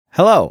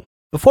Hello.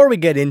 Before we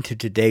get into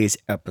today's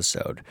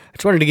episode, I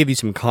just wanted to give you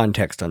some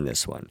context on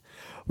this one.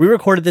 We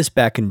recorded this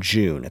back in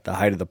June at the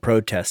height of the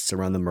protests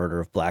around the murder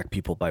of black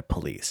people by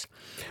police,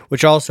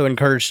 which also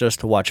encouraged us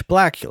to watch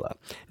Blackula.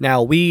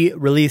 Now, we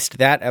released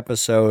that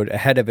episode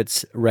ahead of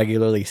its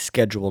regularly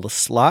scheduled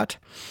slot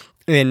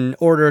in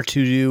order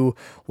to do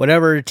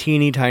whatever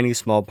teeny tiny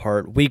small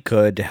part we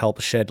could to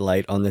help shed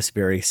light on this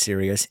very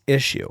serious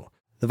issue.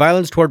 The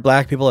violence toward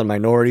black people and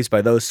minorities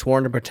by those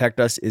sworn to protect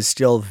us is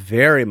still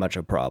very much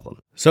a problem.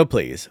 So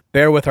please,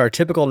 bear with our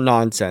typical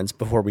nonsense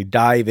before we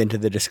dive into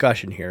the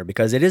discussion here,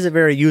 because it is a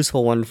very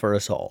useful one for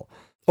us all.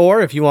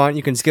 Or if you want,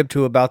 you can skip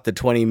to about the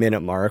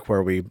 20-minute mark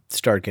where we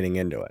start getting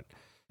into it.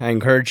 I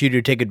encourage you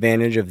to take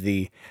advantage of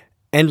the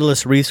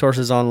endless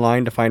resources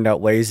online to find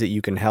out ways that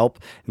you can help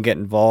and get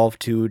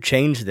involved to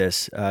change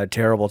this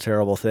terrible,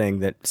 terrible thing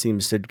that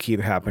seems to keep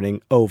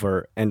happening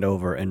over and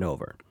over and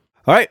over.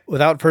 All right,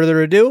 without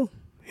further ado,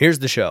 here's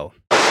the show.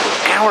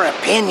 Our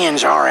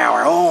opinions are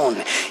our own,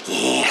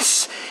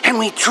 yes, and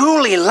we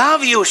truly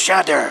love you,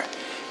 Shudder.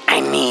 I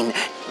mean,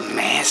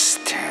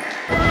 Master.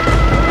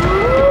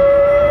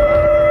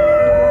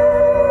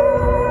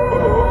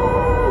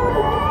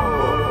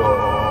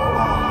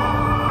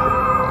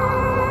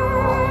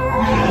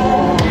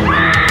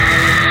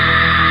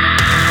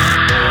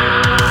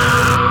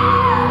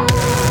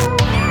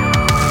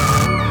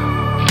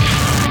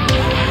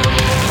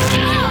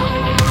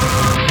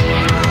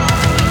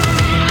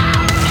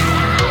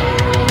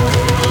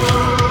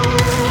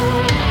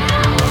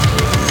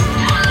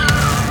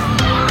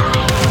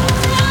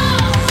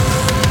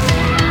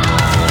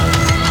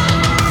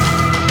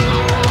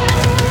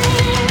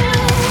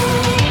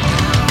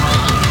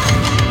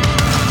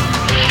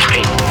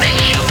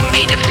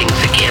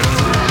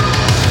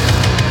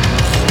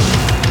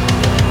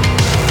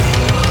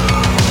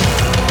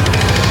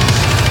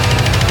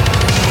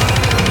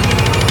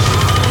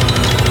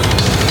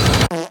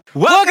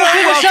 Welcome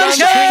to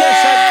the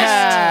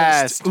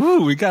Shudcast!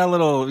 Ooh, we got a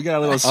little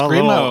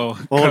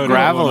screamo, a little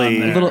gravelly.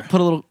 Put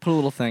a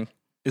little thing.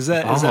 Is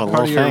that a part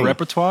little of your thing.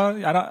 repertoire?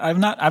 I've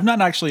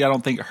not actually. I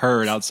don't think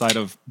heard outside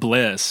of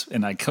Bliss,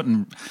 and I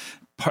couldn't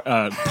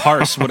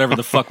parse whatever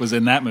the fuck was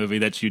in that movie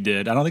that you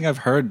did. I don't think I've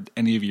heard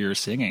any of your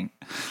singing.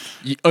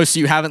 So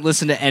you haven't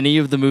listened to any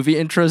of the movie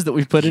intros that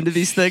we've put into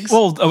these things?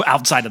 Well,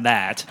 outside of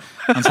that,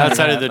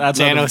 Outside of the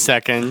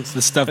nanoseconds.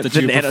 the stuff that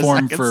The you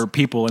perform nanoseconds. for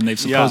people and they've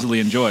supposedly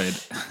enjoyed.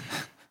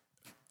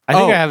 I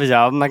think Oh. I have his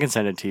album. I can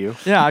send it to you.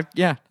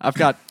 I've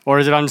got. Or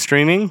is it on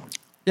streaming?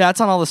 Yeah, it's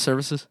on all the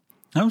services.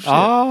 Oh shit!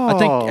 Oh, I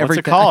think what's it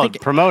everything- called? I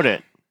think- Promote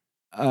it.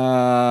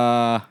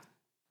 There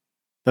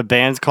The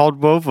band's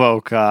called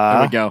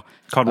Wovoka. we go.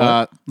 Called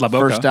what? La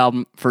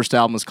Boca. First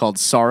album was called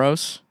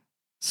Sorrows.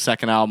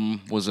 Second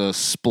album was a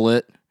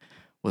split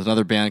with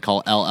another band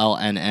called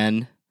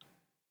LLNN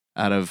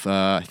out of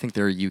I think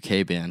they're a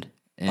UK band.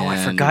 Oh, I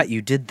And- forgot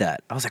you did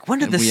that. I was like, when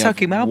did and this we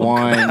sucking have album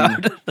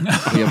come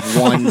out? We have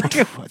one.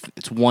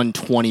 It's one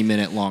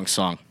 20-minute long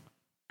song.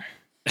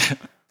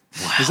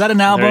 Is that an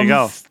album? There you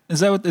go. Is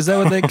that what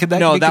they could? That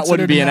No, could be that wouldn't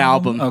considered be an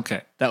album.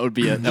 Okay. That would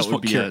be a Just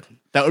curious.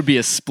 that would be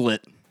a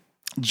split.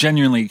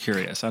 Genuinely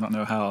curious. I don't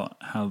know how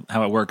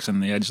it works in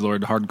the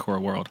edgelord hardcore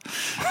world.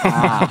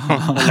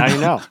 Now you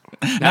know.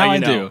 Now I you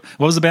know. do.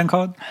 What was the band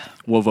called?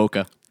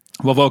 Wovoka.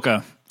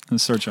 Wovoka.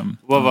 Let's search them.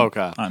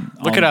 Wovoka.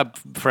 Look it up,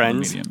 all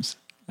friends. mediums.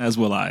 As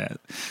will I.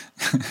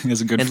 As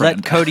a good And friend.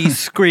 let Cody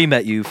scream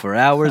at you for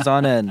hours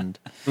on end.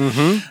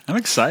 I'm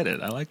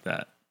excited. I like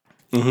that.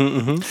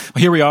 Well,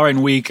 here we are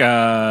in week.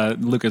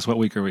 Lucas, what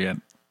week are we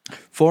in?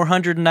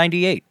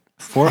 498.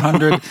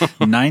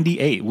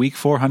 498. Week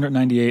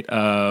 498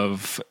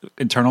 of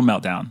Internal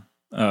Meltdown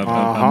of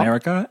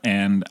America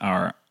and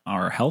our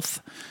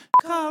health.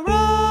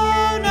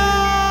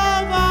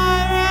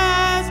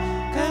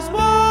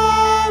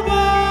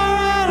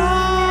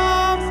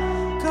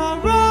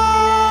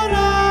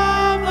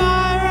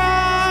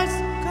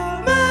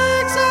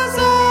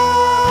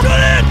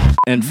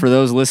 And for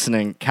those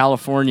listening,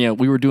 California,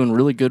 we were doing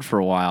really good for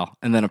a while,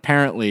 and then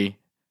apparently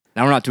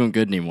now we're not doing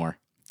good anymore.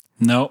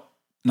 Nope,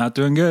 not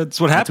doing good.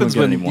 It's what happens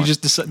doing when good anymore. you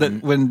just decide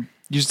that when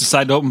you just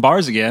decide to open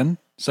bars again.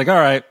 It's like, all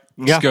right,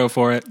 Yeah. just go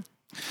for it.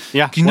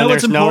 Yeah. You know when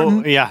what's there's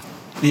important? Yeah.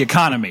 The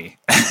economy,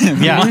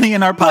 Yeah. money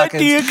in our But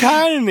pockets the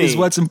economy is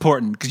what's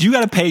important because you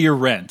got to pay your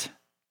rent.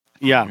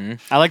 Yeah.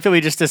 I like that we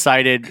just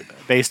decided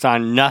based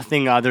on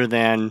nothing other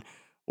than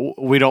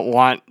we don't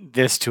want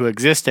this to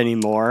exist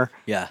anymore.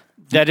 Yeah.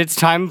 That it's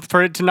time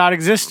for it to not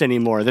exist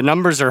anymore. The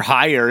numbers are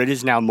higher. It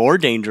is now more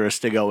dangerous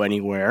to go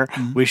anywhere.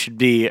 We should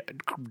be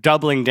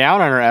doubling down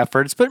on our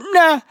efforts, but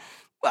nah.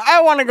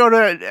 I want to go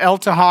to El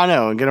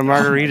Tejano and get a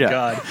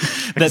margarita.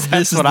 This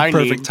is what the I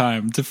perfect need.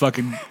 time to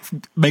fucking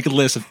make a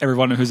list of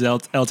everyone who's El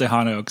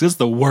Tejano because it's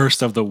the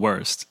worst of the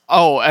worst.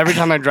 Oh, every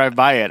time I drive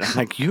by it, I'm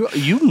like, you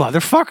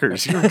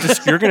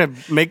motherfuckers. You're going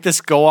to make this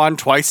go on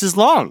twice as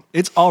long.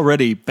 It's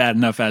already bad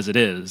enough as it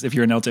is if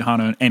you're an El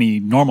Tejano on any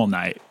normal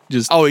night.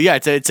 Just Oh yeah,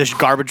 it's a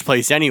garbage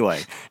place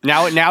anyway.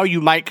 Now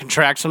you might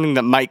contract something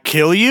that might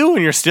kill you,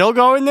 and you're still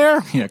going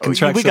there. Yeah,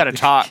 contract we got to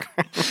something.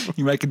 talk.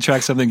 you might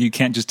contract something you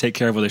can't just take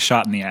care of with a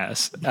shot in the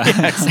ass.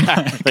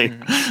 Exactly.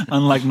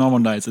 Unlike normal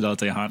nights at El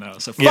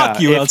Tejano. So fuck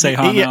you, El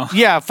Tejano.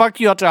 Yeah, fuck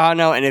you, El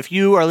Tejano. And if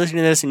you are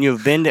listening to this and you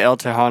have been to El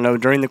Tejano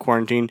during the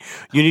quarantine,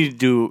 you need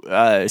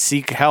to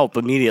seek help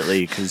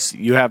immediately because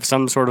you have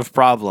some sort of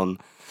problem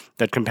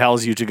that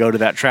compels you to go to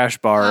that trash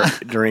bar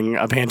during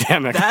a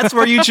pandemic. That's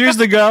where you choose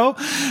to go.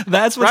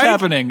 That's what's Right?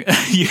 happening.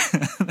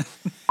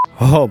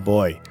 Oh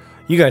boy,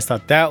 you guys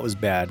thought that was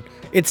bad.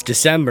 It's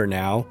December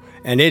now,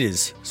 and it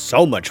is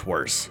so much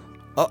worse.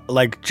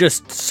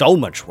 Just so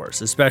much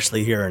worse,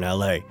 especially here in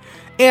LA.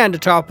 And to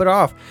top it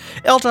off,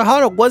 El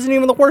Tejano wasn't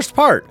even the worst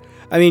part.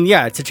 I mean,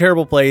 yeah, it's a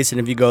terrible place,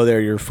 and if you go there,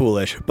 you're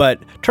foolish.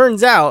 But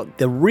turns out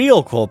the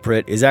real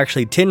culprit is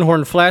actually Tin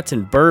Horn Flats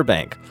in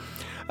Burbank.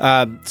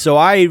 So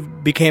I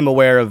became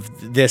aware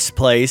of this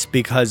place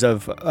because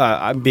of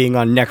being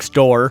on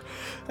Nextdoor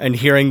and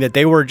hearing that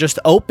they were just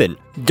open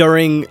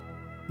during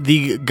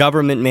the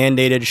government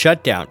mandated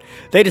shutdown.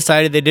 They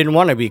decided they didn't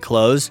want to be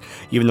closed,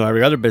 even though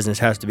every other business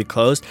has to be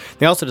closed.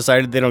 They also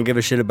decided they don't give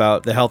a shit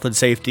about the health and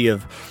safety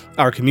of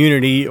our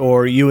community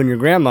or you and your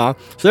grandma.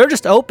 So they're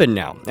just open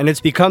now. And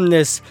it's become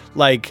this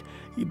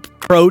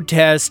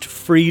protest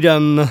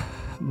freedom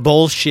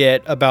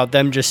bullshit about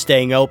them just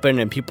staying open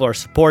and people are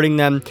supporting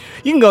them.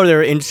 You can go to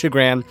their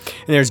Instagram and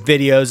there's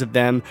videos of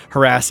them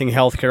harassing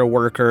healthcare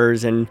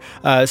workers and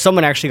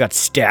someone actually got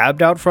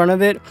stabbed out front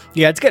of it.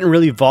 Yeah, it's getting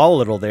really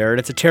volatile there and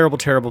it's a terrible,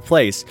 terrible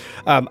place.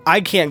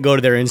 I can't go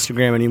to their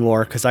Instagram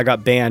anymore because I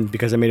got banned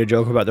because I made a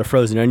joke about their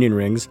frozen onion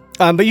rings.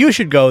 But you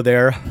should go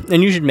there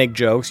and you should make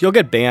jokes. You'll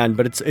get banned,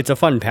 but it's a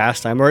fun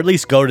pastime, or at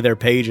least go to their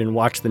page and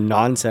watch the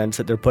nonsense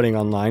that they're putting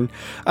online.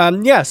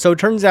 So it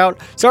turns out,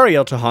 sorry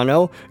El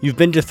Tejano, you've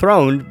been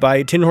dethroned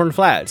by Tin Horn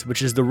Flats,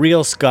 which is the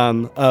real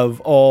scum of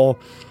all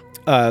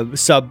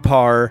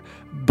subpar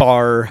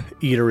bar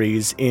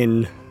eateries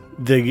in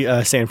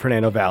the San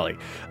Fernando Valley.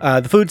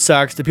 The food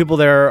sucks. The people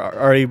there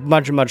are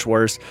much, much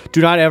worse.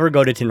 Do not ever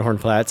go to Tin Horn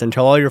Flats, and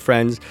tell all your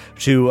friends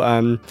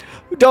to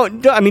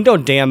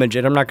don't damage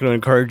it. I'm not going to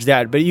encourage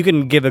that, but you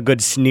can give a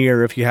good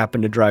sneer if you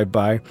happen to drive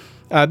by.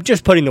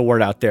 Just putting the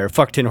word out there.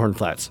 Fuck Tin Horn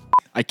Flats.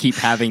 I keep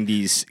having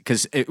these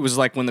because it was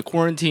like when the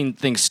quarantine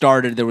thing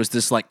started, there was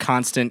this like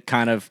constant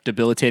kind of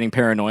debilitating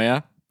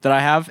paranoia that I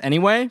have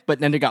anyway,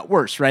 but then it got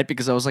worse, right?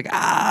 Because I was like,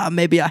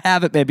 maybe I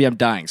have it, maybe I'm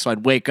dying. So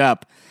I'd wake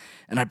up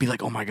and I'd be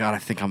like, oh my God, I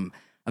think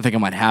I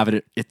might have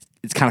it. It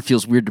kind of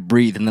feels weird to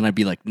breathe. And then I'd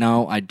be like,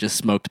 no, I just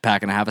smoked a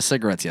pack and a half of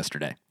cigarettes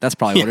yesterday. That's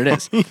probably what it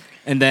is.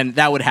 And then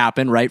that would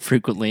happen, right,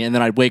 frequently. And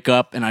then I'd wake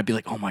up and I'd be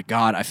like, oh my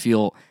God, I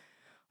feel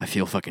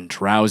fucking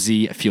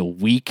drowsy. I feel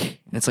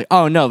weak. And it's like,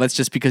 oh no, that's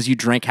just because you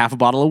drank half a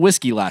bottle of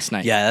whiskey last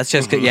night. Yeah, that's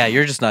just good. Yeah,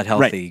 you're just not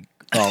healthy.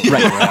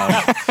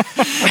 Right.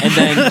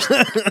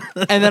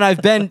 And then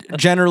I've been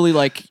generally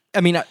like,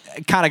 I mean, I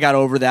kind of got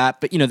over that,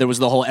 but there was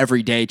the whole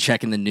every day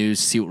checking the news,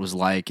 see what it was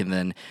like, and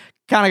then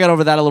kind of got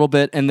over that a little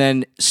bit. And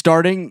then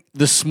starting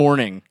this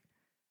morning,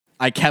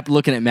 I kept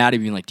looking at Maddie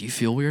being like, do you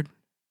feel weird?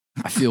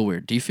 I feel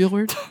weird. Do you feel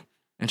weird?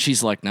 And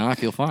she's like, no, I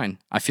feel fine.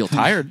 I feel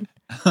tired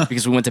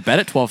because we went to bed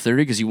at 12:30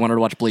 because you wanted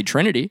to watch Blade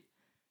Trinity.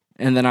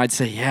 And then I'd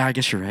say, yeah, I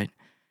guess you're right.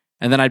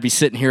 And then I'd be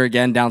sitting here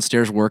again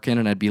downstairs working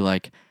and I'd be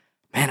like,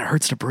 man, it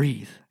hurts to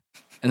breathe.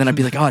 And then I'd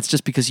be like, oh, it's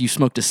just because you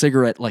smoked a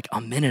cigarette like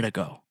a minute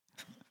ago.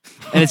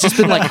 And it's just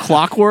been like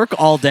clockwork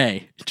all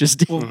day.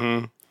 Just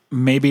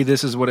Maybe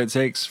this is what it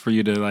takes for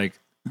you to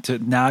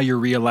now you're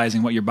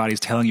realizing what your body's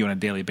telling you on a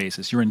daily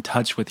basis. You're in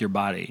touch with your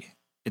body.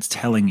 It's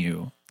telling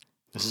you.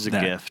 This is a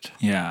gift.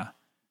 Yeah.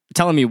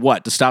 telling me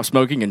what? To stop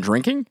smoking and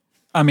drinking?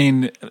 I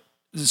mean,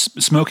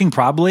 smoking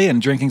probably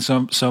and drinking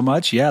so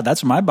much. Yeah,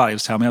 that's what my body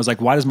was telling me. I was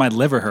like, why does my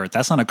liver hurt?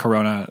 That's not a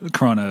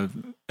corona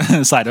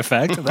side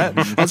effect.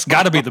 That's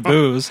got to be the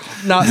booze.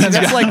 No,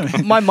 that's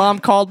like my mom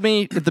called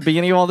me at the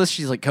beginning of all this.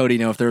 She's like,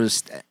 Cody, if there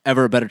was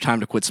ever a better time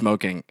to quit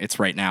smoking, it's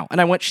right now. And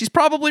I went, she's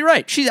probably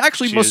right. She's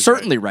actually most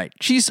certainly right.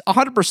 She's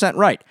 100%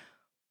 right.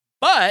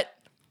 But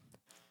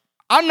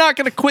I'm not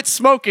going to quit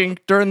smoking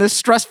during this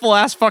stressful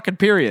ass fucking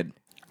period.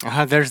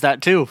 There's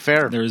that too.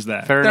 Fair. There's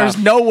that. Fair There's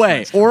enough. no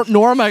way.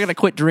 Nor am I going to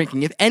quit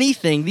drinking. If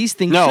anything, these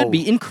things should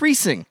be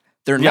increasing.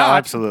 They're Yeah, not.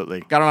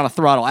 absolutely. Got on a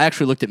throttle. I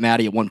actually looked at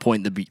Maddie at one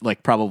point,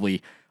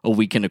 probably a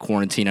week into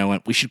quarantine. I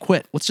went, we should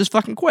quit. Let's just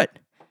fucking quit.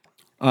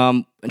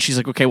 And she's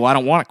like, okay, well, I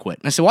don't want to quit.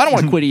 And I said, well, I don't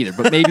want to quit either,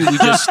 but maybe we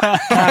just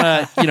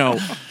kind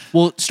of,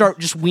 we'll start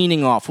just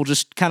weaning off. We'll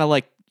just kind of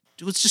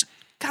let's just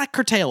kind of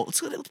curtail. Let's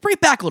bring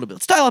it back a little bit.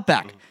 Let's dial it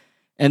back.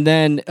 And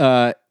then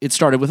it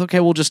started with, okay,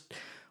 we'll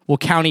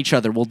count each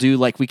other. We'll do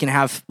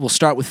we'll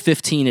start with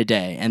 15 a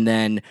day and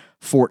then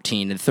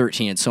 14 and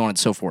 13 and so on and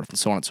so forth and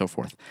so on and so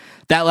forth.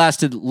 That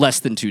lasted less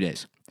than 2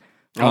 days.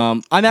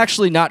 I'm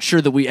actually not sure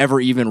that we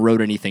ever even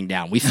wrote anything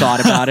down. We thought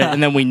about it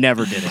and then we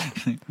never did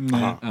it.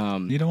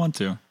 You don't want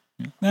to.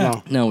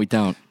 No, we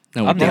don't.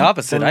 No, I'm we the don't.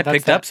 opposite. I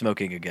picked up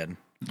smoking again.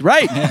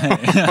 Right.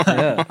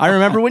 I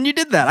remember when you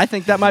did that. I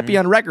think that might be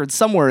on record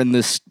somewhere in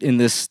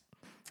this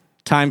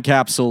time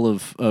capsule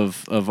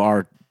of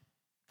our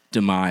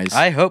demise.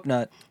 I hope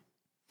not.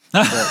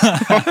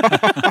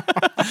 I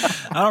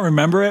don't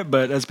remember it,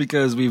 but that's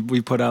because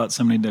we put out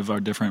so many of our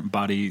different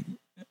body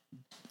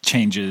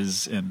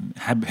changes and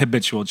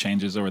habitual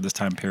changes over this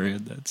time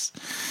period. That's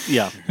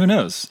who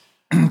knows?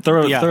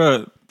 throw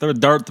a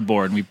dart at the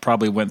board, and we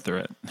probably went through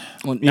it.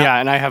 Well, now- Yeah,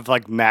 and I have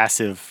like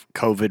massive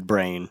COVID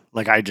brain.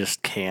 Like I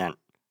just can't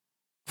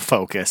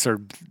focus or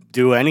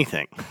do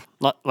anything.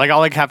 Like I'll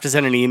like have to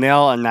send an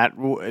email, and that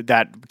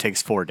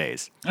takes 4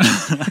 days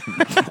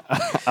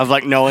of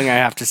like knowing I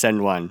have to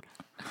send one.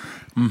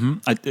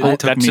 It took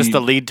That's me, just the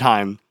lead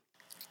time.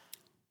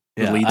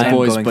 Yeah, lead I am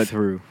boys, going but-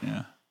 through.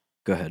 Yeah.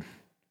 Go ahead.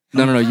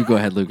 no, you go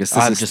ahead, Lucas.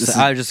 I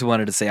just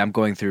wanted to say I'm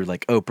going through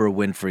like Oprah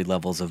Winfrey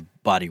levels of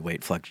body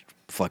weight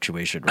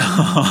fluctuation.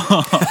 Right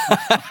now.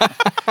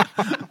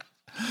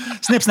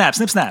 Snip, snap,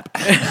 snip, snap.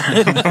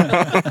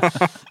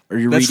 Are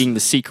you reading The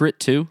Secret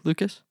too,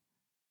 Lucas?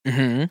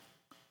 Oh,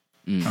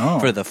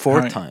 For the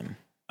fourth time.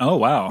 Oh,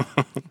 wow.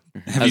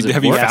 Has it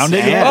have you worked? found it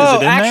Yes. yet? Oh,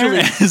 Is it in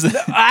there? Is it-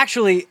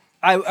 Actually,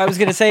 I was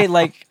gonna say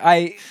like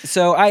I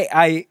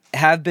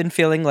have been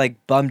feeling like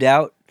bummed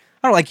out.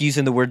 I don't like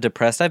using the word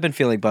depressed. I've been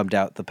feeling bummed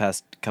out the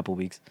past couple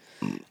weeks,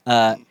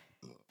 and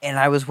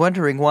I was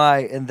wondering why.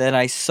 And then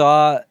I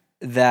saw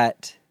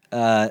that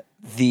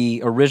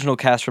the original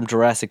cast from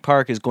Jurassic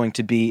Park is going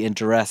to be in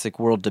Jurassic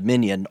World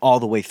Dominion all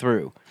the way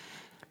through.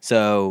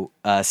 So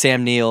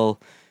Sam Neill,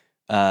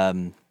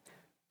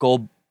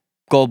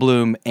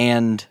 Goldblum,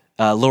 and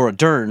Laura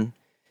Dern.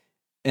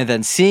 And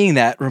then seeing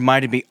that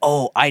reminded me,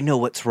 oh, I know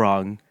what's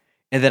wrong.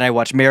 And then I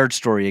watched Marriage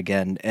Story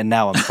again, and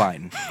now I'm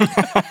fine.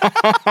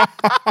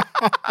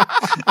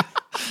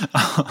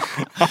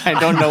 I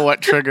don't know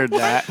what triggered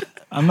that.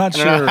 I'm not I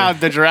don't know sure. how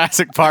the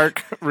Jurassic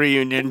Park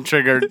reunion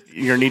triggered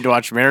your need to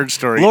watch Marriage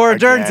Story. Laura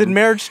Dern's again. in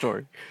Marriage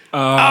Story.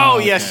 Oh,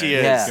 yes, she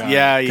is. Yeah. Got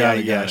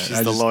it. Yeah, Got it. She's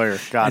I the just- lawyer.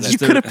 Got You it.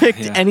 could have picked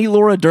yeah. any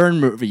Laura Dern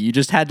movie. You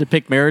just had to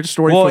pick Marriage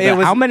Story Well, for it that.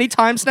 was- How many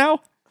times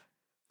now?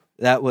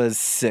 That was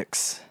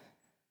 6.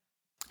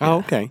 Oh,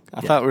 okay.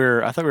 I thought we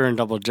were in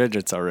double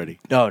digits already.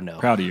 Oh, no.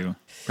 Proud of you.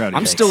 Proud of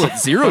I'm you. still at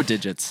 0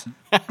 digits.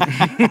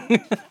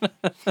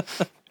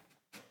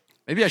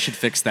 Maybe I should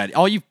fix that.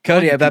 All you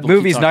Cody, all you that people keep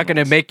movie's talking not going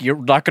to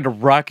about not going to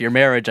rock your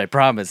marriage, I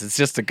promise. It's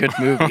just a good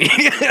movie.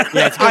 Yeah,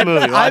 it's a good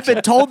movie. I've Watch been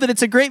it. told that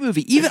it's a great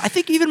movie. I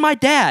think even my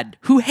dad,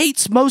 who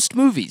hates most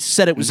movies,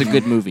 said it was a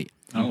good movie.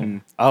 Oh,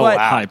 But- wow.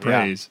 High Yeah.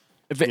 praise.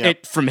 If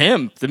it, from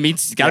him, that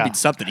means it's got to Yeah. be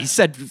something. He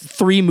said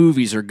 3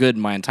 movies are good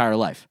in my entire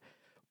life.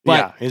 But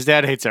Yeah, his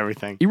dad hates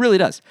everything. he really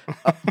does.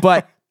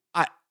 But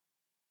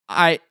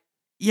I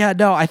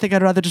think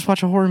I'd rather just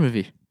watch a horror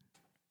movie.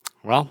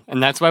 Well,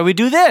 and that's why we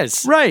do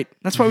this. Right.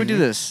 That's why we do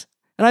this.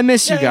 And I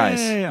miss you guys.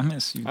 Yay, I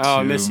miss you. Oh,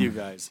 I too. miss you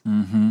guys. Do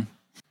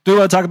you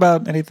want to talk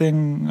about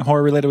anything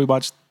horror related we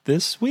watched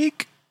this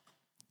week?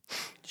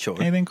 Sure.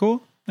 Anything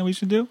cool that we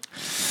should do?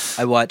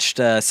 I watched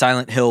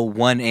Silent Hill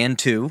 1 and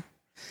 2.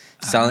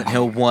 Silent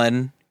Hill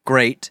 1,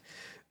 great.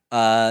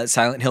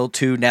 Silent Hill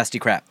 2, nasty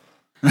crap.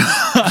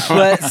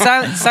 But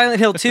Silent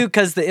Hill 2,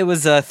 because it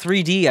was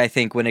 3D, I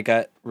think, when it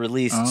got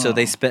released. So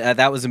they spent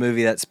that was a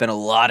movie that spent a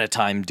lot of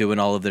time doing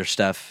all of their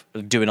stuff,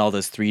 doing all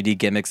those 3D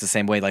gimmicks the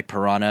same way like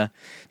Piranha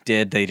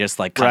did. They just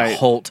like kind of Right.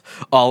 halt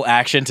all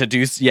action to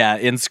do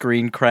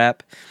in-screen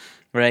crap,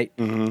 right?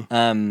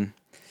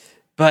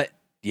 But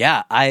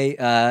yeah,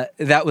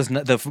 that was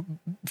the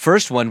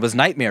first one was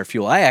Nightmare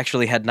Fuel. I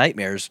actually had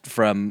nightmares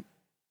from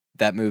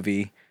that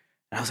movie.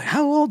 And I was like,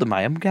 how old am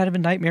I? I'm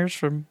having nightmares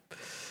from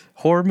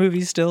horror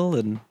movies still.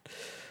 And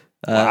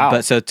Wow.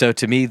 but so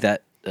to me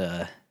that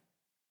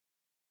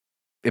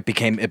it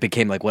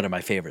became like one of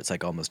my favorites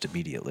like almost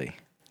immediately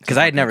because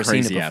I had never seen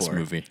it Crazy ass before.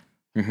 movie.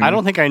 I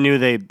don't think I knew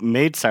they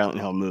made Silent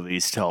Hill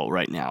movies till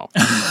right now.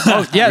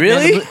 Oh yeah,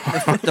 Really?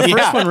 The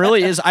first one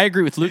really is. I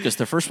agree with Lucas.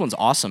 The first one's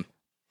awesome.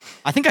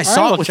 I think I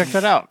saw right, it with. check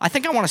that out. I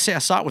think I want to say I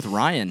saw it with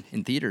Ryan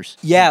in theaters.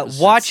 Yeah, That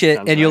watch it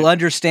sounds and you'll right.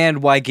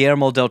 understand why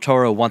Guillermo del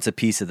Toro wants a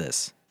piece of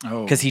this.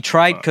 Oh, Because he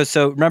tried.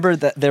 So remember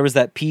that there was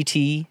that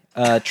PT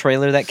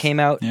trailer that came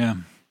out, yeah.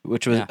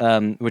 which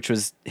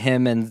was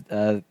him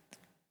and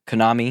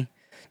Konami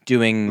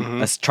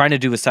doing trying to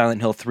do a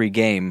Silent Hill 3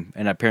 game,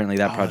 and apparently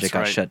that project got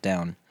that's right. shut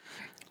down.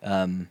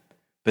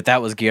 But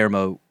that was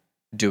Guillermo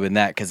doing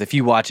that because if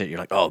you watch it, you're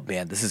like, oh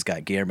man, this has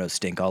got Guillermo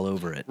stink all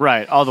over it.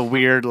 Right. All the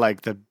weird,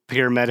 like the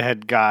pyramid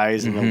head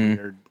guys and the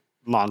weird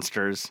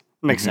monsters.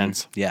 Makes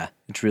sense. Yeah,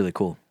 it's really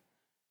cool.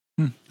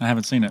 I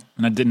haven't seen it,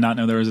 and I did not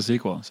know there was a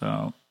sequel.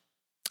 So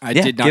I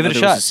Yeah, did not give know it a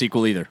there was shot. a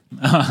sequel either.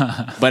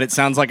 But it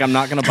sounds like I'm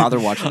not going to bother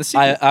watching the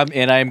sequel. I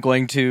am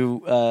going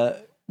to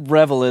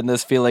revel in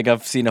this feeling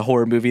I've seen a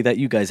horror movie that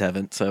you guys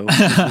haven't. So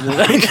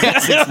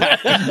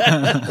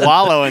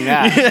Wallow in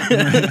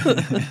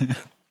that.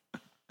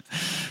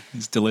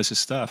 it's delicious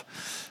stuff.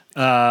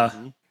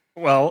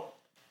 Well,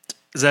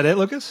 is that it,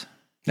 Lucas?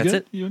 You That's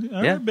good? it. You,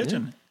 all Yeah, right,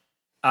 bitching.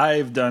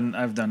 I've done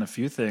a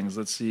few things.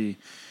 Let's see.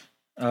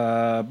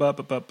 I've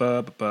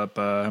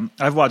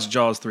watched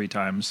Jaws 3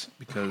 times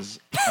because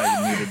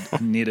I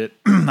need it.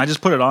 I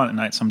just put it on at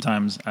night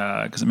sometimes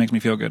because it makes me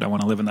feel good. I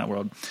want to live in that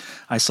world.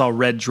 I saw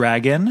Red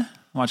Dragon.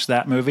 Watched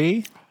that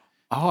movie.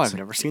 Oh, I've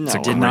never seen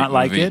that. Did not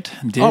like it.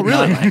 Oh,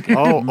 really? Not like it.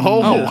 Oh.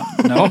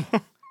 No.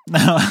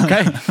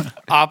 Okay.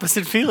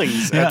 Opposite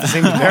feelings at the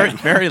same time.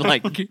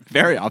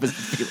 Very opposite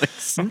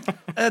feelings.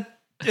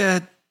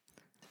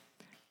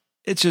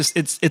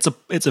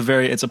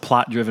 It's a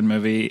plot driven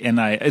movie, and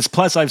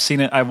I've seen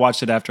it. I've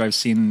watched it after I've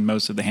seen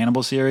most of the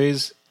Hannibal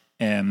series,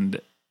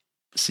 and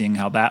seeing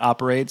how that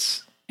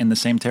operates in the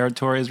same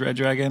territory as Red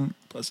Dragon.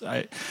 Plus,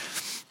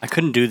 I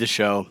couldn't do the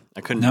show.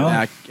 I couldn't. No? do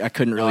it. I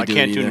couldn't really. I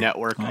can't do either.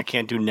 network. I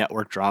can't do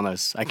network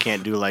dramas. I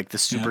can't do like the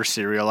super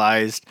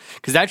serialized.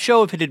 Because that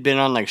show, if it had been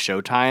on like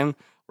Showtime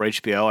or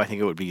HBO, I think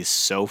it would be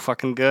so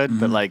fucking good.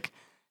 But like,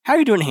 how are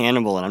you doing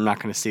Hannibal? And I'm not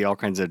going to see all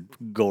kinds of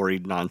gory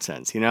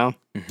nonsense. You know?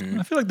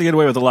 I feel like they get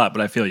away with a lot,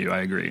 but I feel you.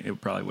 I agree.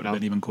 It probably would have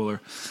been even cooler.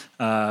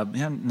 Not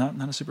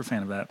a super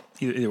fan of that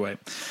either way.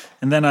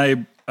 And then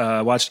I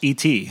watched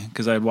E.T.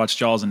 because I had watched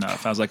Jaws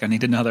enough. I was like, I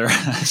need another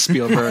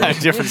Spielberg,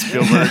 Different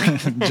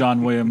Spielberg.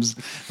 John Williams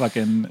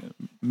fucking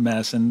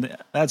mess. And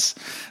that's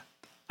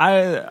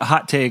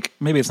hot take.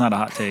 Maybe it's not a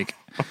hot take.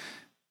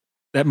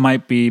 That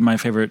might be my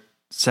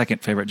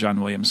second favorite John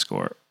Williams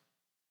score.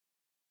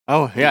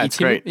 Oh yeah, it's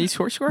great.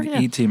 E.T. score? Yeah.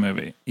 E.T.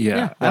 movie.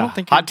 Yeah. I don't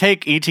think Hot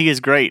take. E.T. is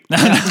great.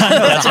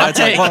 That's hot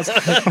take.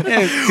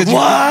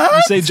 What?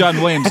 You say John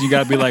Williams, you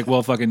got to be like,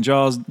 well, fucking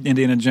Jaws,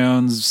 Indiana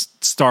Jones,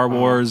 Star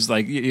Wars,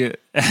 like you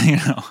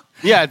know.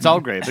 Yeah, it's all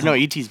great. But no,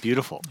 E.T.'s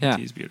beautiful. Yeah.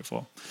 E.T.'s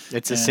beautiful.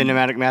 It's a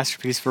cinematic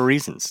masterpiece for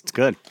reasons. It's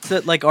good. It's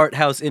that like art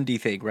house indie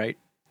thing, right?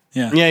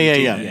 Yeah.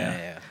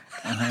 Yeah.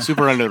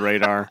 Super under the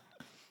radar.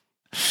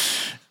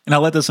 And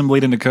I'll let this one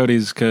bleed into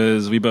Cody's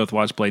because we both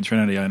watched Blade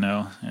Trinity, I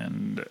know.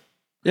 And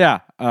Yeah,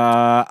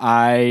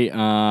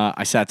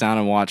 I sat down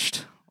and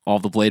watched all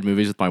the Blade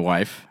movies with my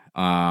wife,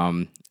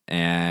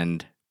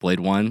 and Blade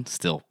 1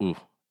 still,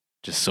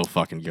 just so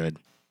fucking good.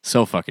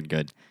 So fucking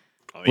good.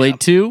 Oh, Blade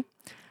 2,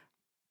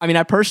 I mean,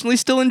 I personally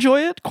still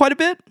enjoy it quite a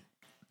bit.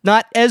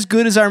 Not as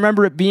good as I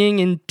remember it being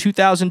in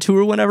 2002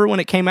 or whenever when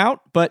it came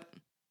out, but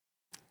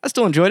I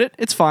still enjoyed it.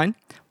 It's fine.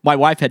 My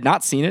wife had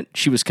not seen it.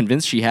 She was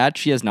convinced she had.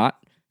 She has not.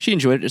 She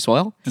enjoyed it as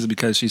well. is it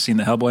because she's seen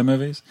the Hellboy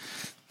movies?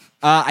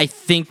 I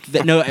think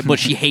that no, but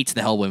she hates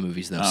the Hellboy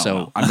movies though,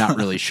 so I'm not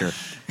really sure.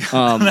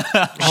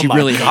 She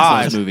really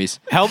hates those movies.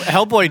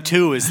 Hellboy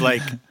 2 is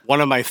like one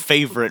of my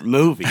favorite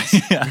movies.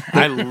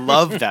 I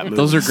love that movie.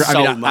 Those are great.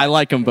 So I mean, I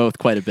like them both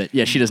quite a bit.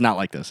 Yeah, she does not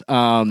like those.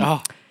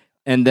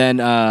 And then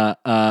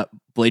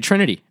Blade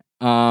Trinity.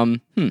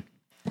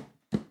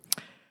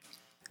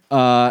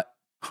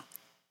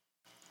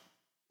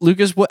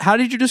 Lucas, how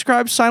did you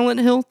describe Silent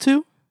Hill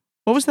 2?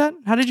 What was that?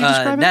 How did you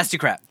describe it? Nasty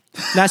crap.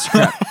 Nasty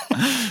crap.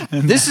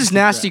 This is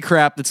nasty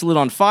crap that's lit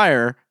on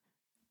fire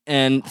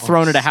and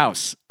thrown at a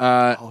house.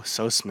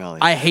 so smelly.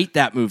 I hate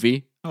that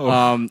movie.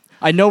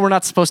 I know we're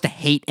not supposed to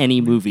hate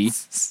any movie,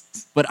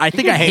 but I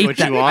think I hate what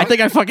that. you want. I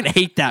think I fucking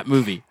hate that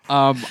movie.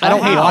 I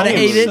don't want to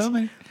hate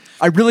it.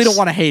 I really don't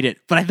want to hate it,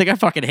 but I think I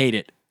fucking hate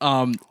it.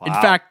 In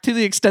fact, to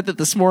the extent that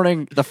this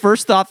morning, the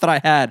first thought that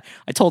I had,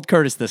 I told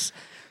Curtis this.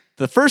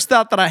 The first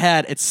thought that I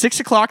had at 6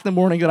 o'clock in the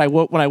morning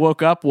when I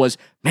woke up was,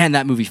 man,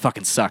 that movie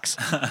fucking sucks.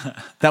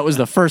 That was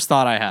the first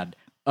thought I had.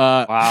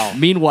 Wow.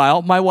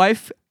 Meanwhile, my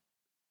wife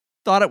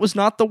thought it was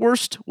not the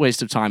worst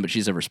waste of time that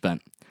she's ever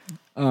spent.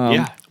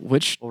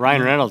 Which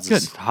Ryan Reynolds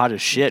is hot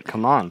as shit.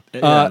 Come on.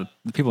 The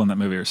people in that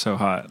movie are so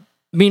hot.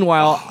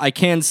 Meanwhile, I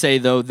can say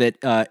though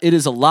that it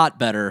is a lot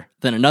better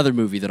than another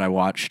movie that I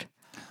watched,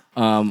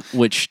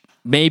 which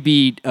may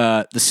be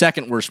the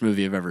second worst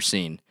movie I've ever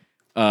seen.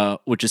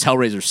 Which is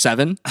Hellraiser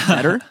 7,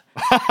 Deader.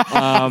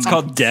 It's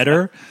called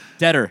Deader?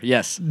 Deader,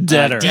 yes.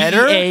 Deader.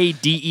 Deader?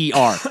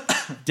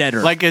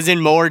 Deader. Like as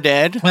in more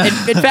dead? In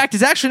fact,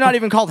 it's actually not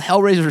even called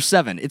Hellraiser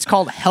 7. It's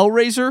called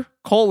Hellraiser,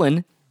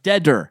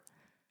 Deader.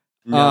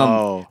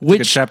 No.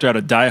 Took a chapter out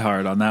of Die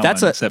Hard on that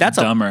one, except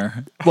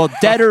dumber. Well,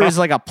 Deader is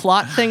like a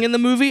plot thing in the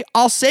movie.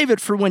 I'll save it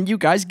for when you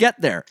guys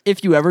get there,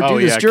 if you ever do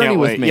this journey can't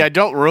with wait. me. Yeah,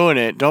 don't ruin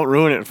it. Don't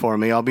ruin it for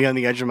me. I'll be on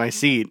the edge of my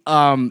seat.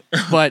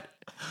 But,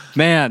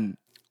 man...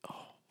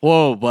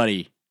 Whoa,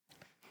 buddy.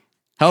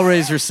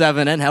 Hellraiser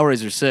 7 and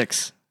Hellraiser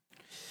 6.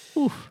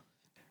 Whew.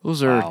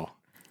 Those are...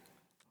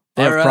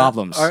 They have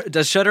problems.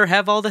 Does Shudder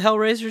have all the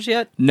Hellraisers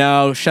yet?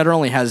 No, Shudder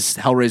only has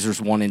Hellraisers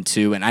 1 and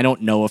 2, and I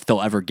don't know if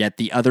they'll ever get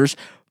the others,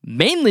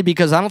 mainly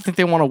because I don't think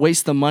they want to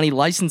waste the money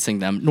licensing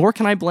them, nor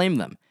can I blame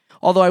them.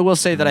 Although I will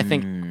say that I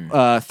think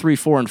 3,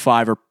 4, and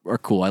 5 are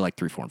cool. I like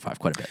 3, 4, and 5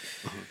 quite a bit.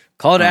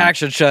 Call to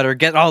action, Shudder.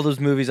 Get all those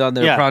movies on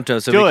there pronto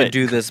so we can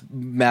do this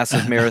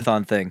massive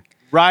marathon thing.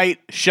 Right,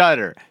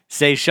 Shudder.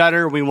 Say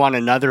Shudder, we want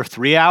another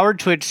 3-hour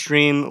Twitch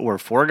stream where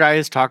 4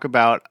 guys talk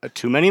about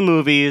too many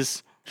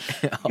movies.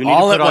 You need to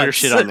put all your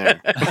shit on there.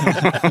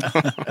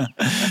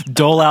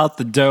 Dole out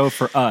the dough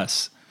for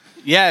us.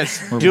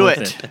 Yes, We're do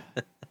worth it.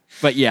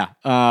 But yeah,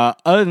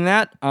 other than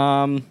that,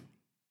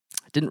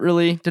 didn't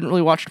really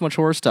watch too much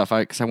horror stuff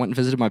because I went and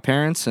visited my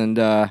parents and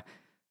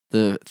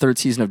the third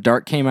season of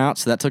Dark came out,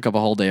 so that took up a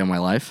whole day of my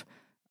life.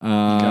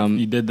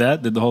 You did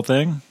that? Did the whole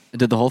thing? I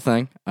did the whole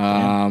thing.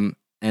 And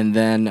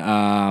then,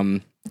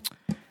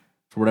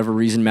 for whatever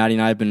reason, Maddie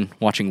and I have been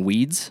watching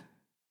Weeds.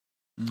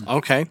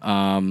 Okay.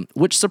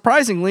 Which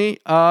surprisingly,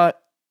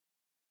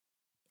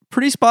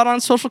 pretty spot on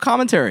social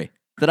commentary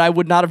that I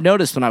would not have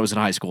noticed when I was in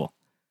high school.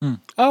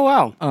 Oh,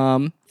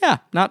 wow. Yeah,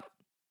 not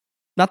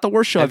the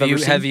worst show I've ever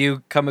seen. Have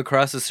you come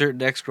across a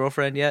certain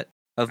ex-girlfriend yet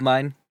of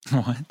mine?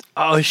 What?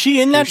 Oh, is she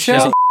in that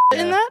show?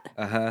 in that?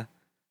 Uh-huh.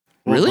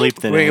 We'll Really? bleep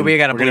the name. We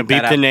gotta We're gonna bleep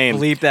that beep the out. name.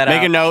 Bleep that Make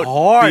out a note.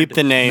 hard. Beep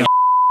the name.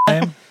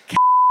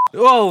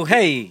 Whoa,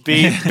 hey.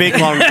 Beep. Big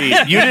long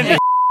beep. You didn't.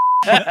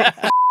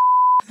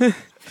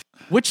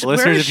 Which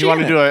Listeners, where is if she you want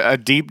to in do it? a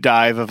deep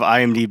dive of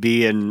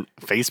IMDb and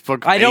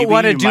Facebook, I don't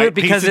want to do it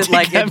because it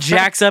together.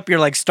 jacks up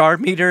your star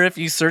meter if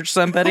you search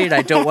somebody, and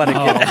I don't want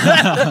to Oh, get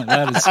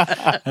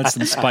it. that's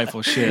some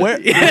spiteful shit. Where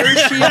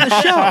is she in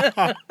the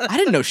show? I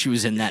didn't know she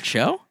was in that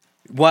show.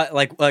 What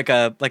like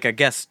a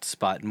guest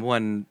spot in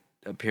one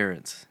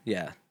appearance?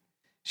 Yeah,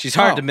 she's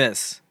hard to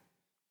miss.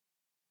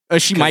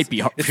 She might be.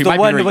 it's She the might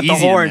one be very with the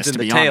easy to horns miss, and to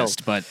the be tail.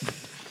 honest, but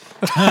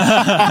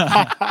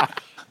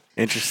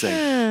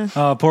Interesting.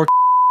 Poor.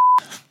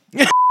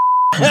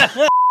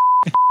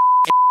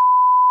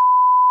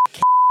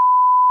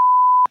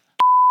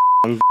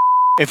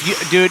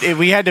 If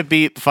we had to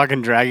beat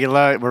fucking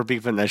Dragula, we're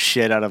beeping the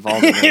shit out of all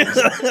the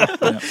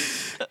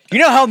names. You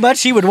know how much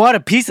she would want a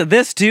piece of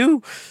this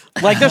too?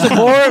 Like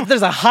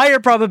there's a higher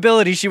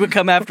probability she would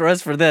come after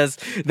us for this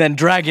than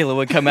Dragula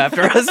would come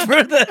after us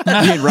for this.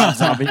 me and Rob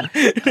Zombie. No,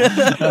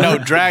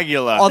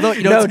 Dragula. Although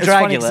you know, No, it's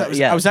funny 'cause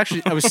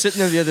Dragula, I was sitting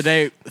there the other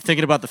day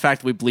thinking about the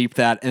fact that we bleeped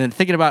that, and then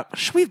thinking about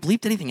should we have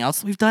bleeped anything else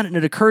that we've done? And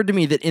it occurred to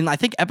me that in I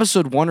think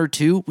episode 1 or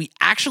 2, we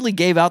actually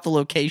gave out the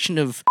location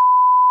of.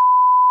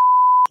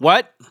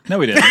 What? No,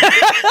 we didn't.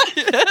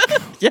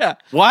 Yeah,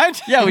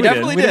 What? yeah, we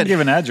definitely We didn't did. give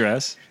an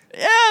address.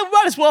 Yeah,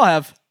 might as well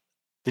have.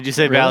 Did you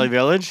say Really? Valley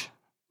Village?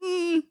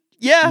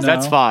 Yeah, No.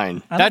 That's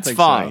fine. I don't That's think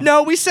so. fine.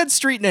 no, we said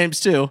street names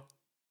too.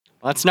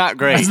 That's not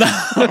great.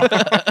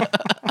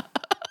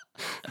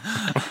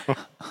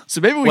 So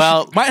maybe we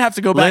Well, might have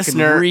to go back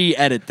listener- and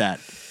re-edit that.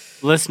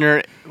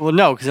 Listener, well,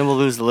 no, because then we'll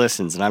lose the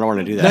listens, and I don't want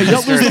to do that. No, you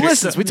don't lose the Listener,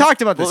 listens. We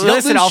talked about this. Well, You don't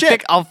listen, lose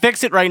shit. I'll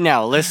fix it right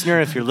now.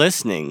 Listener, if you're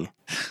listening,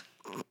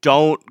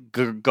 don't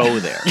go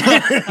there.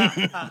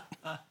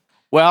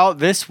 Well,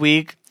 this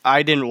week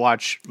I didn't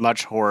watch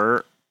much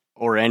horror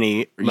or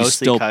any, Are you mostly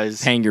still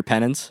because paying your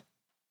penance?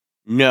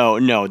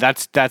 no,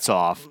 that's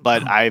off.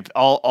 But I've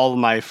all of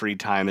my free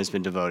time has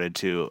been devoted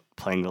to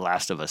playing The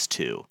Last of Us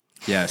 2.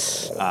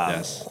 Yes.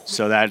 Yes.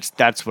 So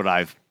that's what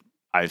I've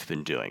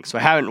been doing. So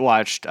I haven't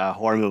watched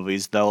horror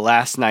movies, though.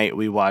 Last night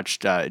we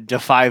watched Da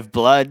 5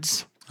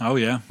 Bloods Oh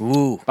yeah.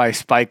 Ooh. by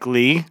Spike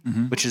Lee,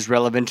 which is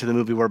relevant to the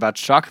movie we're about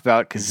to talk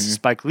about because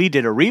Spike Lee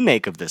did a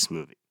remake of this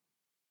movie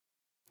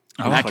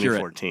in Accurate.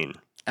 2014.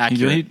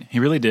 Accurate. He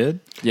really did.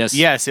 Yes.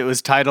 Yes, it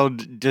was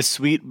titled The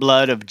Sweet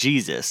Blood of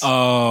Jesus.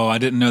 Oh, I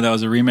didn't know that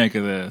was a remake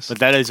of this. But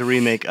that is a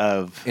remake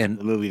of And-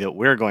 the movie that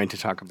we're going to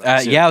talk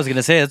about. soon. Yeah, I was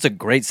gonna say that's a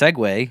great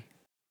segue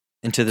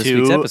into this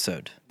week's To-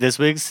 episode. This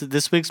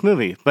week's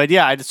movie. But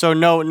yeah, so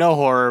no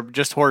horror,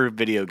 just horror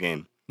video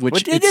game.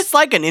 Which it is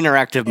like an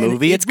interactive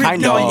movie. It's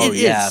kind no, of it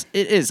yeah. is.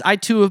 It is. I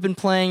too have been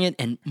playing it,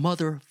 and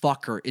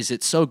motherfucker, is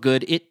it so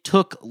good? It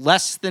took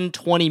less than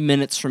 20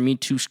 minutes for me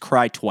to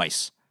cry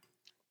twice.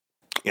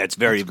 Yeah, it's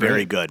very, great.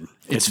 very good.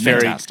 It's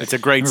fantastic. It's a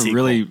great You have a sequel.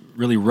 really,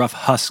 really rough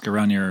husk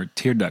around your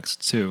tear ducts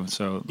too.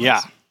 So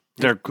Yeah,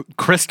 they're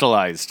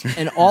crystallized.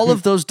 And all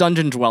of those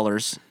dungeon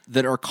dwellers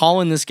that are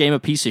calling this game a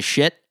piece of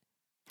shit.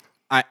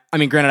 I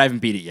mean, granted, I haven't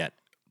beat it yet,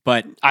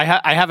 but I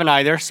haven't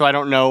either, so I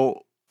don't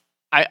know.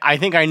 I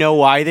think I know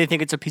why they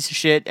think it's a piece of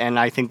shit, and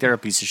I think they're a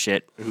piece of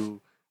shit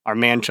who are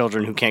man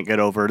children who can't get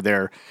over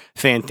their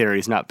fan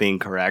theories not being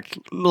correct.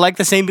 Like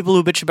the same people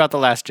who bitch about The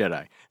Last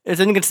Jedi. I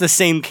think it's the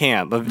same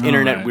camp of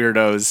internet right.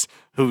 weirdos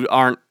who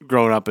aren't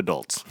grown up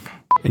adults.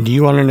 And do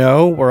you want to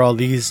know where all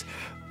these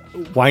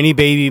whiny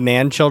baby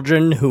man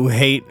children who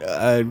hate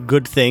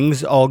good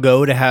things all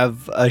go to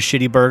have a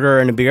shitty burger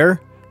and a beer?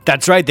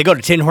 That's right, they go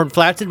to Tin Horn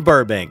Flats in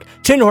Burbank.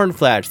 Tin Horn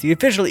Flats, the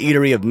official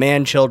eatery of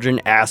man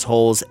children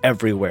assholes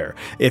everywhere.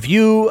 If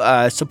you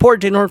support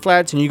Tin Horn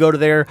Flats and you go to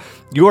there,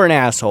 you're an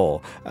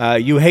asshole.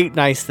 You hate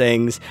nice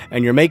things,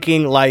 and you're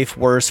making life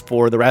worse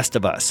for the rest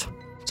of us.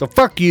 So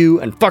fuck you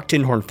and fuck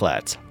Tin Horn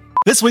Flats.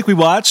 this week we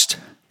watched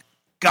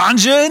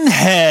Ganja and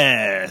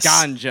Hess.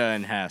 Ganja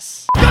and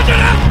Hess.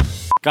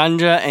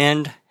 Ganja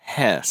and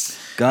Hess.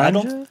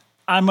 Ganja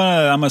I'm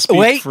gonna speak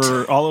Wait.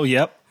 for all. Oh,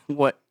 yep.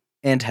 What?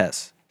 and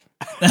Hess.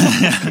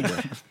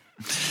 I'm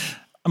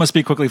gonna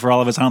speak quickly for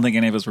all of us. I don't think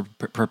any of us were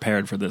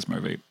prepared for this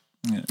movie.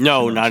 Yeah.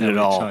 No, not at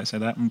all. Shall I say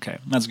that? Okay,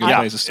 that's a good Yeah.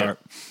 place to start.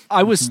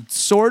 I was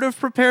sort of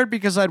prepared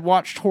because I'd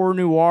watched horror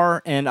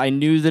noir and I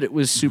knew that it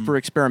was super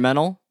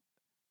experimental.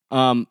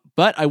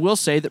 But I will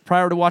say that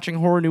prior to watching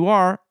horror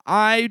noir,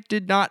 I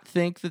did not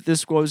think that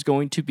this was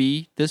going to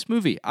be this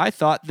movie. I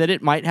thought that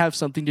it might have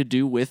something to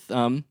do with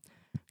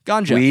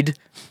ganja. Weed.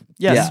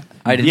 Yes. Yeah,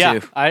 I did Yeah,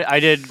 too. I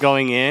did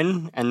going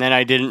in, and then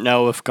I didn't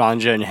know if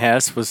Ganja and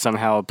Hess was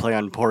somehow a play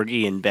on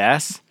Porgy and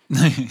Bess.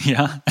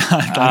 Yeah,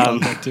 I thought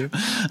about that too.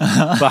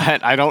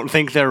 But I don't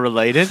think they're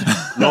related,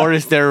 nor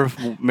is there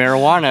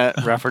marijuana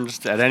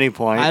referenced at any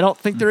point. I don't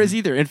think there is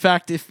either. In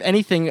fact, if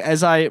anything,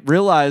 as I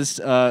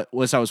realized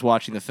as I was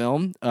watching the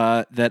film,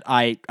 that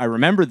I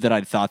remembered that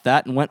I'd thought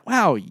that and went,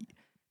 wow,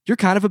 you're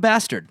kind of a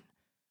bastard,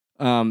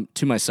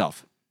 to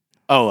myself.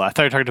 Oh, I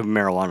thought you were talking to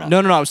marijuana.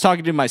 No, I was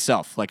talking to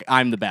myself. Like,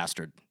 I'm the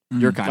bastard.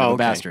 You're kind of a okay.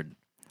 bastard.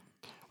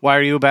 Why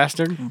are you a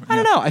bastard? I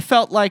don't know. I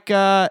felt like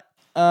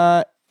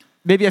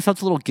maybe I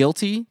felt a little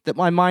guilty that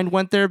my mind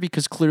went there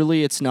because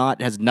clearly it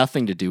has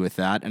nothing to do with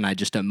that, and I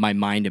just my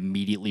mind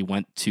immediately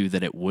went to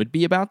that it would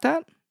be about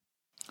that.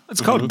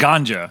 It's called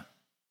ganja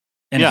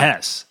and Yeah.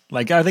 Hess.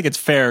 Like, I think it's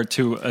fair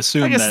to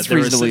assume guess that it's there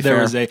reasonably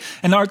is fair.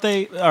 and aren't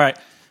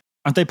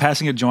they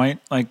passing a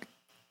joint like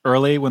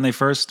early when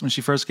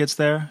she first gets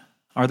there?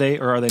 Are they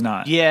or are they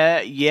not?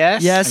 Yeah,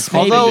 yes. Yes,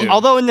 maybe.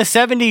 Although in the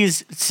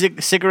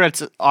 70s,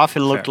 cigarettes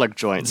often looked Fair. like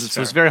joints, This is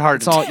so it's fair. very hard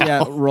It's to all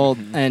tell. rolled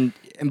and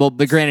well,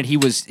 but granted, he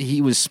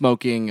was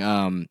smoking.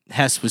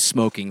 Hess was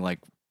smoking like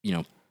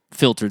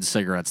filtered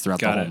cigarettes throughout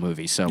Got the it. whole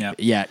movie. So Yep.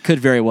 yeah, it could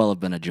very well have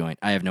been a joint.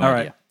 I have no All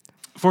idea. right.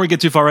 Before we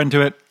get too far into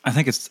it, I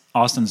think it's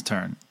Austin's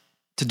turn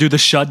to do the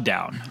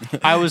shutdown.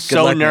 I was Good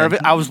so luck, man. nervous.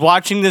 I was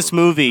watching this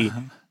movie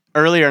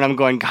earlier, and I'm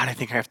going, God, I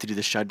think I have to do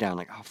the shutdown.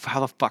 Like, oh, how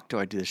the fuck do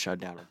I do the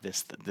shutdown of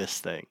this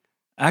thing?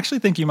 I actually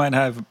think you might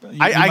have. You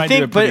I might do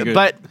think, a pretty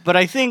good, but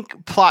I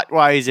think plot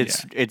wise,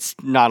 it's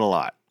not a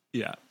lot.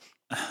 yeah.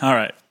 All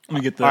right. Let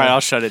me get the. All right,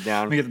 I'll shut it Let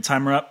down. me get the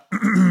timer up.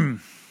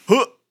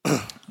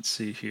 Let's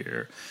see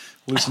here.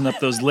 Loosen up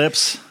those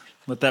lips.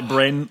 Let that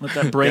brain wave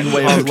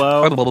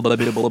flow.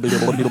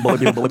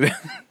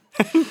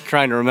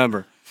 Trying to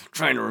remember.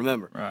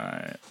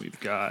 Right. We've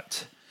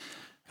got.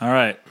 All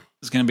right.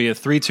 It's going to be a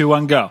 3, 2,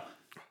 1, go. All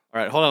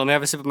right, hold on. Let me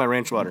have a sip of my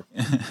ranch water.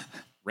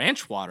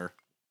 Ranch water.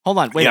 Hold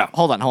on. Wait. Yeah.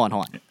 Hold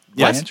on.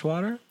 Yes. Ranch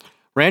water?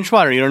 Ranch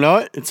water, you don't know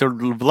it? It's a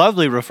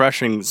lovely,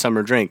 refreshing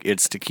summer drink.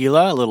 It's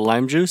tequila, a little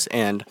lime juice,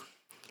 and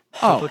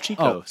Topo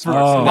Chico.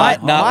 Oh.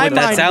 Not what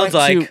that sounds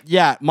like.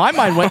 My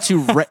mind went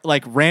to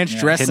like ranch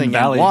dressing Hidden and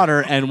Valley.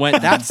 water and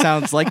went, that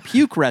sounds like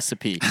puke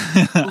recipe.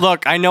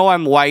 Look, I know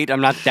I'm white.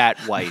 I'm not that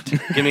white.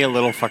 Give me a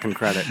little fucking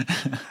credit.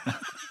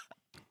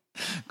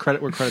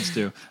 Credit where credit's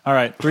due. All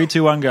right. 3,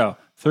 2, 1, go.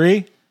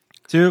 3,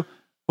 2,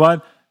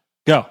 1,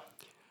 go.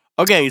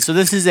 Okay, so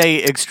this is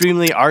a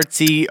extremely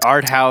artsy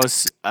art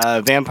house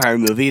vampire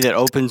movie that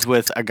opens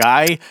with a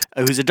guy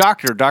who's a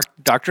doctor,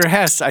 Dr.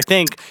 Hess, I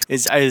think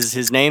is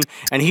his name,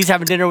 and he's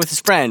having dinner with his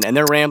friend, and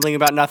they're rambling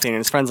about nothing, and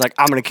his friend's like,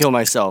 I'm gonna kill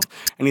myself,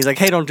 and he's like,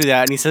 hey, don't do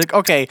that, and he says, like,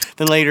 okay,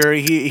 then later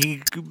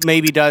he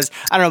maybe does,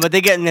 I don't know, but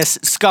they get in this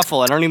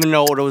scuffle, I don't even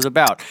know what it was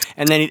about,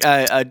 and then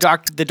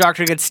the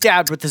doctor gets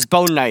stabbed with this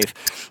bone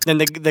knife, then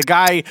the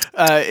guy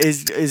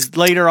is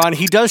later on,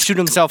 he does shoot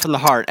himself in the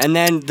heart, and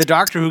then the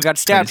doctor who got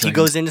stabbed, he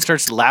goes in and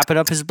starts lapping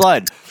up his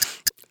blood.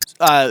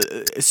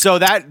 So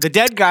that the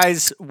dead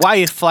guy's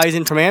wife flies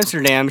in from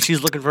Amsterdam.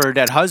 She's looking for her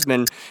dead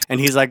husband, and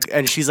she's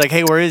like,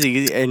 "Hey, where is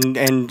he?"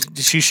 And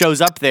she shows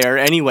up there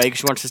anyway because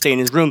she wants to stay in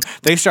his room.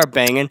 They start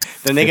banging,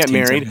 then they get 15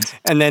 married, seconds.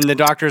 and then the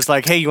doctor's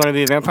like, "Hey, you want to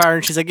be a vampire?"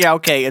 And she's like, "Yeah,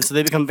 okay." And so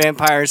they become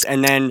vampires,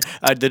 and then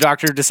the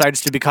doctor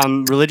decides to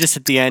become religious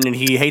at the end, and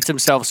he hates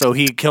himself, so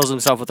he kills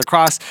himself with a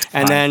cross.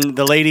 And then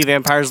the lady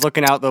vampire's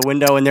looking out the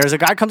window, and there's a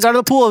guy comes out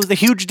of the pool with a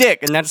huge dick,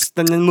 and then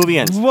the movie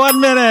ends.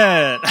 1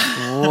 minute.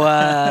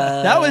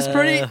 Wow. That was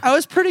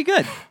pretty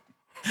good.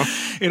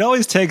 It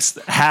always takes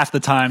half the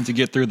time to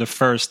get through the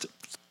first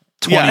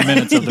 20 Yeah.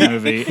 minutes of the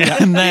movie.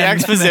 And The then,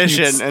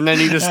 exposition, and then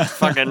you just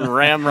fucking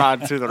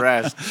ramrod through the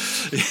rest.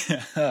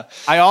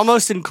 I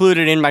almost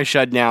included in my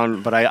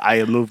shutdown, but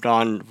I moved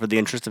on for the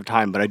interest of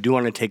time. But I do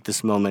want to take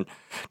this moment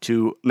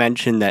to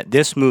mention that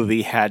this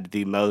movie had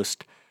the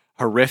most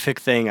horrific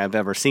thing I've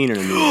ever seen in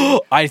a movie.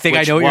 I think I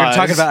Which know what you're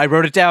talking was- about. I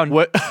wrote it down.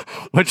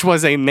 Which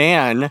was a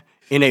man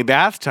in a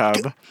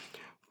bathtub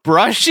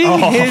brushing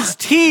his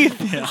teeth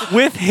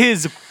with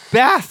his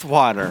bath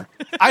water.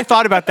 I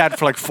thought about that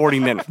for like 40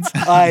 minutes.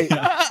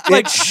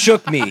 It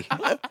shook me.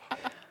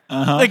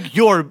 Like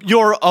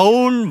your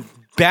own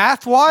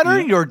bath water,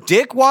 your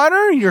dick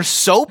water, your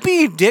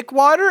soapy dick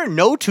water,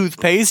 no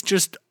toothpaste,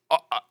 just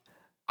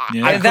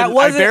Yeah. And that I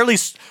wasn't barely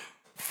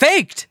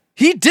faked.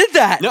 He did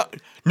that.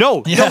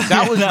 no,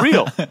 that was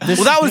real.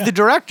 Well, that was the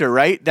director,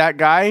 right? That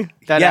guy,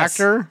 that Yes.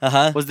 actor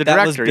Uh-huh. was the that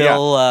director. Was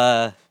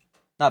Bill,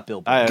 not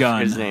Bill. I Gunn.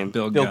 forget his name.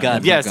 Bill Bill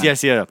Gunn. Gunn.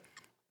 Yes, yeah.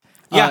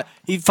 Yeah,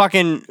 he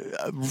fucking,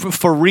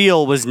 for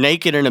real, was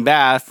naked in a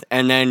bath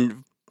and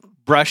then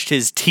brushed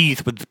his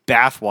teeth with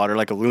bath water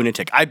like a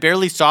lunatic. I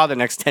barely saw the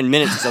next 10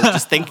 minutes because I was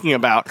just thinking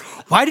about,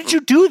 why did you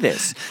do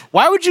this?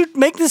 Why would you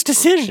make this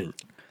decision?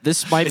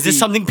 This might Is this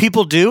something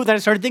people do? Then I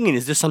started thinking,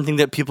 is this something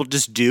that people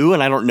just do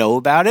and I don't know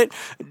about it?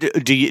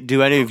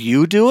 Do any of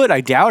you do it?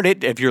 I doubt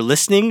it. If you're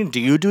listening, do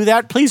you do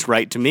that? Please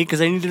write to me because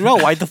I need to know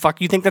why the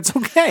fuck you think that's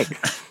okay.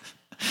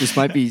 This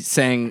might be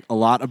saying a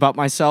lot about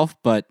myself,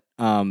 but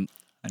I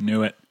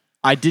knew it.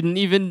 I didn't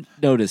even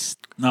notice.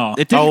 No.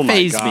 It didn't Oh my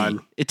phase God. me.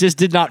 It just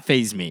did not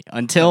phase me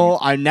until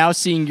I'm now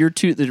seeing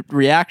the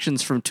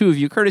reactions from two of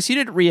you. Curtis, you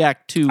didn't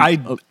react to.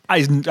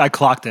 I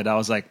clocked it. I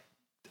was like,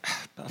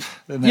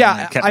 and then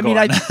Yeah, it kept I mean,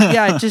 going.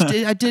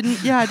 it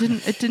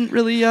didn't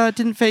really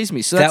didn't phase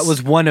me. So That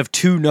was one of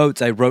two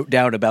notes I wrote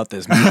down about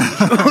this movie.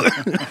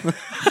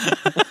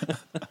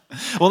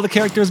 Well, the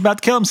character is about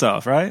to kill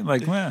himself, right?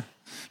 Like,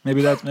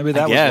 maybe that was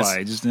guess.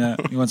 why.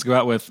 He wants to go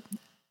out with.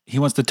 He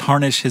wants to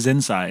tarnish his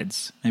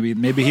insides.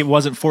 Maybe it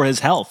wasn't for his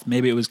health.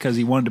 Maybe it was because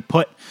he wanted to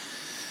put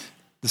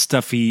the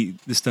stuff he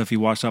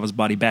washed off his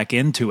body back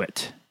into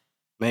it.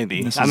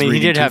 Maybe. This I is mean, he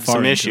reading did too have far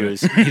some into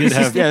issues. it. He did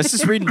have. this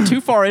is reading too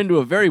far into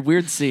a very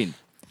weird scene.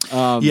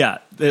 Yeah,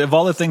 of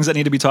all the things that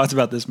need to be talked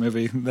about this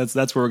movie, that's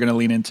where we're going to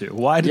lean into.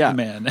 Why did Yeah. the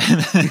man?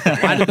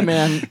 Why did the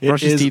man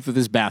brush his is- teeth with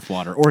his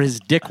bathwater or his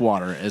dick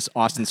water, as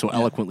Austin so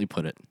eloquently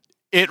put it?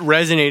 It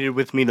resonated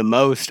with me the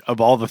most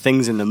of all the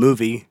things in the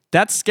movie.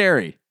 That's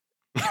scary.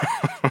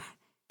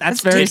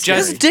 That's very just- scary.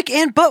 This is dick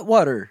and butt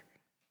water.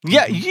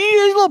 Yeah,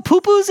 you little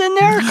poo-poos in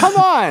there? Come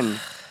on.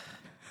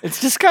 It's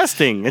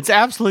disgusting. It's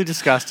absolutely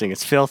disgusting.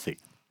 It's filthy.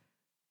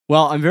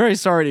 Well, I'm very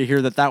sorry to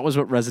hear that was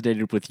what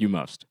resonated with you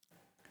most.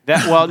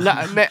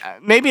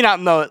 Maybe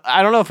not.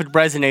 I don't know if it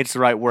resonates the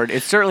right word.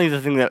 It's certainly the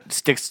thing that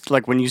sticks.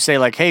 Like when you say,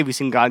 like, "Hey, have you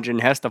seen Ganja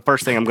and Hess?" The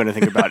first thing I'm going to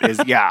think about is,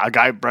 yeah, a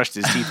guy brushed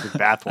his teeth with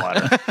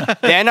bathwater.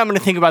 Then I'm going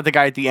to think about the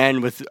guy at the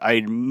end with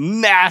a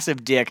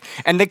massive dick,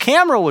 and the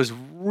camera was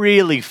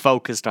really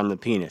focused on the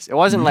penis. It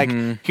wasn't like,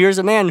 here's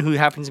a man who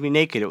happens to be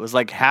naked. It was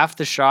like half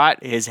the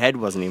shot, his head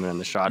wasn't even in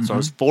the shot, so I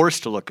was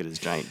forced to look at his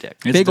giant dick.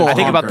 Big ol' I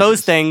think about honker.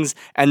 those things,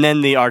 and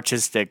then the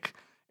artistic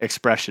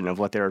expression of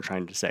what they were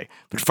trying to say.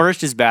 But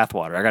first is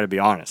bathwater. I got to be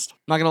honest. I'm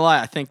not gonna lie.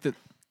 I think that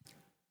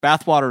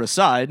bathwater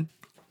aside,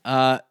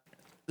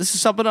 this is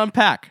something to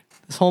unpack.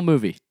 This whole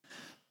movie.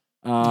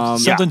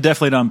 Something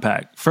definitely to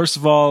unpack. First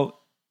of all,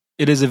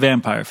 it is a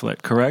vampire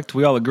flick, correct?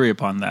 We all agree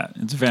upon that.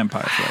 It's a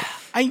vampire flick.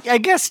 I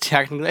guess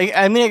technically,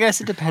 I mean, I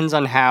guess it depends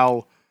on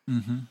how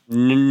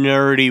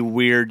nerdy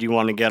weird you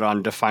want to get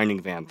on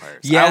defining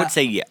vampires. Yeah, I would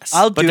say yes.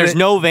 I'll but do there's it.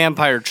 no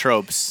vampire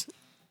tropes.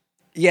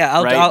 Yeah,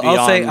 I'll, Right,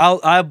 I'll say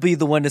beyond- I'll be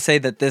the one to say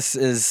that this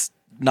is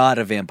not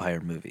a vampire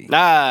movie. See,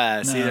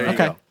 there you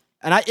go.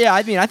 And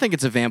I think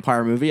it's a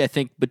vampire movie. I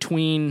think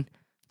between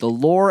the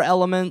lore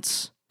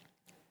elements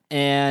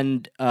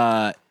and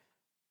the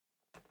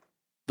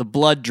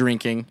blood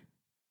drinking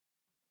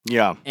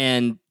Yeah.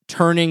 and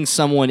turning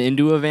someone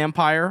into a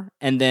vampire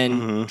and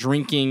then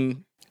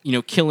drinking,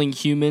 killing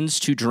humans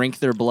to drink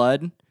their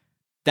blood,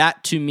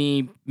 that to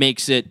me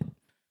makes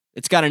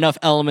it's got enough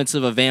elements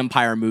of a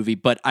vampire movie,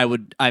 but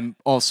I'm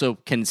also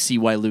can see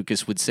why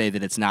Lucas would say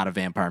that it's not a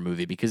vampire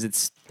movie because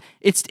it's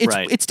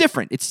Right. it's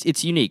different.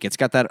 It's unique. It's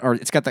got that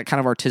kind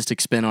of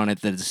artistic spin on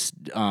it that is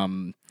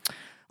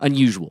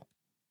unusual.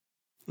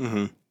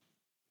 Mm-hmm.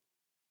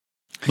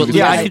 But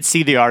Yeah, Lucas, I could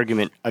see the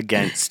argument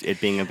against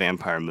it being a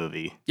vampire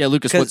movie. yeah,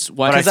 Lucas, Because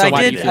why I do you feel that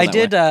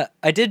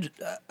way?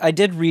 I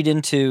did read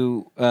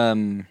into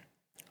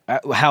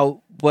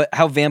how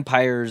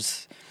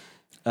vampires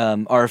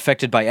are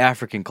affected by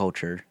African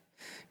culture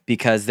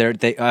because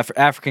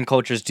African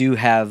cultures do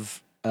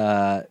have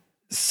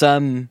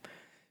some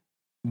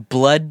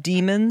blood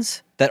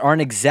demons that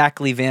aren't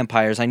exactly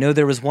vampires. I know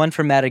there was one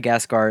from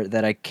Madagascar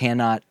that I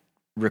cannot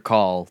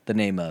recall the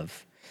name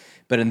of,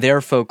 but in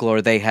their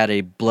folklore they had a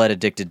blood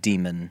addicted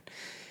demon.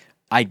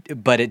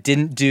 But it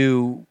didn't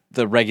do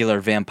the regular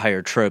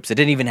vampire tropes. It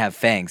didn't even have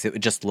fangs. It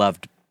just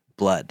loved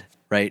blood,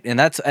 right? And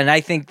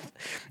I think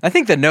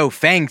the no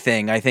fang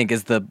thing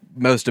is the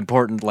most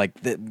important. Like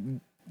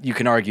you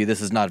can argue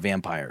this is not a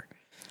vampire.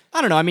 I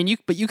don't know. I mean,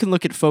 you can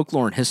look at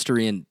folklore and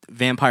history and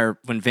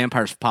when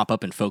vampires pop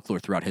up in folklore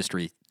throughout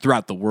history,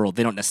 throughout the world,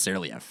 they don't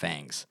necessarily have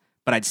fangs.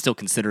 But I'd still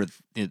consider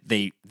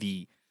they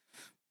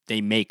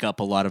make up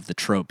a lot of the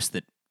tropes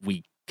that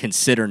we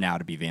consider now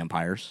to be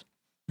vampires.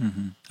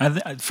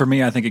 For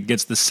me, I think it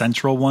gets the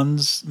central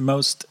ones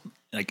most,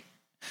 like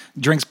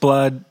drinks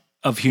blood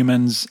of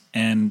humans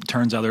and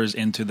turns others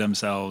into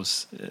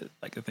themselves.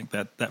 Like I think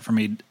that for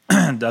me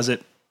does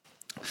it.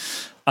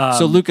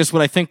 So Lucas,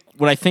 what I think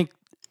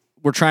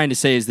we're trying to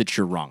say is that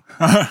you're wrong.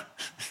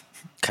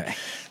 Okay.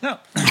 No,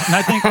 and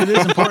I think it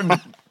is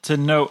important to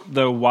note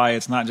though why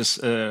it's not just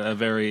a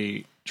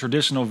very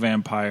traditional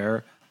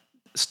vampire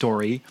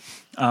story.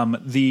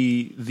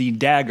 The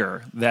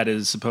dagger that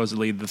is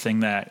supposedly the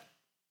thing that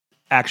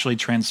actually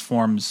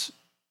transforms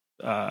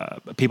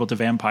people to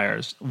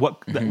vampires.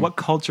 What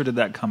culture did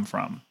that come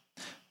from?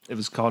 It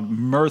was called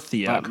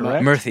Myrthia,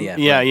 correct? Myrthia.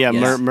 Yeah, yeah.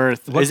 Yes.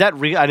 Mirth. Is that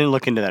real? I didn't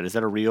look into that. Is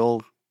that a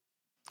real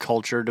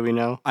culture? Do we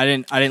know? I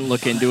didn't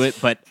look into it,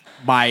 but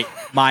my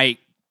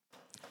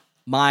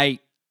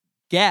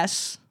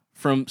guess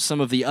from some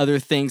of the other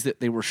things that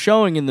they were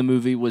showing in the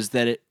movie was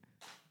that it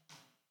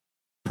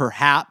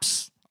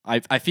perhaps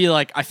I feel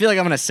like I'm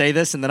going to say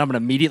this and then I'm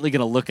immediately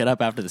going to look it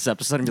up after this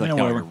episode and be like, Yeah,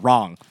 no, whatever. you're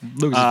wrong.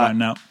 Lucas is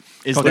finding out.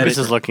 Lucas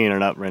is looking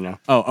it up right now.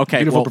 Oh, okay.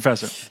 Beautiful well,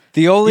 professor.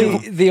 The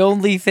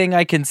only thing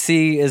I can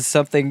see is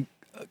something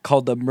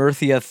called the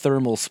Myrthia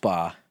Thermal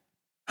Spa.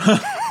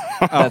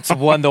 That's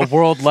won the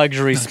World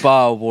Luxury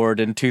Spa Award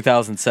in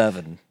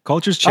 2007.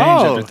 Cultures change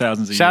after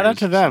thousands of years. Shout out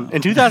to them.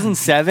 In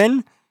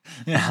 2007?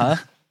 Uh-huh.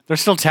 They're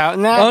still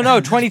touting that? Oh, no,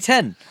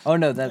 2010. Oh,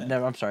 no,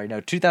 I'm sorry.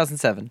 No,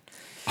 2007.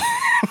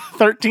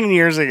 13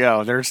 years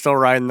ago. They're still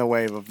riding the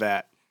wave of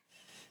that.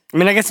 I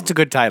mean, I guess it's a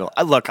good title.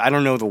 Look, I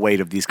don't know the weight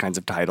of these kinds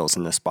of titles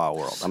in the spa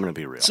world. I'm going to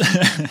be real.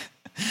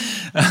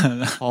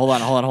 Hold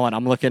on.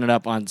 I'm looking it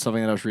up on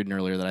something that I was reading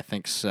earlier that I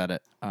think said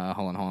it.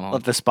 Hold on.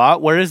 At the spa?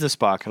 Where is the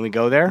spa? Can we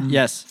go there?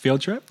 Yes.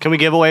 Field trip? Can we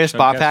give away a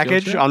spa Showcase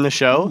package field trip? on the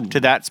show to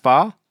that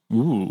spa?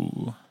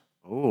 Ooh.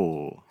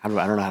 Ooh. I don't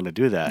know how to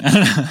do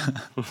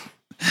that.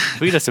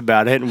 Tweet us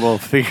about it and we'll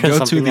figure Go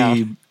to something out.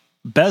 the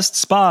best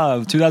spa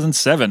of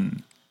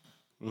 2007.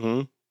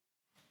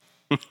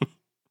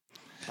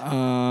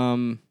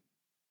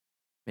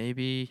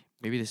 Maybe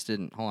this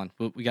didn't. Hold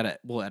on.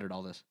 We'll edit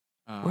all this.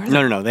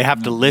 No. They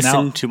have to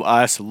listen Now- to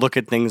us, look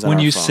at things on When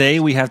our you phones. say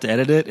we have to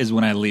edit it is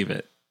when I leave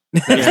it.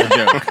 That's the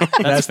joke.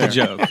 That's the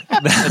joke.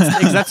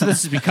 Because that's what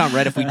this has become,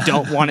 right? If we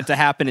don't want it to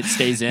happen, it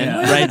stays in,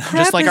 right?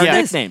 Just like our is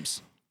this?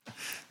 nicknames.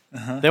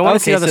 They want to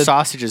see Okay, how the so-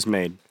 sausage is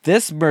made.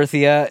 This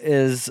Murthia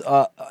is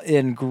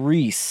in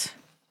Greece.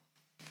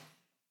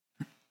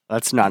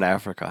 That's not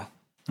Africa.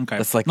 Okay.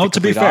 That's like no, the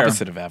to be complete fair,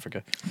 opposite of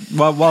Africa.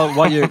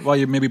 while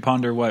you maybe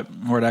ponder where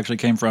it actually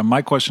came from,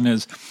 my question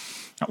is,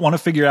 I want to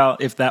figure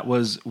out if that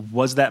was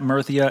that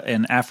Murthia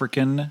an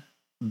African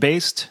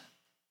based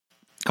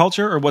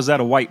culture or was that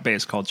a white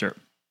based culture?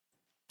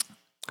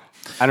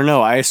 I don't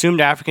know. I assumed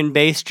African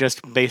based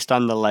just based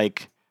on the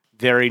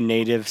very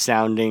native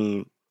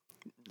sounding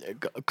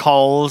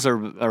calls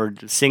or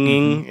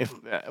singing if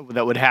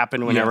that would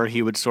happen whenever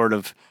he would sort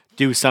of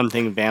do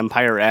something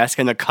vampire-esque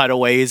and the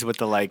cutaways with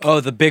the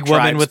The big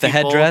woman with the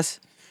tribespeople. headdress.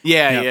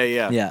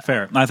 Yeah.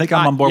 Fair. I think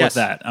I'm on board yes. with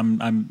that.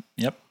 I'm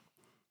yep.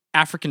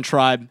 African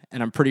tribe,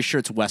 and I'm pretty sure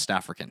it's West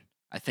African.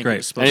 I think Great. it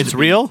was supposed And it's to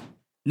be. real?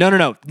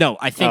 No.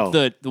 I think Oh.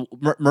 the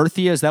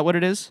Murthia, is that what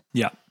it is?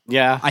 Yeah.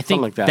 Yeah, I think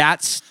something like that.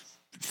 that's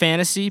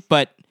fantasy,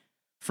 but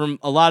from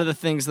a lot of the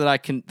things that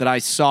I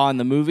saw in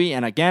the movie,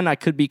 and again, I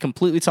could be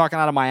completely talking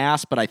out of my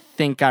ass, but I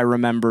think I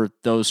remember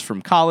those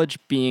from college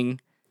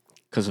being,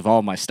 because of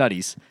all my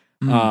studies,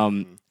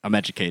 I'm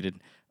educated,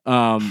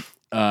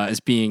 as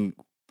being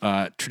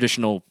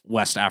traditional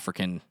West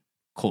African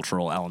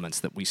cultural elements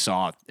that we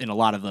saw in a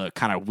lot of the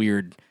kind of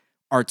weird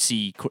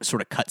artsy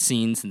sort of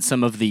cutscenes and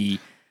some of the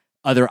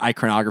other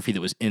iconography that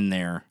was in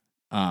there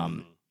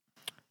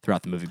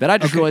throughout the movie. But I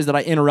just realized that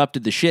I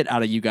interrupted the shit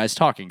out of you guys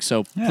talking.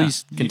 So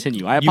please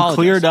continue. I apologize. You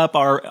cleared up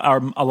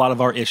a lot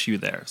of our issue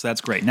there, so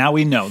that's great. Now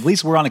we know. At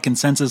least we're on a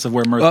consensus of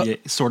where Murthia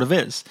sort of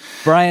is.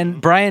 Brian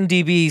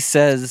DB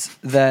says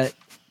that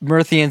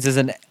Murthians is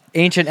an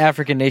ancient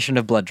African nation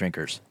of blood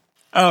drinkers.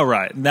 Oh,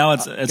 right. Now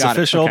it's got it.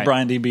 official. Okay.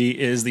 Brian DB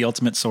is the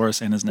ultimate source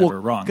and is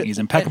never wrong. He's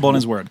impeccable in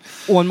his word.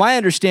 Well, and my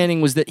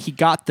understanding was that he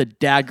got the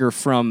dagger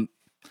from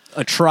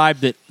a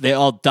tribe that they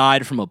all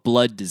died from a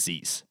blood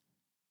disease.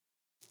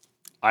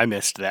 I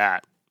missed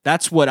that.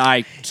 That's what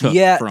I took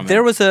Yeah, from there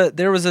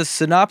it. was a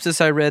synopsis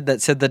I read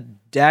that said the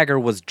dagger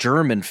was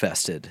germ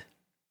infested.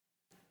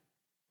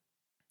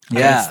 I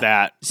missed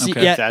that. See,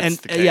 Okay. yeah, That's and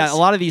the case. a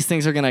lot of these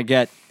things are gonna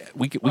get.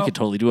 We could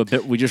totally do a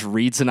bit. We just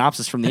read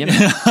synopsis from the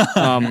internet.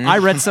 I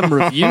read some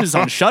reviews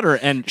on Shudder,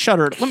 and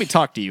Shudder. Let me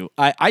talk to you.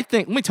 I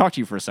think. Let me talk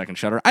to you for a second,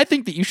 Shudder. I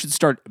think that you should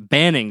start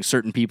banning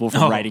certain people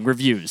from writing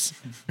reviews.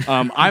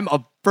 I'm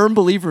a firm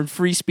believer in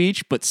free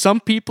speech, but some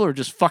people are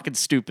just fucking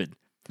stupid.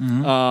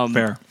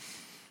 Fair.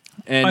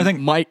 And I think-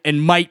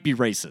 might be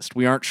racist.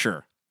 We aren't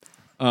sure.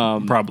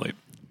 Probably.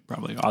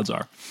 Odds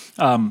are.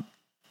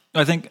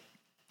 I think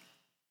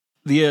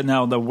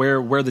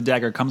where the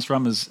dagger comes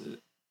from is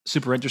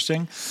super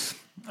interesting.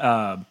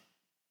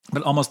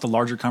 But almost the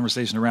larger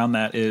conversation around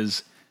that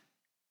is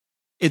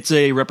it's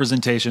a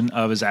representation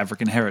of his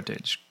African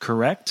heritage,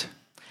 correct?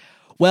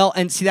 Well,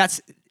 and see,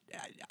 that's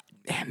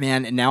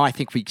man. And now I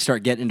think we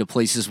start getting into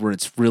places where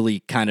it's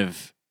really kind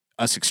of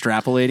us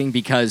extrapolating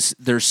because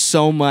there's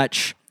so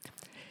much.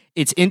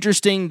 It's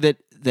interesting that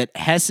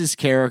Hess's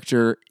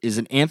character is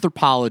an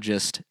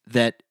anthropologist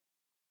that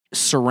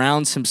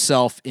surrounds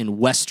himself in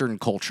Western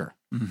culture.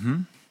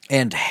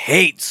 And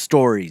hate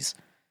stories.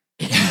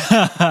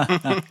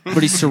 But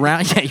he's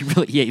surrounded.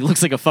 Yeah, he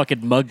looks like a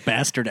fucking mug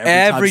bastard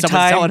every time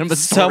someone's telling him a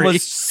story.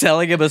 someone's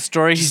selling him a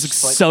story, He's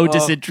just like, so "Oh,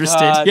 disinterested.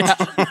 God."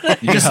 Yeah.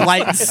 Just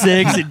lighting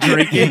cigs and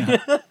drinking.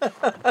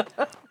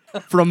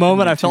 For a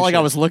moment, I felt like I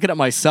was looking at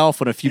myself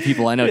when a few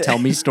people I know tell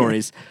me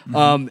stories.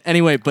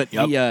 Anyway, but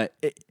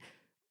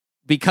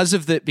because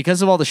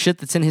of all the shit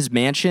that's in his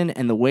mansion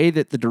and the way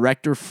that the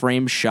director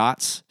frames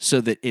shots, so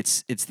that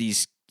it's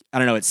these. I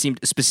don't know. It seemed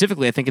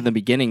specifically, I think, in the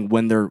beginning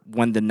when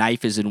the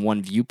knife is in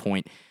one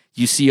viewpoint,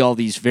 you see all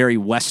these very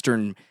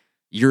Western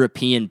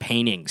European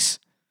paintings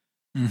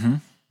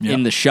in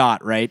the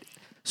shot, right?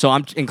 So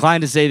I'm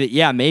inclined to say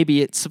that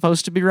maybe it's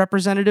supposed to be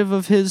representative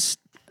of his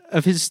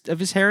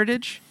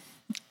heritage.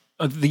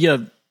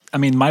 I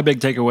mean, my big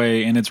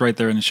takeaway, and it's right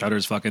there in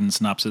Shudder's fucking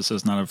synopsis, so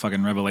it's not a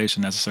fucking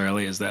revelation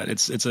necessarily, is that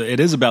it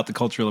is about the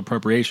cultural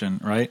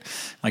appropriation, right?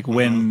 Like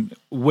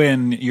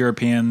when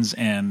Europeans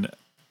and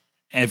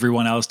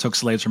everyone else took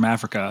slaves from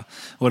Africa,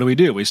 what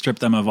do? We strip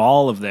them of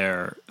all of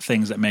their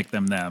things that make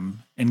them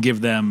them and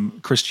give them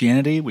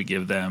Christianity. We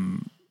give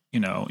them,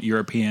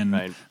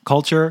 European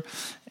culture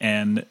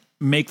and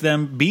make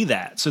them be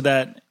that, so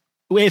that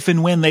if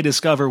and when they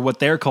discover what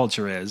their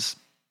culture is,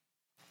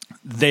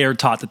 they are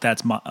taught that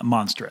that's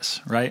monstrous,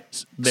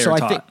 right? They're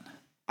taught.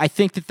 I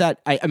think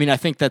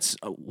that's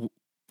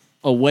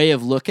a way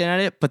of looking at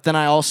it. But then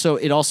it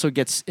also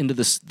gets into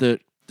the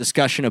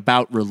discussion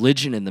about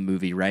religion in the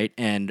movie, right?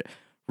 And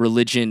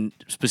religion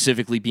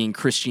specifically being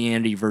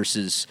Christianity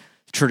versus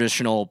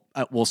traditional,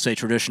 we'll say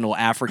traditional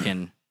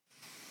African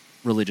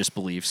religious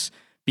beliefs.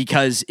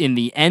 Because in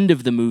the end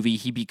of the movie,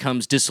 he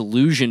becomes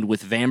disillusioned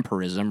with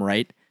vampirism,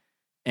 right?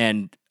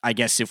 And I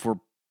guess if we're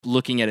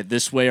looking at it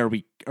this way, are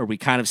we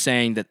kind of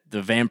saying that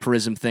the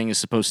vampirism thing is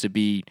supposed to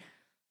be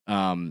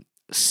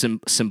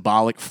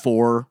symbolic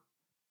for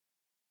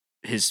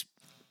his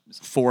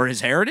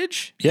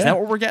heritage? Yeah. Is that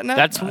what we're getting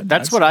at?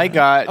 That's what I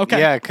got. Okay.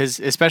 Yeah,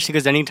 especially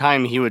because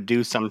anytime he would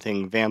do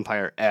something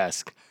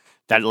vampire-esque,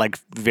 that like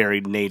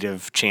very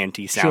native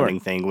chanty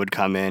sounding thing would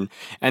come in.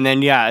 And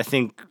then I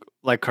think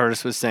like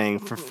Curtis was saying,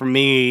 for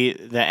me,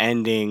 the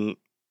ending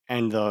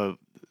and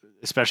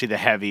especially the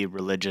heavy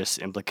religious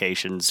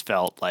implications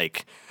felt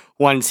like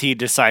once he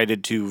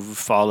decided to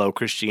follow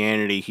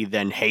Christianity, he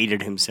then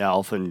hated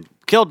himself and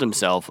killed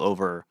himself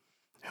over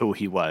who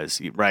he was,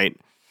 right?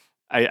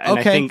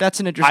 I think that's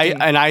an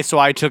interesting... So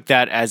I took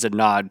that as a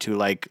nod to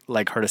like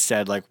Curtis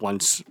said, like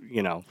once,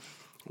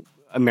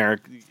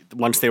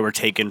 once they were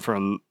taken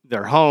from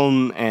their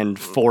home and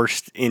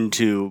forced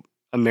into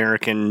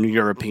American,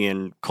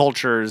 European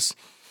cultures,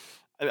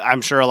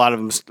 I'm sure a lot of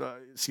them,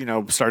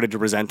 started to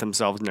resent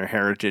themselves and their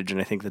heritage, and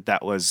I think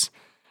that was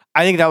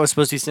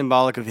supposed to be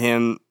symbolic of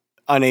him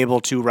unable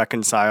to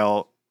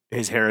reconcile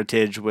his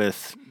heritage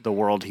with the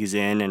world he's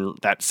in, and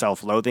that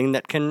self-loathing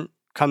that can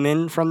come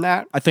in from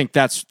that. I think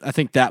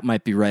that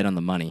might be right on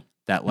the money.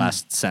 That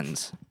last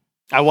sentence.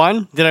 I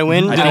won? Did I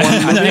win? I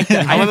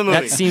won the movie.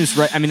 That seems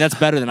right. I mean, that's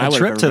better than I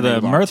would have. Trip to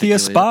the Murthia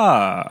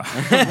Spa.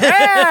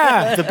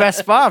 Yeah, the best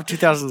spa of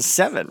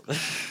 2007.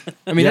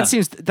 I mean, that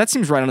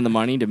seems right on the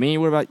money to me.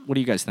 What do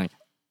you guys think?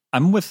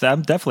 I'm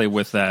definitely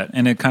with that,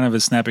 and it kind of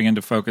is snapping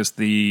into focus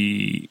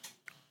the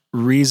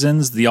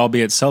reasons, the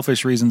albeit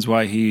selfish reasons,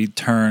 why he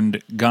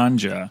turned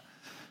ganja.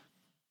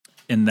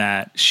 In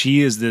that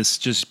she is this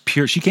just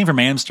pure. She came from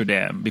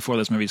Amsterdam before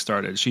this movie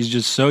started. She's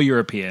just so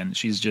European.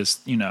 She's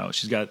just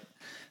she's got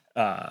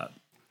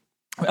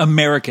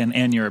American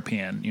and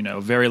European.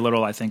 Very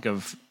little I think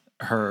of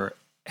her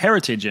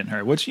heritage in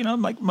her, which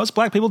like most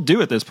black people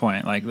do at this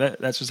point. Like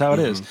that's just how it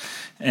is,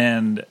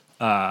 and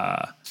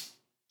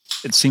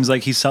it seems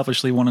like he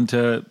selfishly wanted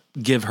to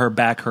give her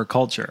back her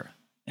culture.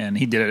 And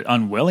he did it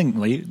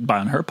unwillingly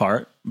on her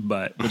part,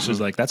 but which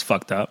is like, that's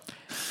fucked up.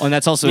 Oh, and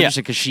that's also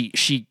interesting because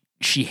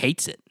she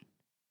hates it.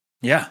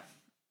 Yeah.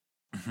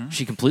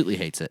 She completely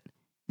hates it.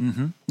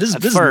 Mm-hmm. This is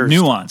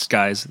nuanced,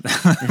 guys.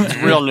 It's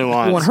real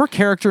nuanced. Well, and her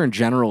character in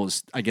general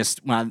is, I guess,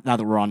 now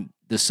that we're on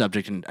this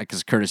subject, and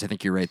because Curtis, I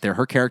think you're right there,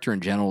 her character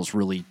in general is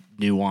really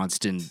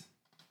nuanced and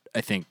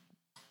I think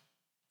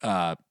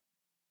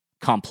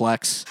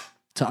complex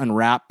to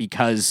unwrap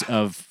because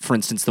of, for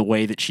instance, the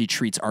way that she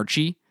treats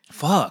Archie.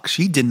 Fuck,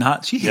 she did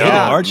not. She hated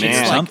Archie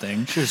or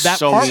something. That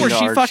part where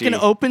she fucking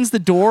opens the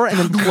door and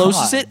then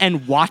closes it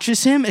and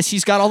watches him as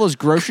he's got all those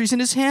groceries in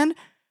his hand.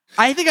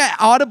 I think I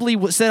audibly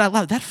said out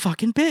loud, "That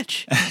fucking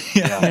bitch."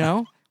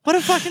 What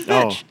a fucking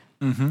bitch.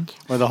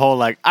 Or the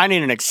whole I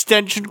need an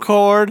extension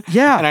cord.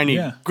 Yeah, and I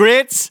need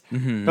grits.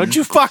 Don't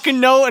you fucking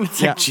know? And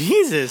it's like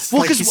Jesus.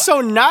 Well, she's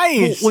so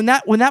nice. When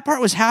that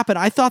part was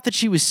happening, I thought that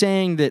she was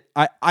saying that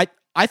I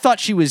thought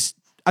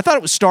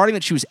it was starting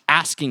that she was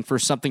asking for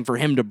something for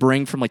him to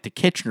bring from the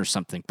kitchen or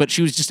something, but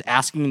she was just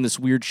asking in this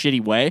weird,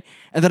 shitty way.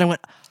 And then I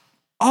went,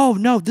 oh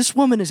no, this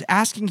woman is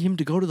asking him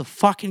to go to the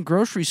fucking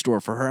grocery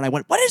store for her. And I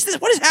went, what is this?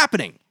 What is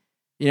happening?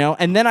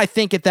 And then I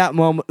think at that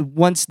moment,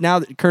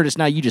 Curtis,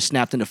 now you just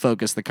snapped into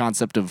focus the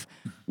concept of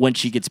when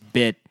she gets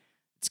bit,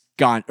 it's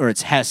gone, or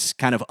it's Hess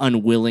kind of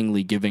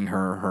unwillingly giving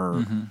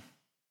her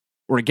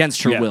or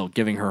against her will,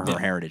 giving her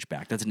heritage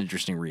back. That's an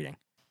interesting reading.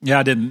 Yeah,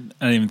 I didn't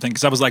even think,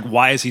 because I was like,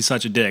 why is he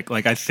such a dick?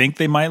 I think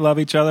they might love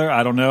each other.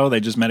 I don't know.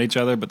 They just met each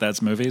other, but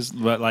that's movies.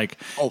 But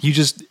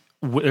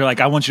they're like,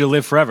 I want you to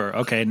live forever.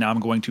 Okay, now I'm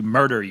going to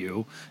murder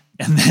you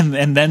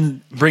and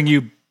then bring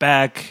you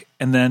back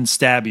and then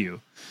stab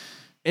you.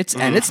 It's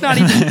not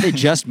even that they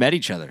just met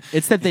each other.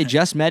 It's that they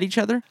just met each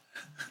other.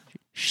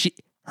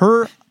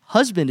 Her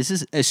husband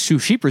who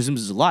she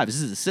presumes is alive, is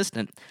his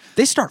assistant.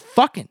 They start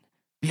fucking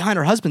behind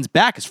her husband's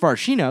back as far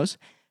as she knows.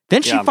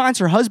 Then she finds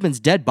her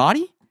husband's dead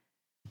body.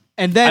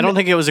 And then I don't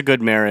think it was a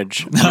good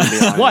marriage. To be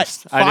honest.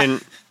 What? I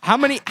didn't.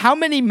 How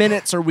many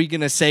minutes are we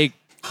gonna say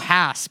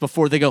pass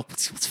before they go?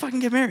 Let's fucking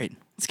get married.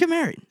 Let's get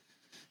married.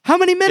 How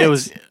many minutes? It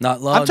was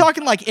Not long. I'm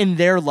talking like in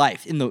their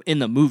life, in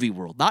the movie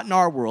world, not in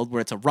our world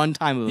where it's a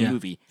runtime of a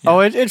movie.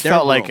 it Their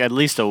felt like world. at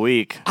least a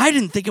week. I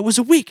didn't think it was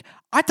a week.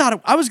 I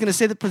thought I was going to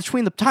say that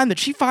between the time that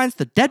she finds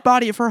the dead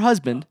body of her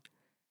husband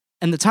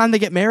and the time they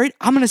get married,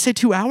 I'm going to say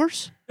 2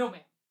 hours.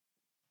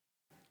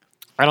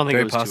 I don't think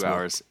Very it was possible. 2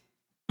 hours,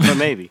 but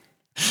maybe.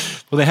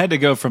 Well, they had to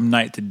go from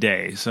night to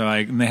day, so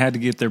like and they had to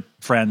get their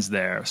friends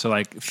there. So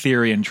like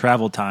theory and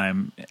travel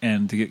time,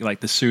 and to get like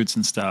the suits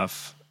and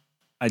stuff,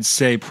 I'd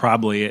say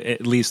probably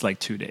at least like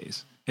 2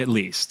 days, at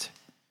least.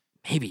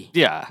 Maybe.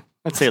 Yeah,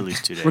 I'd say at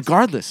least 2 days.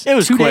 Regardless, It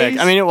was 2 quick. days,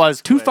 I mean, it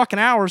was 2 quick. fucking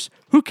hours.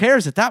 Who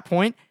cares at that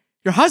point?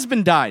 Your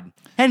husband died,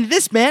 and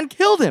this man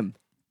killed him.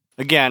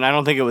 Again, I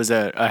don't think it was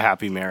a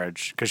happy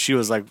marriage because she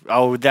was like,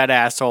 "Oh, that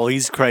asshole,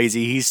 he's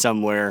crazy. He's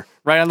somewhere."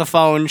 Right on the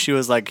phone, she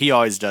was like, "He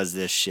always does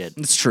this shit."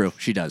 It's true.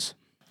 She does.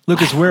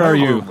 Lucas, where are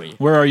you? were we?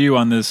 Where are you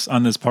on this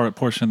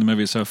portion of the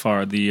movie so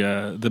far?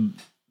 The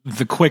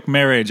quick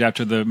marriage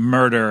after the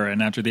murder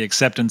and after the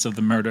acceptance of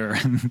the murder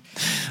and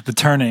the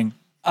turning.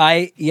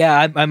 I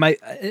might.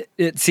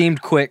 It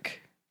seemed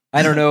quick.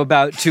 I don't know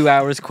about 2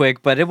 hours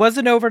quick, but it was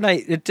an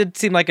overnight. It did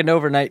seem like an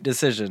overnight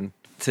decision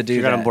to do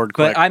You got that. on board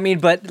But quick. I mean,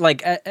 but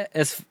like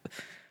as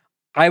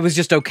I was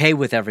just okay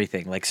with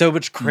everything. Like so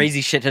much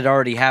crazy shit had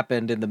already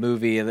happened in the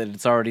movie, and then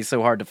it's already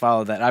so hard to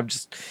follow that. I'm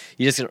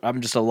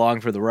just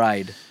along for the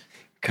ride,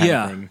 kind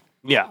Yeah. of thing.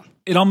 Yeah,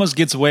 It almost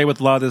gets away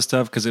with a lot of this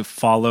stuff because it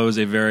follows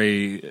a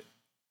very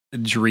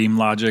dream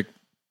logic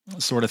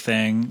sort of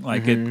thing.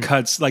 Like it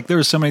cuts. Like there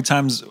were so many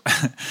times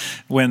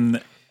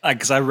when.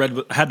 Because I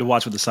had to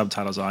watch with the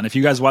subtitles on. If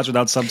you guys watch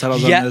without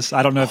subtitles Yeah. on this,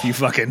 I don't know if you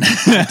fucking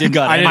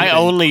got I anything.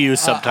 only use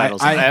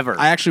subtitles ever.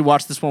 I actually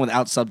watched this one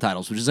without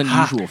subtitles, which is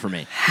unusual for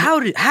me.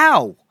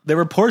 How? There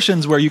were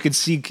portions where you could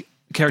see Very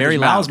characters'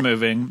 loud. mouths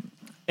moving,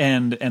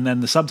 and then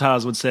the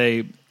subtitles would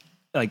say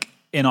like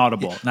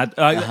inaudible. Not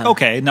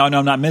okay. No,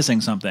 I'm not missing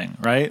something,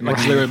 right? Like,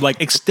 so there were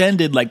like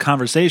extended like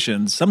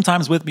conversations,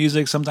 sometimes with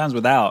music, sometimes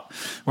without,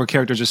 where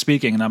characters are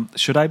speaking, and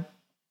should I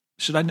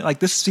like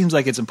this seems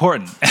like it's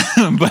important,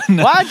 but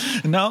no,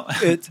 What? No,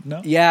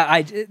 no.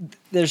 Yeah,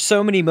 there's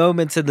so many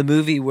moments in the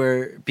movie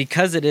where,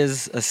 because it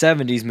is a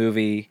 70s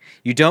movie,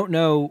 you don't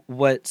know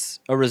what's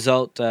a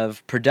result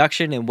of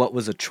production and what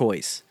was a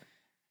choice.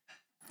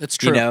 That's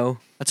true. You know?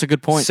 That's a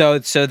good point. So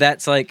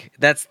that's like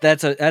that's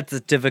a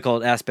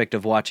difficult aspect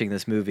of watching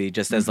this movie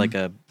just as like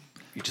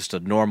just a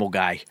normal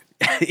guy.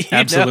 You know,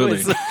 Absolutely.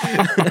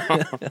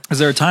 it's- Because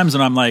there are times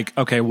when I'm like,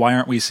 okay, why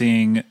aren't we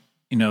seeing,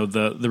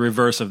 the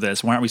reverse of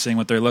this? Why aren't we seeing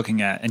what they're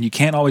looking at? And you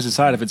can't always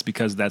decide if it's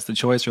because that's the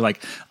choice or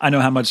like, I know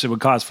how much it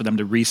would cost for them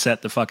to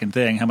reset the fucking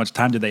thing. How much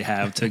time do they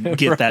have to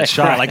get that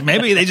shot? Like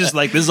maybe they just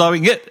like, this is all we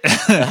can get.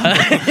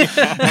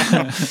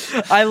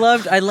 I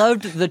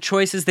loved the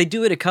choices. They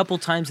do it a couple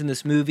times in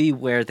this movie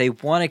where they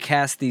want to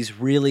cast these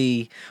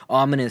really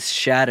ominous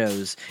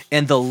shadows,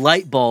 and the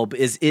light bulb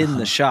is in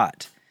the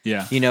shot.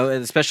 Yeah. You know,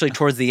 especially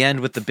towards the end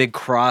with the big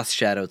cross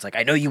shadow. It's like,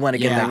 I know you want to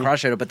get that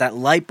cross shadow, but that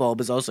light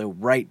bulb is also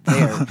right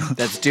there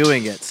that's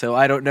doing it. So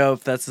I don't know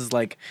if that's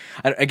I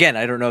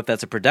don't know if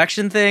that's a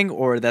production thing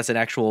or that's an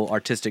actual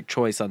artistic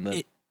choice on the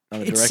it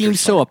director's seems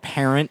so part.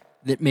 apparent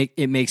that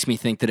it makes me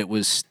think that it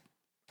was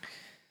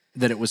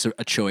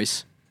a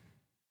choice.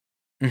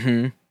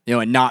 Mm-hmm.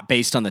 And not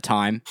based on the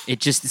time.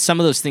 It just some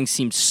of those things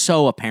seem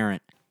so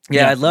apparent.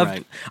 Yeah,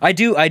 right. I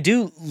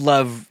do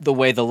love the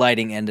way the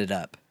lighting ended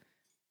up.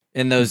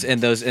 In those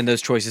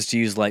choices to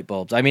use light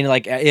bulbs. I mean,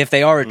 like if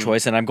they are a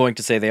choice, and I'm going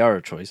to say they are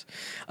a choice.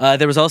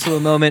 There was also a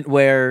moment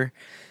where,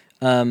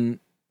 Hess,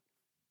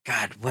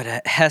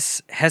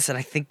 and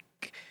I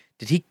think,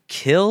 did he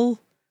kill?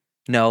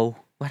 No,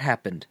 what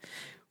happened?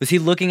 Was he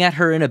looking at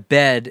her in a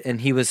bed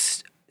and he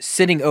was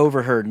sitting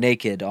over her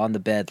naked on the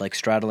bed, like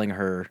straddling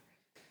her,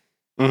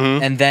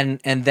 and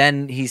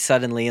then he's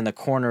suddenly in the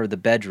corner of the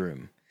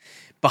bedroom,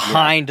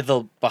 behind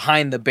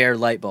the bare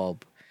light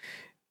bulb.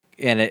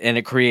 And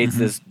it creates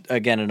this,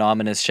 again, an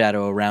ominous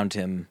shadow around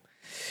him,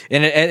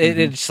 and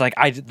it's like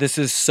this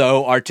is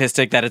so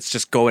artistic that it's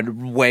just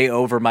going way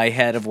over my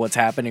head of what's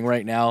happening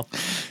right now,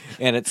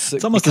 and it's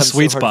almost a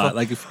sweet spot.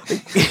 Like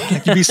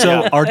if you'd be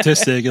so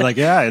artistic, you're like,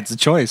 yeah, it's a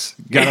choice.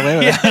 Got away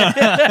with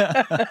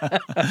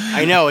it.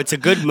 I know it's a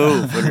good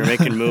move when you're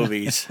making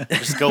movies.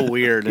 Just go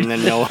weird, and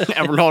then no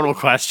one will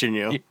question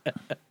you.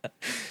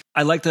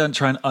 I like to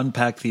try and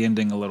unpack the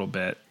ending a little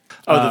bit.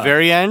 Oh, the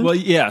very end. Well,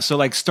 yeah. So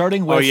like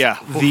starting with yeah.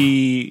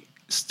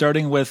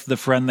 starting with the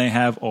friend they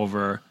have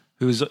over,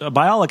 who's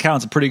by all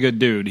accounts a pretty good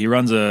dude. He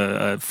runs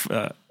a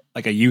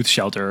youth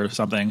shelter or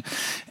something,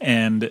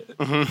 and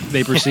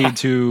they proceed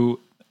to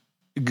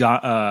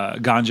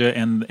Ganja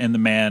and the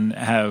man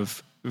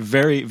have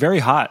very, very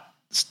hot,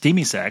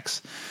 steamy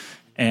sex,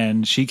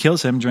 and she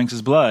kills him, drinks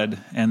his blood,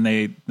 and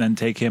they then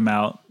take him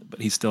out,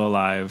 but he's still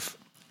alive.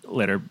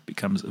 Later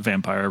becomes a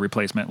vampire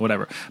replacement,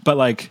 whatever. But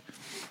like,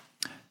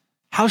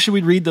 how should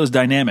we read those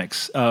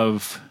dynamics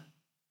of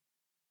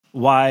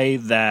why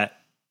that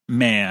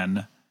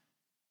man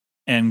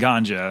and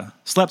Ganja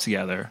slept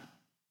together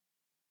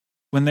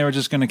when they were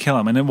just going to kill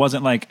him? And it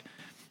wasn't like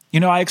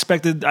I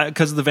expected,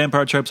 because of the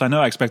vampire tropes,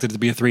 I expected it to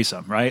be a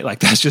threesome, right? Like,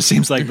 that just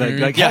seems like,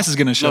 Hess is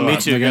going to show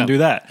up. They're going to do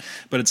that.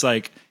 But it's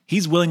like,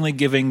 he's willingly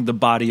giving the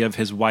body of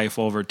his wife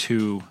over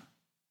to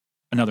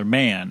another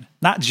man,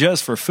 not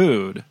just for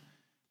food.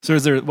 So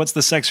what's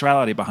the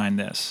sexuality behind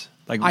this?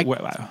 Like, I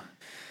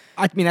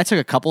mean, I took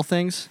a couple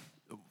things.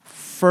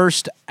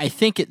 First, I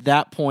think at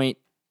that point,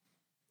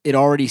 it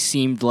already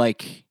seemed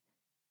like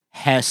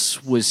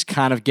Hess was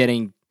kind of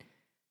getting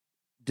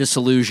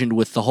disillusioned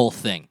with the whole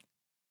thing,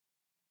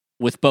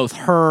 with both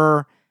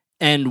her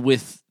and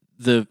with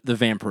the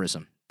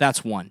vampirism.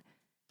 That's one.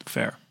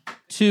 Fair.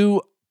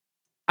 Two,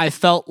 I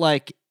felt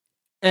like,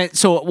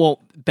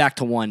 back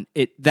to one.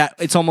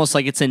 It's almost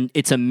like it's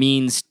a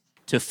means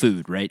to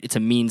food, right? It's a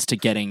means to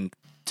getting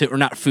to, or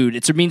not food.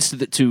 It's a means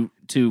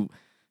to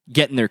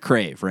getting their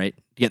crave, right?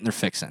 Getting their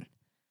fix in.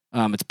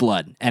 It's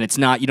blood, and it's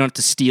not. You don't have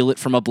to steal it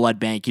from a blood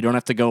bank. You don't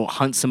have to go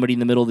hunt somebody in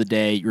the middle of the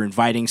day. You're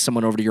inviting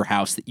someone over to your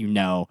house that you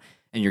know,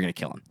 and you're going to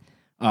kill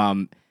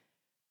him.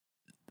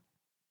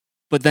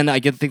 But then I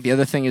think the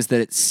other thing is that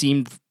it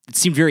seemed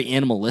very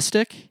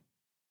animalistic.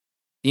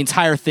 The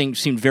entire thing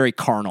seemed very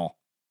carnal.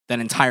 That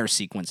entire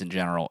sequence in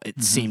general,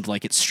 it seemed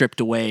like it stripped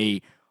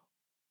away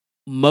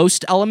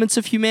most elements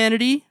of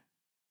humanity.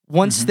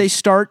 Once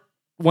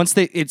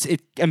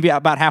it can be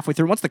about halfway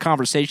through. Once the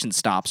conversation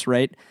stops,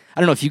 right? I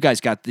don't know if you guys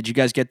did you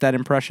guys get that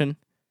impression?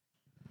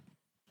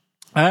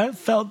 I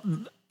felt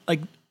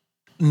like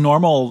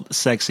normal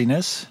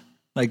sexiness,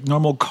 like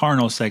normal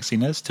carnal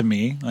sexiness to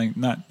me, like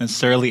not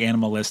necessarily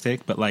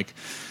animalistic, but like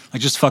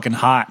just fucking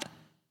hot.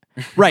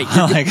 Right.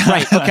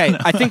 Right. Okay.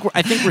 I think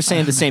we're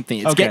saying the same thing.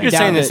 It's okay. You're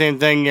saying the same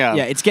thing, yeah.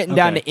 Yeah, it's getting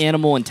down to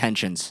animal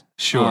intentions.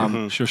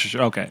 Sure.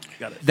 Sure. Okay.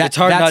 Got it. It's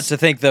hard not to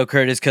think, though,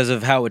 Curtis, because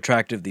of how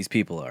attractive these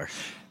people are.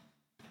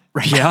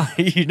 Right. Yeah.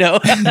 They're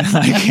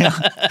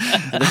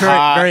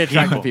very, very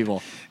attractive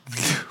people.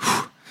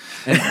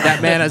 And that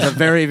man has a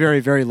very, very,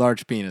 very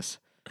large penis.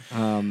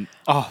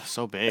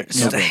 So big. It's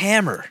just a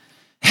hammer.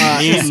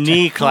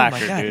 Knee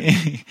clacker,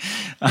 dude.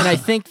 And I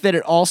think that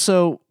it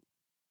also,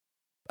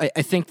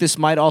 I think this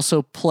might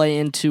also play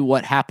into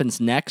what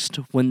happens next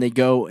when they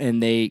go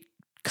and they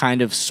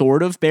kind of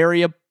sort of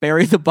bury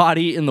the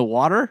body in the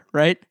water,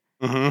 right?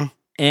 Mm-hmm.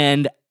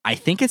 And I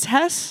think it's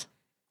Hess,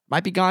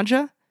 might be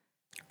Ganja,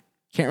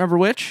 can't remember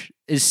which,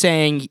 is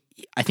saying,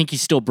 I think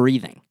he's still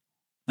breathing.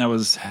 That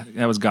was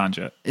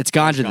Ganja. It's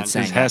Ganja that's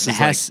saying Hess that.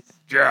 Hess,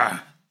 yeah.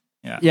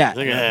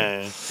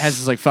 Hess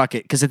is like, fuck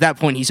it, because at that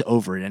point he's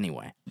over it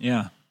anyway.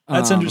 Yeah,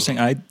 that's interesting.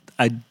 I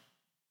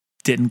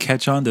didn't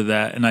catch on to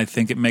that, and I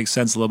think it makes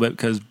sense a little bit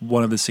because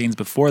one of the scenes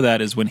before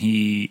that is when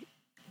he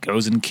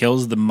goes and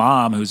kills the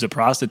mom who's a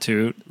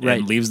prostitute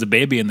and leaves the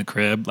baby in the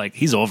crib. Like,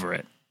 he's over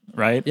it,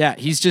 right? Yeah,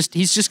 he's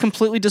just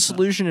completely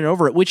disillusioned and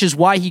over it, which is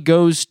why he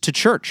goes to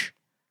church,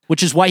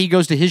 which is why he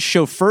goes to his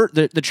chauffeur,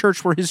 the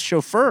church where his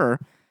chauffeur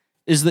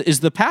is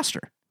the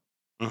pastor.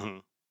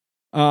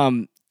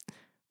 Mm-hmm.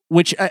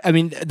 Which, I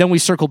mean, then we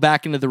circle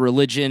back into the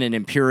religion and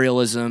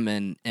imperialism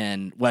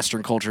and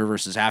Western culture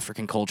versus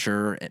African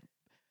culture.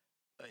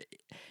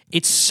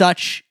 It's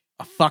such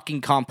a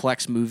fucking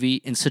complex movie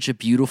in such a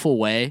beautiful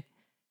way.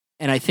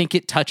 And I think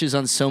it touches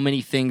on so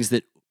many things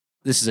that,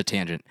 this is a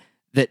tangent,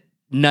 that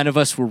none of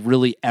us will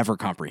really ever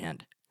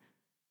comprehend.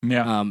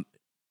 Yeah.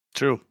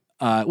 True.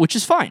 Which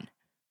is fine.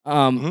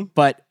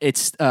 But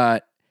it's, I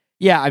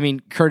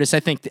mean, Curtis, I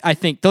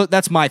think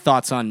that's my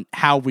thoughts on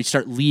how we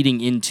start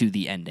leading into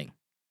the ending.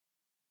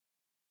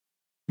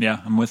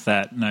 Yeah, I'm with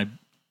that. And I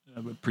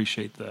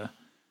appreciate the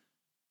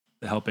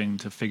helping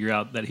to figure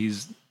out that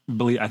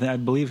I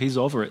believe he's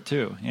over it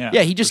too.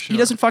 Yeah, he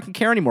doesn't fucking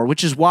care anymore,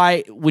 which is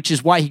why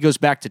he goes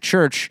back to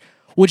church,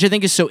 which I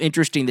think is so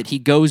interesting that he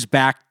goes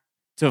back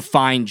to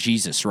find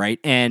Jesus, right?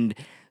 And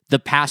the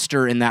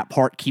pastor in that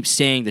part keeps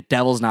saying the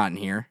devil's not in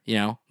here,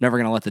 never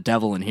going to let the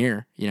devil in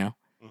here,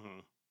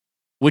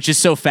 which is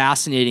so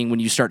fascinating when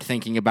you start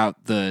thinking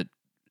about the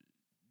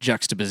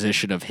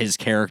juxtaposition of his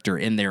character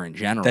in there in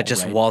general. That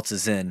just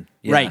waltzes in.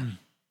 Yeah. Right.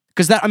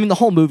 Because the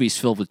whole movie's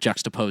filled with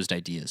juxtaposed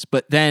ideas,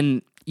 but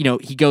then,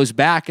 he goes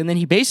back and then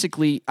he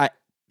basically,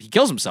 he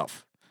kills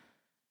himself.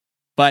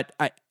 But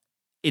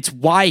it's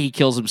why he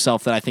kills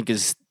himself that I think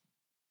is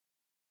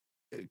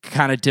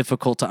kind of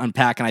difficult to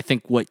unpack. And I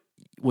think what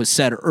was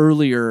said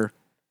earlier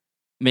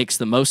makes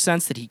the most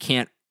sense, that he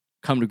can't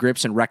come to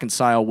grips and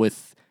reconcile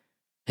with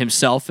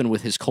himself and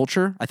with his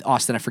culture.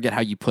 Austin, I forget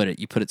how you put it.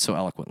 You put it so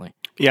eloquently.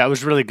 Yeah, it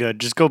was really good.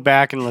 Just go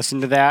back and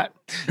listen to that.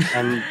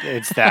 And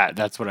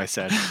that's what I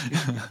said.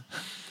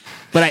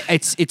 But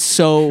it's just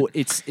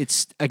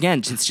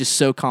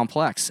so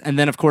complex. And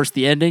then of course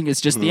the ending is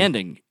just the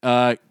ending.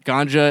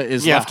 Ganja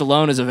is left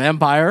alone as a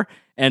vampire,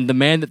 and the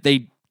man that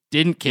they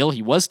didn't kill,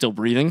 he was still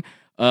breathing,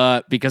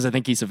 because I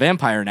think he's a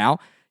vampire now,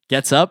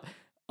 gets up,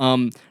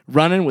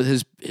 running with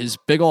his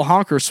big old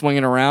honker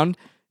swinging around,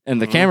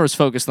 and the camera's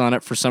focused on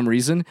it for some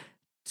reason,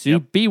 to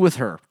be with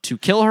her, to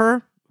kill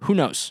her, who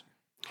knows?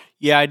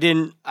 Yeah, I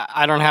don't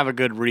have a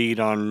good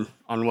read on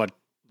what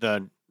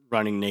the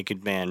running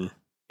naked man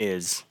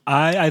is.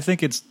 I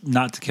think it's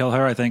not to kill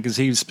her. I think because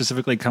he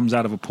specifically comes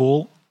out of a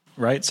pool,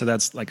 right? So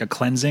that's like a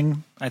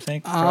cleansing, I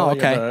think.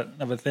 Okay.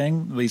 Of a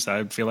thing. At least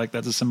I feel like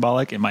that's a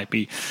symbolic. It might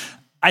be.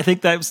 I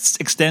think that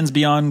extends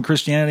beyond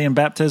Christianity and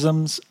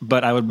baptisms,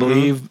 but I would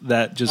believe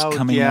that just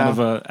coming out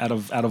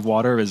of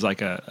water is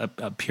like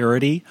a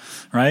purity,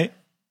 right?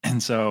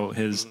 And so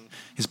his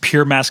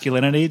pure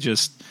masculinity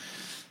just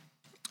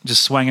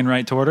swinging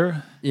right toward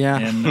her. Yeah.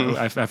 And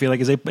I feel like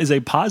is a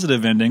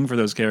positive ending for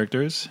those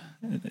characters.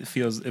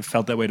 It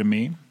felt that way to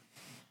me.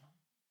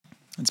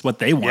 It's what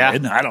they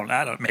wanted. Yeah. I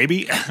don't.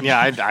 Maybe.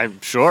 Yeah,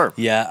 I'm sure.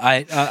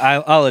 Yeah,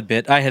 I'll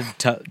admit I had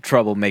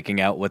trouble making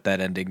out what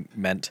that ending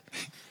meant.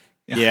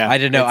 Yeah, I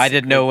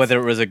didn't know whether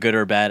it was a good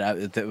or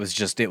bad.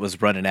 It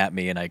was running at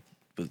me, and I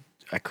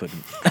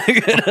couldn't.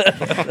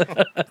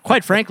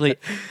 Quite frankly,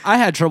 I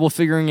had trouble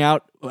figuring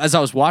out as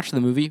I was watching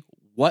the movie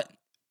what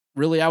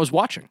really I was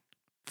watching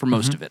for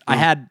most of it. I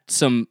had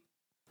some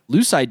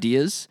loose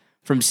ideas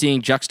from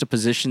seeing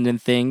juxtaposition in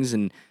things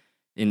and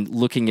in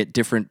looking at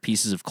different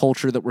pieces of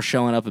culture that were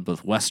showing up in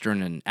both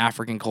Western and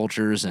African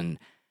cultures, and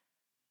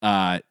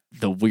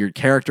the weird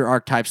character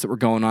archetypes that were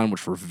going on,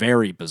 which were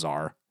very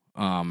bizarre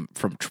from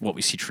what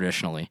we see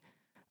traditionally.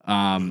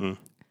 But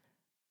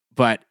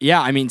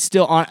yeah, I mean,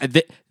 still on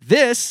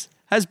this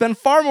has been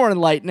far more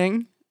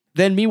enlightening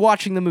than me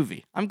watching the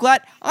movie. I'm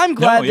glad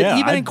that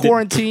even in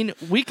quarantine,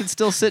 we can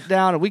still sit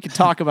down and we can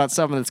talk about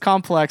something that's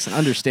complex and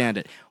understand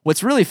it.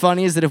 What's really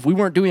funny is that if we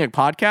weren't doing a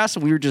podcast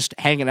and we were just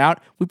hanging out,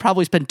 we'd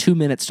probably spend 2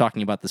 minutes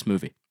talking about this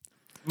movie.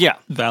 Yeah,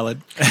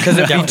 valid. Because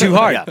it'd be too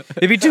hard. Yeah.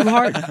 It'd be too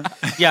hard.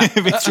 Yeah,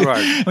 it's too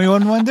hard. We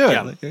wouldn't want to do it.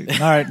 Yeah.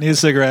 Like, all right, need a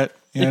cigarette.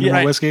 You know,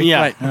 more whiskey?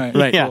 Yeah. All right.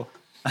 Right. Yeah. Cool.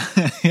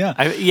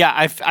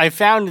 Yeah. I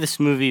found this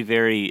movie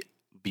very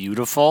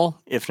beautiful.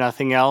 If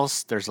nothing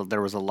else, there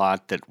was a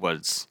lot that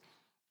was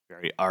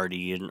very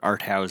arty and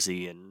art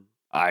housey, and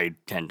I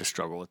tend to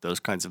struggle with those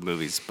kinds of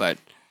movies. But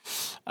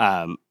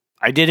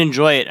I did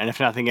enjoy it, and if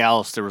nothing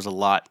else, there was a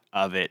lot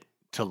of it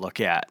to look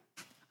at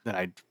that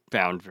I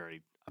found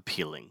very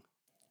appealing.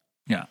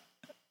 Yeah.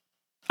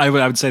 I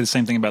would say the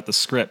same thing about the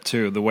script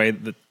too. The way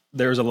that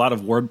there's a lot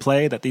of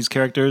wordplay that these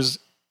characters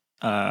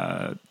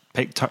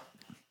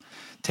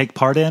take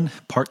part in.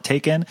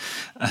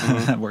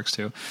 That works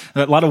too.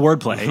 A lot of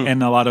wordplay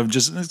and a lot of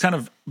just it's kind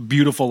of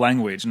beautiful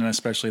language, and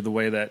especially the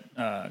way that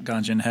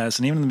Ganja and Hess,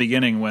 and even in the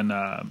beginning when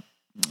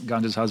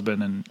Ganja's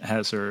husband and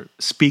Hess are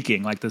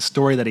speaking, like the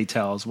story that he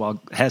tells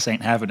while Hess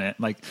ain't having it,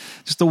 like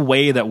just the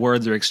way that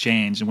words are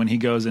exchanged. And when he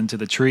goes into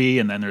the tree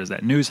and then there's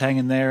that noose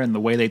hanging there, and the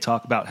way they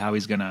talk about how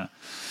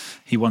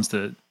he wants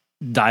to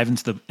dive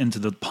into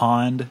the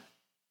pond,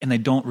 and they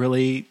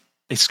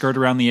skirt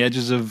around the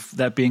edges of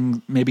that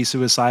being maybe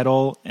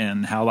suicidal,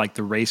 and how like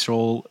the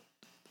racial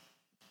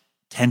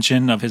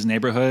tension of his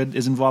neighborhood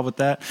is involved with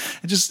that.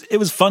 It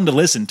was fun to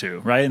listen to,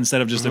 right?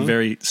 Instead of just a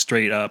very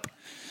straight up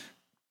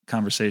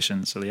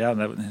conversation. So yeah,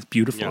 that was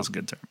beautiful. Is a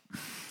good term.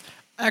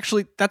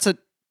 Actually,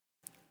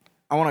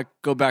 I want to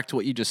go back to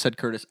what you just said,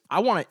 Curtis. I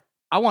want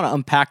to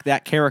unpack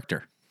that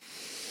character.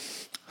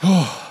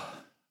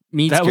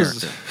 Mead's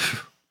character.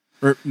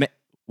 Or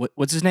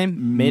what's his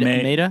name?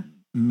 Meda?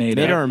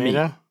 Meda or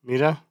Meda?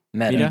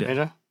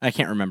 Meda. I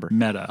can't remember.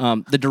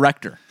 Meda. The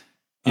director.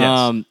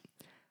 Yes.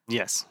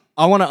 Yes.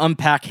 I want to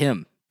unpack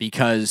him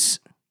because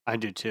I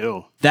do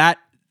too. That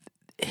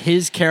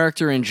his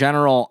character in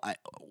general,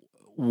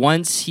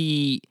 once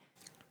he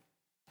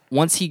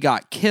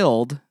got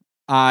killed,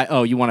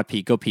 you want to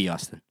pee? Go pee,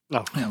 Austin.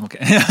 Oh, Yeah, okay.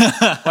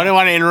 I didn't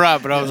want to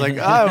interrupt, but I was like,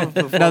 oh,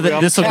 No,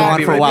 this will go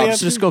on for a while.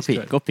 So just go pee.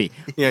 Go pee.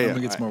 Yeah.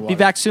 Get some more Be water.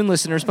 back soon,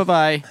 listeners. Bye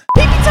bye.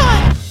 Pee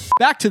time.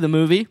 Back to the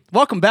movie.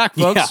 Welcome back,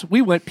 folks. Yeah.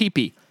 We went pee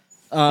pee.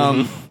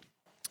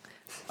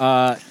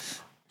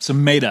 So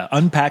Meda,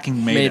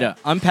 unpacking Meda.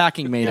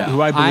 Unpacking Meda.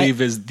 Who I believe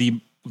is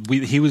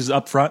he was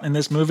up front in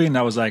this movie, and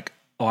I was like,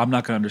 oh, I'm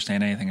not going to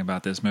understand anything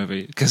about this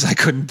movie because I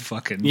couldn't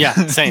fucking. Yeah,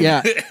 same.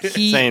 Yeah,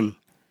 Same.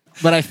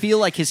 But I feel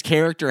like his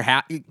character,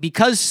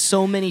 because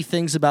so many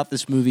things about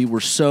this movie were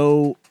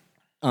so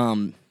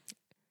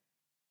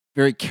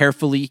very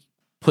carefully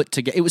put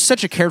together. It was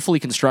such a carefully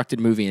constructed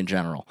movie in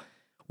general,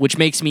 which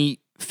makes me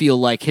feel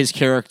like his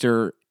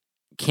character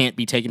can't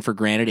be taken for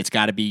granted. It's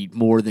got to be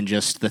more than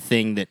just the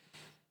thing that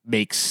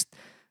makes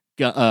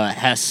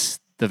Hess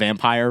the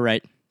vampire,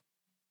 right?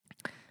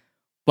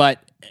 But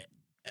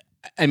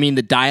I mean,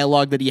 the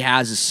dialogue that he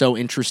has is so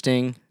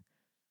interesting.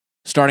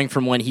 Starting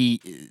from when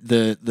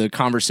the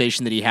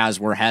conversation that he has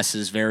where Hess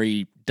is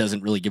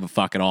doesn't really give a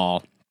fuck at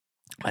all.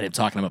 About him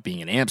talking about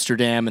being in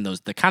Amsterdam and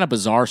the kind of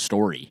bizarre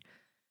story.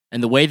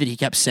 And the way that he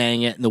kept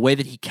saying it and the way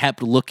that he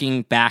kept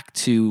looking back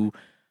to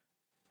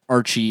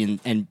Archie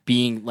and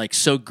being like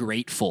so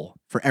grateful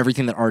for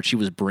everything that Archie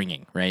was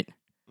bringing, right?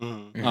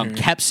 Mm-hmm.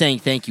 Kept saying,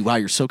 thank you. Wow,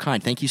 you're so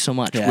kind. Thank you so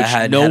much.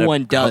 Yeah, which no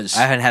one does.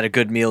 I hadn't had a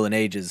good meal in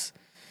ages.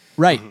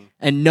 Right. Mm-hmm.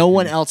 And no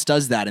one else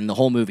does that in the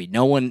whole movie.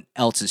 No one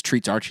else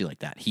treats Archie like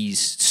that. He's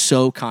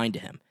so kind to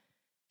him.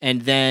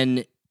 And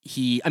then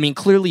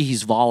clearly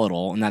he's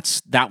volatile, and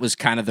that was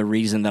kind of the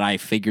reason that I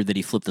figured that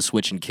he flipped the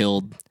switch and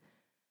killed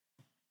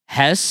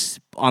Hess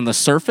on the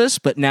surface.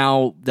 But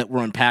now that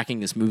we're unpacking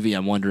this movie,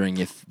 I'm wondering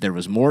if there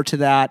was more to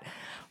that.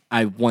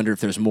 I wonder if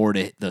there's more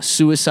to the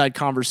suicide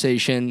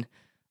conversation.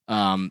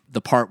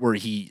 The part where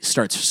he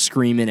starts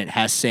screaming at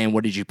Hess saying,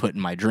 "What did you put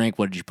in my drink?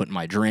 What did you put in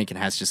my drink?" And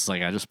Hess just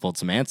like, "I just pulled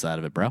some ants out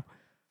of it, bro."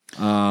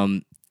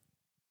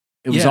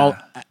 It was all,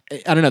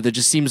 I don't know. There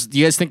just seems, do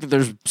you guys think that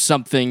there's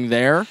something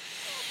there?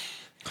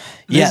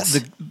 Yes.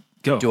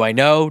 Go. Do I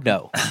know?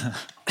 No.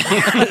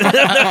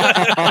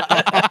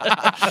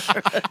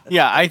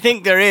 Yeah, I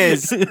think there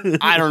is.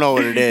 I don't know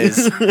what it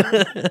is.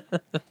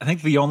 I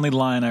think the only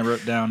line I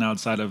wrote down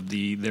outside of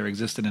there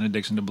existed an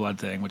addiction to blood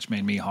thing, which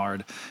made me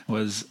hard,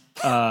 was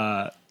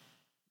to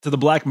the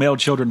black male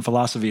children,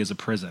 philosophy is a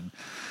prison.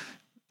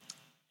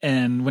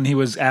 And when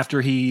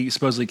after he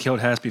supposedly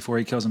killed Hess before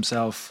he kills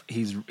himself,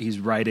 he's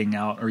writing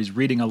out, or he's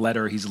reading a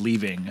letter, he's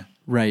leaving.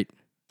 Right.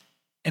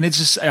 And it's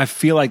just, I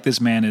feel like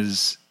this man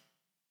is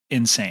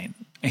insane.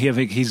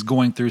 He's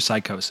going through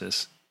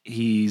psychosis.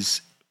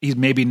 He's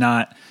maybe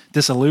not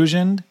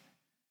disillusioned,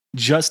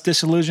 just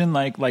disillusioned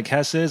like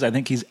Hess is. I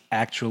think he's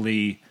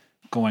actually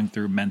going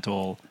through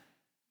mental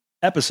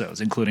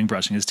episodes, including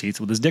brushing his teeth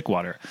with his dick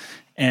water.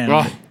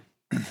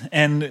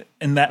 And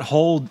that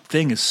whole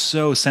thing is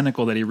so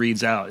cynical that he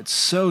reads out. It's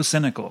so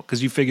cynical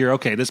because you figure,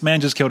 okay, this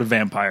man just killed a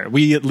vampire.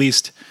 We at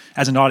least,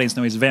 as an audience,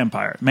 know he's a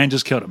vampire. Man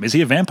just killed him. Is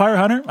he a vampire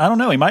hunter? I don't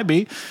know. He might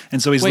be.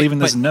 And so he's leaving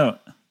this note.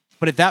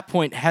 But at that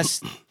point,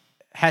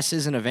 Hess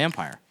isn't a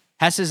vampire.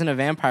 Hess isn't a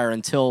vampire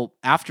until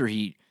after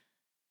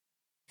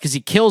because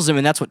he kills him,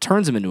 and that's what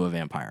turns him into a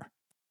vampire.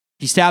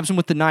 He stabs him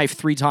with the knife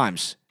 3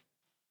 times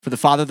for the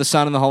Father, the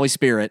Son, and the Holy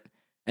Spirit,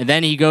 and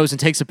then he goes and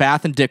takes a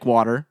bath in dick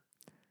water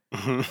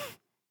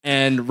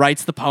and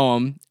writes the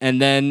poem,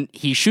 and then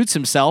he shoots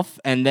himself,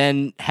 and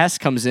then Hess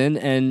comes in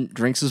and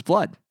drinks his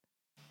blood.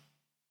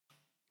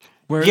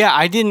 Yeah,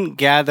 I didn't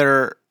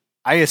gather.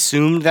 I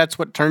assumed that's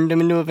what turned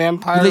him into a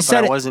vampire, but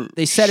I wasn't.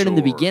 They said it in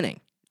the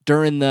beginning.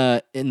 In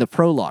the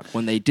prologue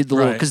when they did the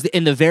little, because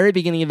in the very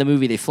beginning of the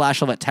movie they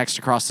flash all that text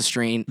across the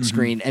screen,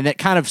 and that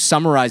kind of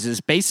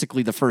summarizes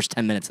basically the first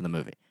 10 minutes of the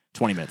movie,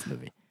 20 minutes of the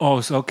movie.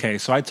 Oh, okay.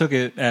 So I took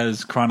it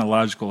as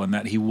chronological in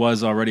that he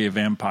was already a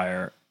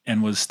vampire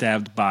and was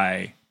stabbed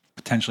by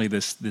potentially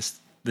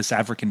this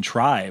African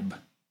tribe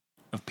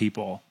of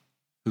people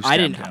who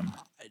stabbed him.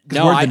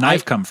 Where did the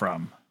knife come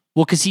from?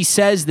 Well, because he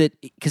says,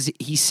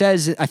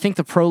 I think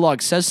the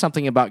prologue says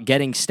something about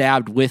getting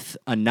stabbed with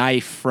a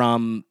knife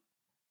from.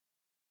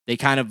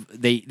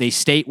 They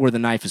state where the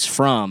knife is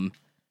from,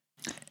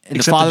 and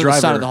the Father, the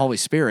Son, and the Holy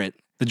Spirit.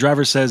 The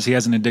driver says he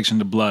has an addiction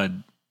to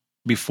blood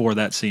before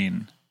that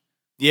scene.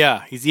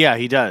 Yeah,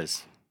 he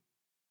does.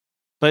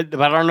 But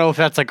I don't know if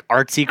that's like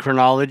artsy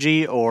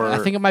chronology or I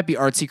think it might be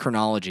artsy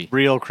chronology.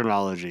 Real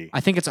chronology.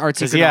 I think it's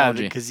artsy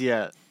chronology.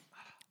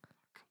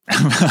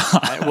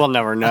 We'll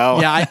never know.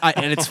 Yeah,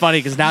 and it's funny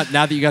because now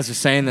that you guys are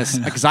saying this,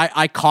 because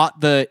I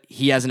caught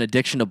he has an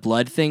addiction to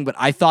blood thing, but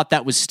I thought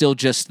that was still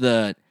just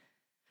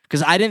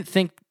because I didn't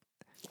think,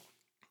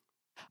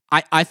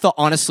 I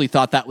honestly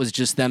thought that was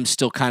just them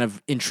still kind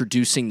of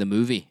introducing the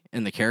movie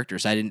and the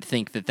characters. I didn't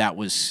think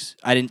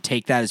I didn't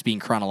take that as being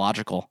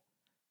chronological.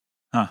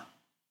 Huh.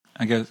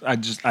 I guess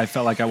I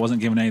felt like I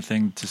wasn't given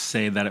anything to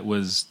say that it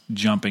was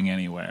jumping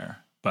anywhere,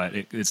 but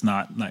it's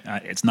not.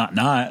 It's not.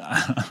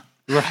 Yeah,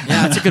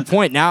 that's a good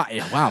point. Now,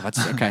 wow,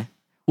 that's okay.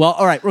 Well,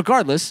 all right.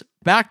 Regardless,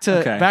 back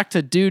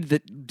to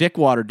Dick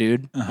Water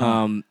dude.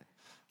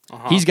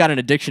 He's got an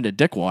addiction to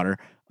dick water.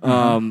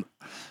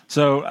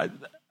 So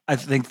I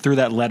think through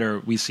that letter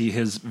we see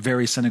his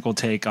very cynical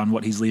take on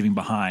what he's leaving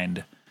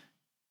behind,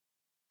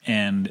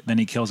 and then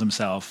he kills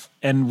himself,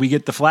 and we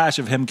get the flash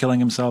of him killing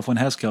himself when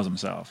Hess kills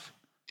himself.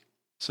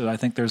 So I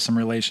think there's some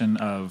relation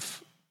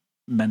of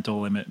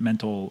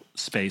mental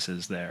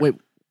spaces there. Wait.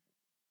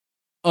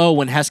 Oh,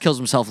 when Hess kills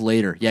himself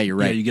later. Yeah, you're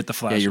right. Yeah, you get the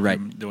flash. Yeah, you're right.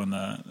 Of him doing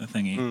the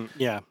thingy.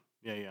 Yeah.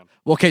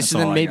 Well, okay, so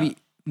then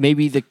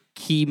maybe the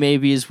key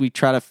is we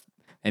try to,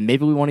 and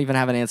maybe we won't even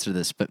have an answer to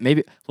this, but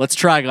maybe let's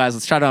try, guys.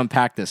 Let's try to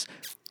unpack this.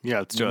 Yeah,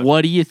 let's do it.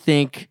 What do you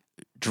think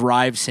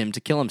drives him to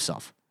kill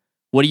himself?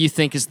 What do you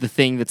think is the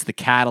thing that's the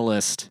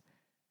catalyst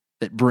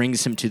that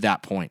brings him to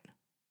that point?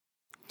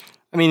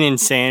 I mean,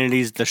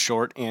 insanity's the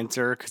short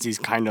answer because he's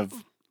kind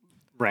of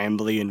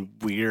rambly and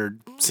weird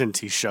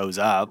since he shows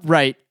up.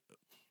 Right.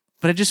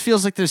 But it just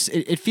feels like there's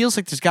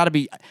got to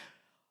be.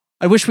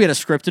 I wish we had a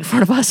script in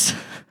front of us.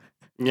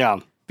 Yeah.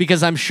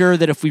 Because I'm sure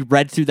that if we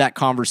read through that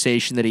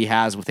conversation that he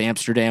has with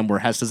Amsterdam where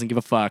Hess doesn't give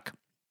a fuck,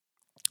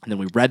 and then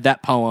we read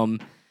that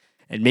poem,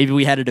 and maybe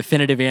we had a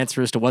definitive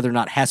answer as to whether or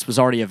not Hess was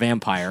already a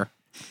vampire,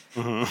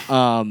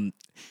 that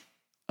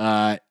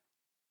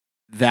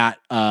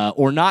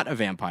or not a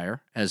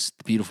vampire, as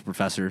the beautiful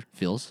professor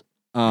feels,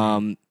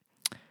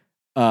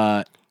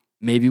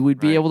 maybe we'd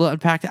be able to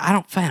unpack that. I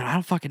don't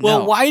fucking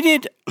know. Well,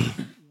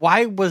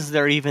 why was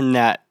there even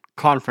that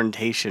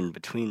confrontation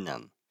between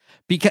them?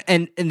 Because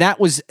and that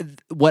was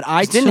what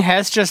I didn't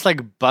Hess just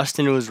like bust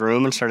into his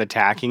room and start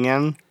attacking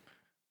him?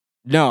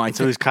 No,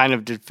 so he's kind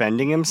of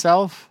defending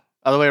himself.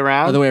 Other way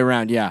around. Other way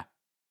around, yeah.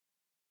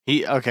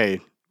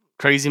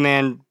 Crazy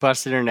man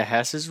busted into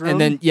Hess's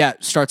room and then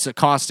starts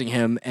accosting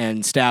him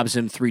and stabs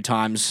him 3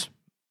 times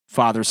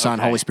Father, Son,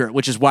 Okay. Holy Spirit,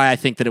 which is why I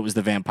think that it was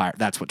the vampire.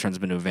 That's what turns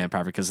him into a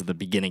vampire, because of the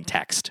beginning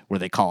text where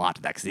they call out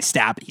to that, because he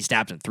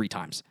stabbed him 3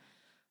 times.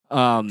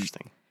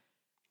 Interesting.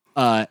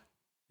 I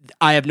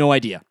have no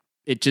idea.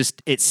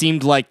 It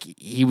seemed like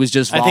he was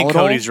just I volatile. think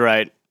Cody's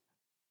right.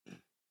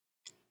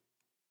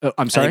 I'm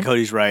I sorry? think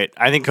Cody's right.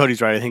 I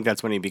think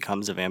that's when he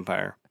becomes a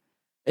vampire.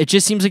 It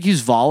just seems like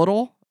he's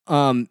volatile.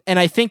 And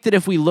I think that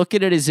if we look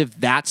at it as if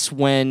that's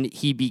when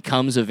he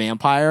becomes a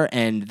vampire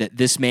and that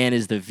this man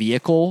is the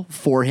vehicle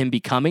for him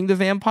becoming the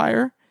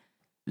vampire,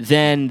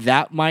 then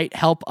that might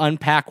help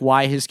unpack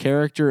why his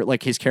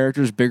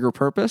character's bigger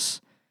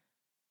purpose.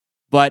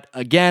 But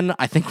again,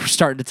 I think we're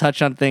starting to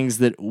touch on things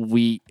that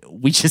we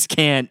just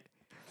can't,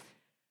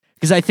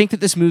 because I think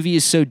that this movie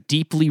is so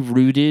deeply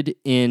rooted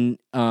in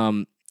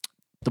the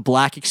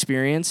Black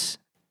experience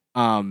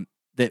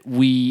that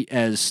we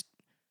as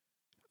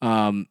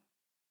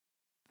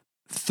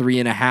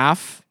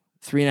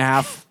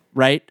 3.5,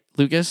 right,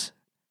 Lucas?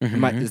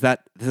 Is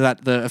that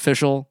the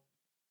official?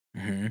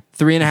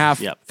 3.5,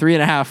 Yep.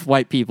 3.5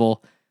 white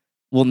people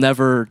will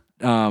never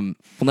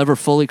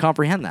fully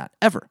comprehend that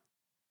ever.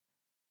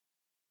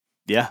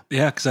 Yeah.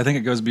 Yeah, because I think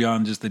it goes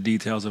beyond just the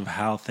details of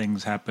how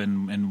things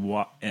happen and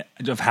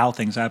how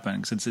things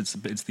happen. Because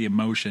it's the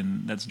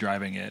emotion that's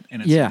driving it,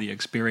 and it's the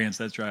experience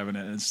that's driving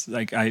it. It's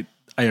like I'm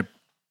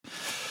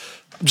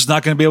just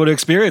not going to be able to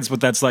experience what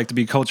that's like to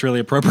be culturally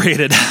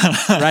appropriated.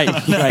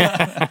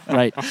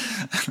 Right.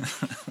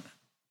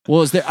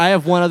 Well, I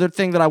have one other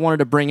thing that I wanted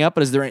to bring up,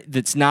 but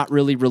that's not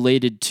really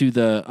related to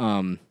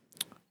the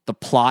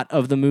plot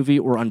of the movie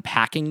or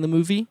unpacking the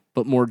movie,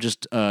 but more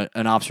just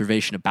an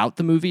observation about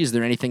the movie. Is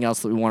there anything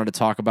else that we wanted to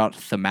talk about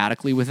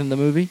thematically within the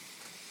movie?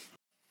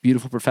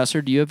 Beautiful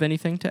Professor, do you have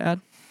anything to add?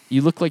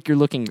 You look like you're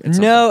looking at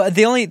something. No,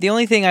 the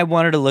only thing I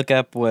wanted to look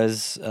up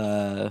was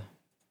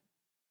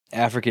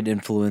African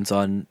influence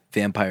on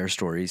vampire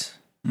stories,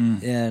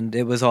 and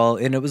it was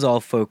all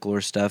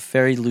folklore stuff,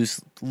 very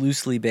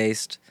loosely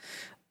based,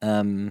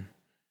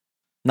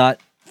 not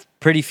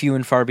pretty few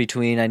and far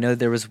between. I know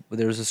there was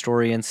a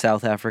story in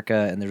South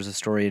Africa and there was a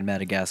story in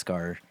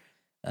Madagascar,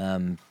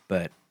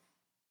 but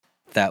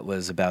that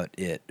was about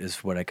it,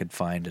 is what I could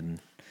find, and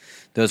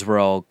those were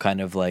all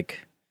kind of like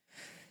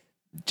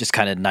just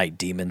kind of night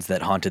demons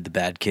that haunted the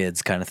bad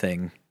kids, kind of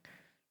thing,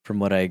 from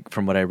what I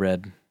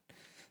read.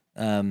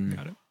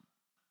 Got it.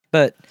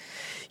 But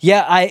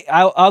yeah,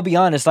 I'll be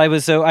honest.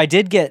 I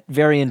did get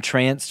very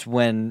entranced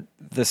when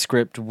the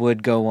script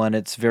would go on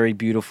its very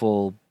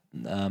beautiful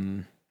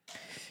kind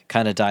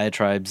of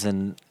diatribes,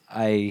 and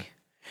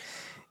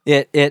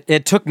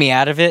it took me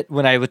out of it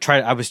when I would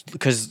try. I was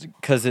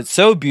because it's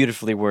so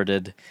beautifully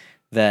worded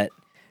that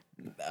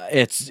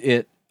I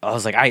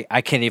was like,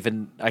 I can't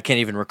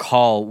even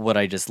recall what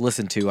I just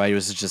listened to. I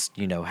was just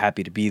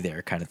happy to be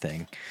there, kind of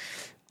thing,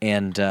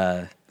 and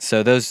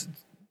so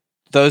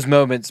those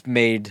moments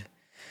made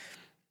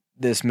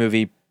this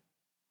movie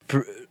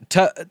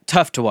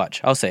tough to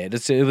watch. I'll say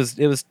it. It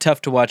was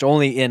tough to watch,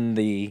 only in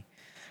the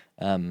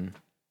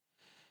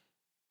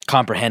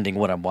comprehending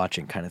what I'm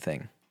watching, kind of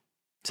thing.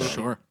 So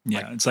sure.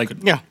 Yeah, it's like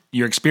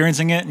you're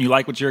experiencing it and you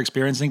like what you're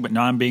experiencing, but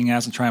now I'm being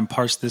asked to try and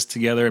parse this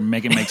together and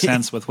make it make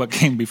sense with what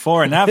came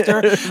before and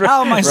after.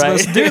 How am I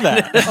supposed to do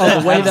that?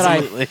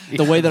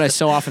 The way that I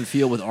so often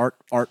feel with art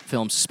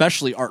films,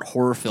 especially art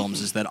horror films,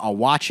 is that I'll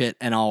watch it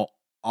and I'll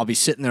be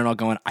sitting there and I'll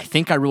go, I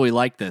think I really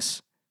like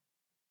this,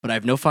 but I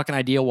have no fucking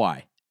idea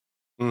why.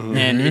 Mm-hmm.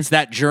 And it's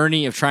that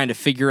journey of trying to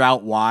figure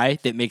out why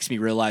that makes me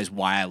realize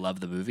why I love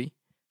the movie.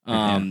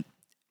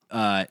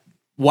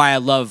 Why I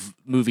love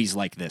movies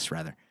like this,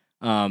 rather.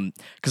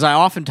 Because I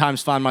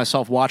oftentimes find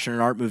myself watching an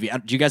art movie.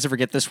 Do you guys ever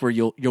get this where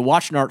you'll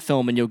watch an art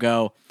film and you'll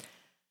go,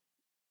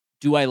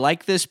 do I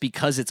like this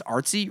because it's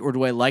artsy, or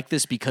do I like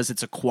this because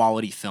it's a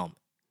quality film?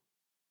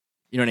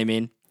 You know what I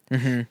mean?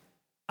 Mm-hmm.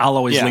 I'll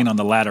always lean on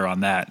the latter on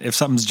that. If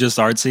something's just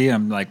artsy,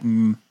 I'm like,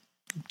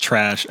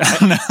 trash. I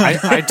don't know.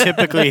 I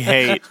typically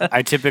hate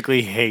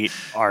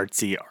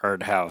artsy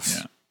art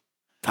house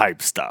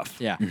type stuff.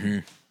 Yeah. Mm-hmm.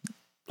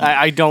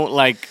 I don't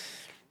like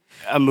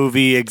a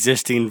movie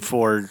existing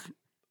for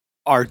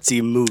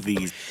artsy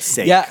movies'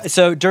 sake. Yeah,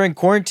 so during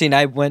quarantine,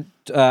 I went.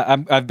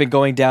 I've been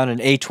going down an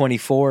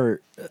A24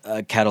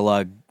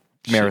 catalog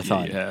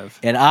marathon, you have.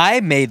 and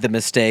I made the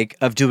mistake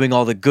of doing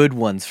all the good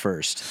ones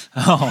first.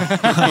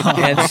 Oh.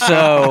 And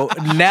so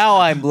now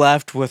I'm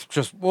left with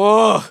just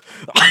whoa.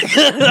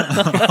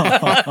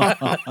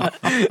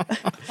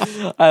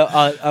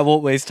 I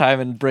won't waste time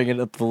and bring it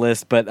up the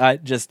list, but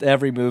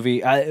every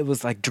movie. It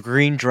was like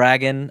Green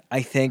Dragon,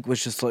 I think,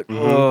 was just like,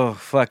 oh,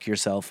 fuck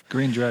yourself.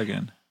 Green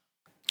Dragon.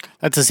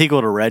 That's a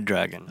sequel to Red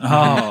Dragon.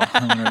 Oh,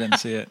 I didn't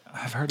see it.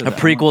 I've heard of A that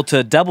prequel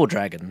to Double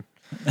Dragon.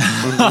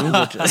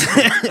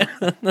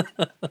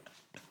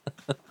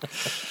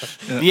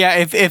 Yeah,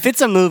 if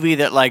it's a movie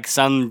that like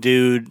some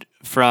dude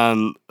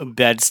from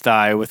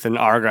Bed-Stuy with an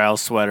Argyle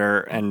sweater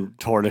and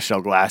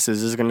tortoiseshell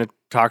glasses is going to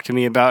talk to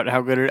me about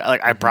how good it,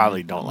 like I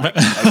probably don't like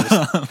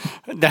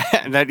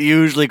it. That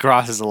usually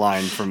crosses the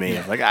line for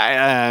me. Like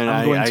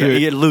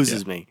it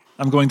loses me.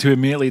 I'm going to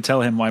immediately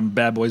tell him why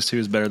Bad Boys 2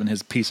 is better than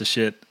his piece of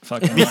shit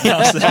fucking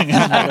Funhouse thing.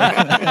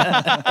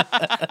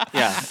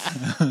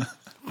 Yeah.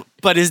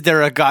 But is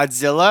there a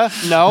Godzilla?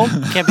 No,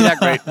 can't be that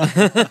great.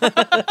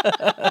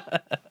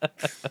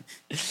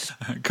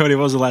 Cody,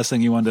 what was the last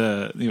thing you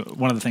wanted to?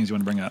 One of the things you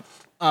want to bring up?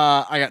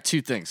 I got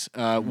two things.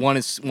 One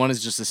is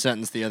just a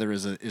sentence. The other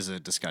is a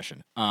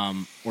discussion,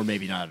 or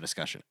maybe not a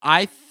discussion.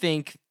 I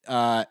think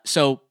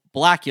so.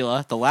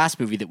 Blackula, the last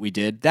movie that we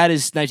did, that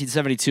is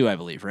 1972, I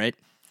believe, right?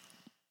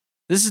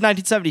 This is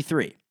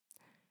 1973,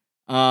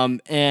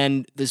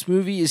 and this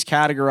movie is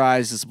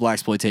categorized as a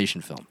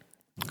blaxploitation film.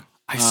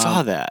 I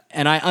saw that,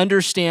 and I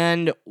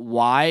understand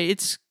why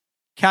it's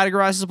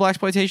categorized as a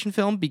blaxploitation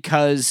film,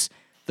 because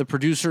the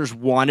producers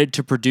wanted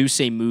to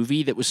produce a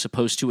movie that was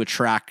supposed to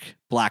attract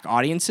black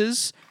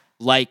audiences,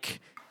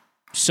 like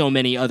so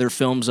many other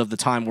films of the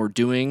time were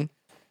doing,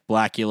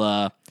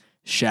 Blackula,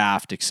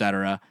 Shaft,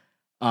 etc.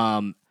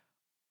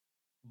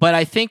 But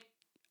I think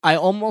I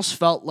almost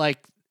felt like,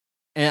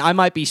 and I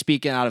might be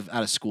speaking out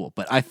of school,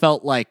 but I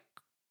felt like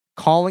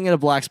calling it a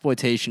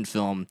blaxploitation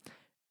film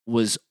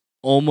was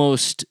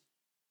almost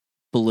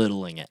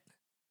belittling it,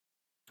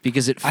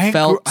 because it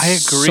felt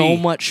so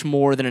much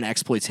more than an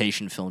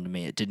exploitation film to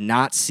me. It did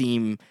not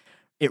seem,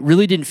 it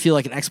really didn't feel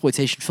like an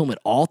exploitation film at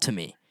all to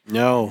me.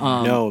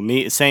 No,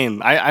 me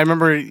same. I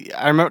remember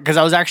because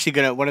I was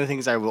actually one of the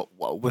things I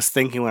was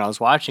thinking when I was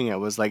watching it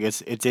was like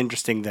it's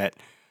interesting that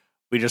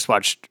we just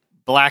watched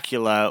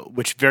Blackula,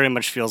 which very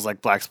much feels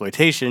like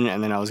blaxploitation,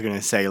 and then I was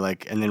gonna say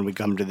and then we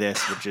come to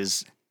this, which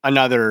is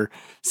another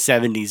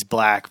 70s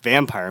black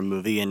vampire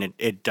movie, and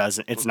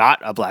it's not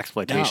a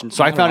blaxploitation. No,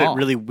 so I found it all.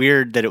 really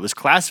weird that it was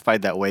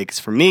classified that way, because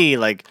for me,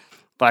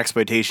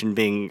 blaxploitation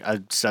being a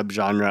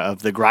subgenre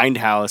of the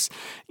grindhouse,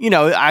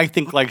 I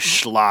think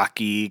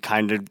schlocky,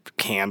 kind of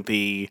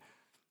campy,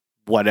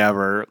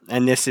 whatever,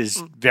 and this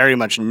is very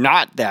much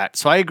not that.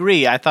 So I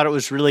agree. I thought it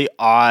was really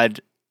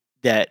odd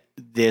that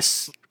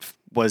this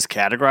was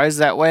categorized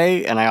that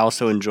way, and I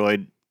also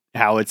enjoyed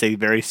how it's a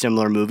very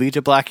similar movie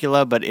to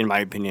Blackula, but in my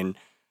opinion,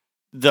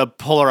 the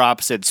polar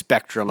opposite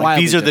spectrum.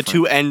 These are the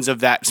two ends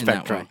of that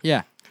spectrum.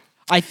 Yeah.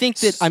 I think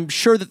that I'm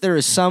sure that there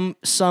is some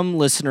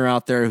listener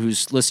out there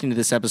who's listening to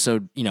this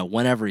episode,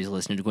 whenever he's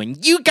listening to, going,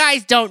 "You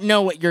guys don't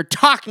know what you're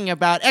talking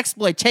about.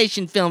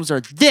 Exploitation films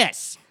are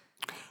this."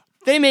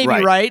 They may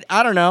be right.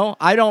 I don't know.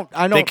 I don't.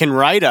 They can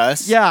write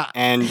us. Yeah.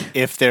 And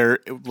if their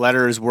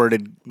letter is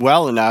worded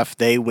well enough,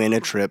 they win a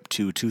trip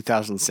to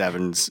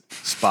 2007's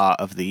Spa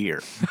of the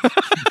Year.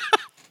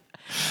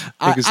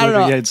 I don't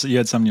know. You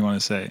had something you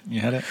want to say.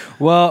 You had it?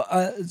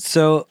 Well,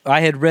 so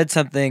I had read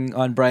something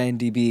on Brian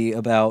DB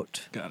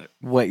about Got it.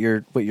 what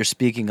you're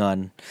speaking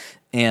on,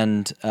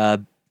 and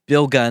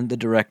Bill Gunn, the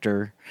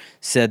director,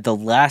 said the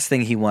last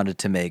thing he wanted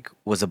to make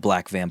was a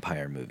black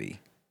vampire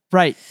movie.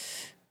 Right.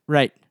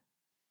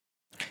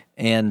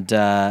 And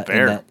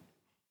Fair.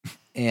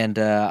 And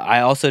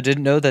I also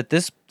didn't know that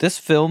this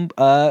film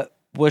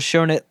was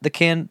shown at the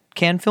Cannes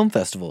Film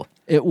Festival.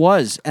 It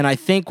was, and I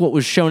think what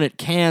was shown at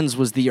Cannes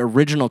was the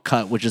original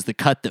cut, which is the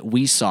cut that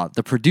we saw.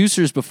 The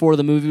producers, before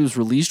the movie was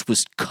released,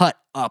 was cut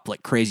up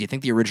like crazy. I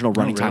think the original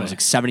running time was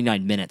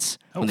 79 minutes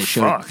when they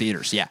showed it in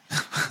theaters. Yeah,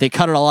 they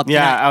cut it all up.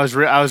 Yeah, I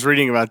was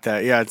reading about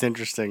that. Yeah, it's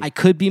interesting. I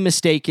could be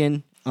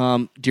mistaken.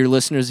 Dear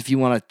listeners, if you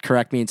want to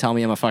correct me and tell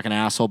me I'm a fucking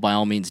asshole, by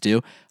all means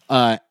do.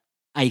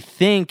 I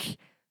think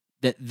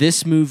that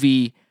this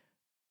movie,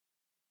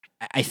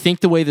 I think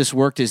the way this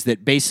worked is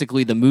that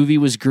basically the movie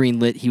was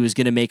greenlit. He was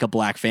going to make a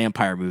black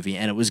vampire movie,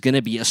 and it was going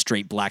to be a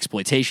straight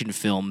blaxploitation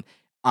film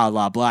a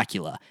la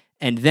Blackula.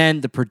 And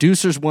then the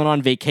producers went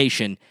on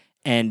vacation,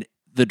 and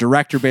the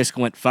director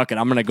basically went, "Fuck it,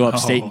 I'm going to go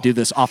upstate and do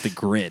this off the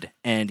grid."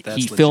 And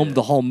he filmed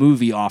the whole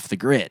movie off the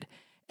grid.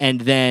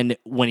 And then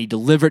when he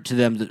delivered to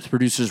them, the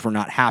producers were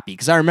not happy.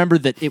 Because I remember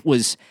that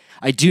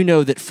I do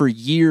know that for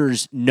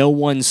years, no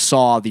one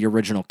saw the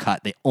original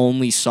cut. They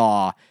only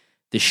saw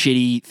the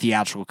shitty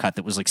theatrical cut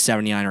that was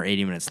 79 or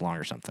 80 minutes long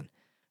or something.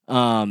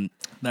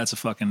 That's a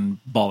fucking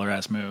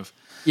baller-ass move.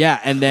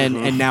 Yeah, and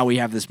now we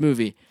have this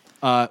movie,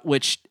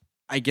 which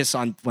I guess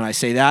when I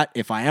say that,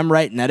 if I am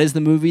right and that is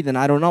the movie, then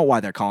I don't know why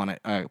they're calling it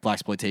a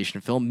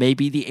blaxploitation film.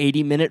 Maybe the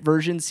 80-minute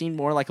version seemed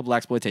more like a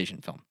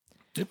blaxploitation film.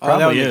 It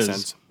probably that is. makes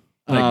sense.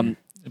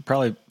 It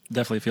probably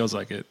definitely feels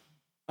like it.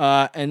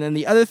 And then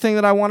the other thing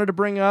that I wanted to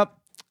bring up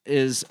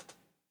is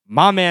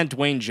my man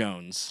Dwayne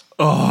Jones.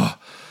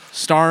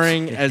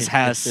 Starring as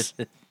Hess.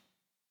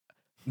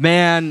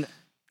 Man,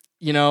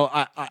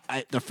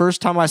 I the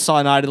first time I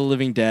saw Night of the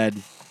Living Dead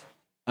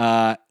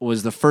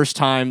was the first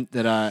time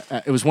that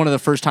it was one of the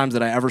first times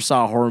that I ever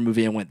saw a horror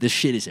movie and went, "This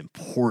shit is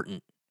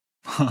important.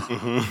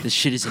 This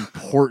shit is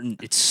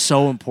important. It's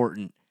so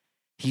important."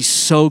 He's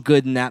so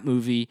good in that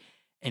movie,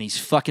 and he's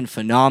fucking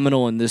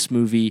phenomenal in this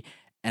movie.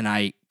 And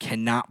I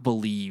cannot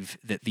believe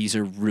that these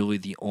are really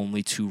the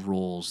only two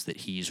roles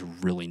that he's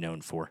really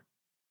known for.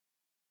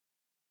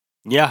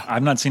 Yeah.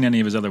 I've not seen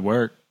any of his other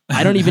work.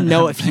 I don't even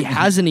know if he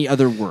has any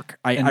other work.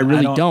 I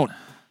really don't.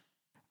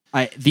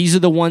 These are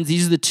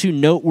the two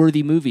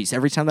noteworthy movies.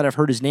 Every time that I've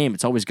heard his name,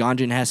 it's always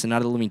Ganja and Hess and Night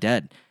of the Living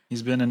Dead.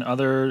 He's been in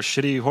other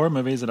shitty horror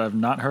movies that I've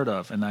not heard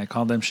of, and I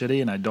call them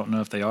shitty, and I don't know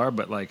if they are,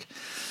 but like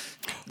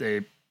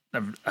they're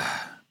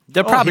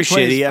probably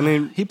shitty. I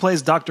mean, he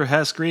plays Dr.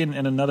 Hess Green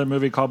in another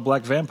movie called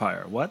Black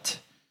Vampire. What?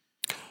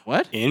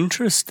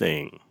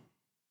 Interesting.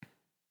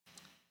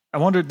 I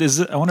wonder if this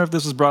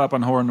was brought up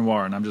on Horror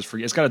Noir, and I'm just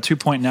forgetting. It's got a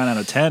 2.9 out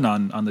of 10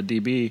 on the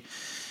DB.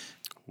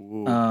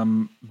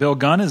 Bill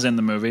Gunn is in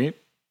the movie.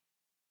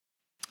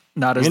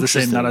 Not as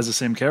the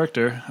same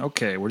character.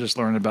 Okay, we're just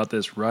learning about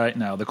this right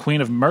now. The Queen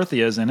of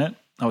Merthia is in it.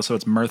 Oh, so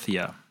it's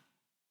Merthia.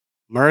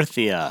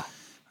 Merthia.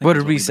 What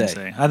did we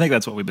say? I think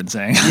that's what we've been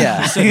saying.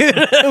 Yeah.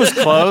 It was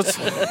close.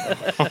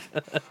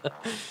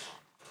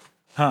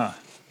 Huh.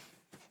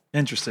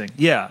 Interesting.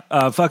 Yeah.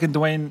 Fucking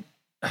Dwayne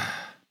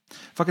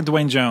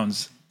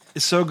Jones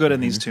is so good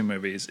in these two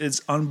movies. It's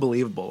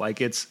unbelievable.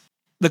 Like, it's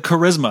the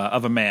charisma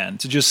of a man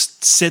to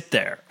just sit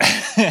there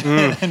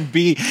and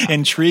be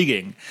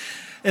intriguing.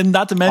 And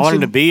not to mention, I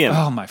wanted to be him.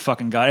 Oh my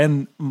fucking God.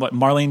 And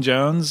Marlene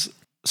Jones,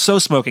 so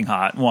smoking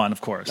hot. One, of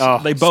course. Oh,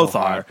 they both so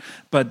are. hot.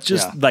 But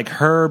just like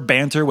her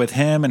banter with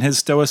him and his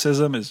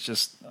stoicism is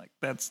just like,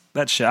 that's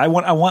shit. I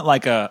want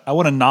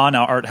a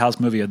non-art house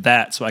movie of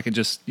that so I could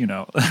just,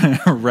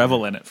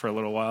 revel in it for a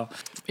little while.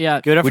 Yeah.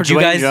 Give it up for Would you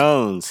Dwayne guys-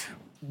 Jones.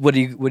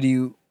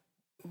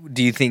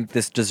 Do you think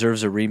this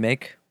deserves a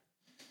remake?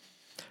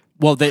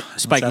 Well,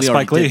 Spike Lee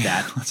already did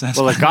that.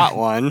 Well, it got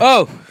one.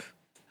 Oh,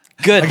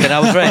 good. Then I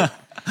was right.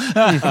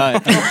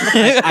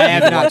 I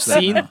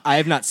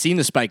have not seen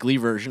the Spike Lee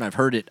version. I've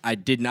heard it. I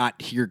did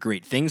not hear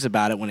great things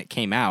about it when it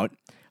came out.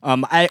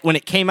 When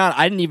it came out,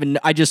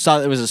 I just saw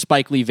it was a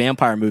Spike Lee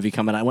vampire movie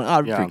coming out. I went,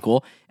 oh, that's pretty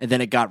cool. And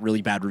then it got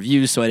really bad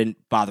reviews, so I didn't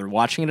bother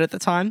watching it at the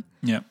time.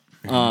 Yeah.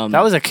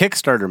 That was a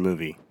Kickstarter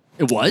movie.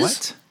 It was?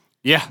 What?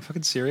 Yeah.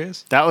 Fucking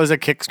serious? That was a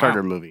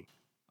Kickstarter movie.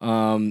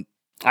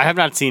 I have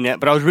not seen it,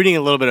 but I was reading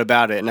a little bit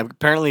about it, and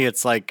apparently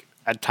it's like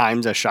at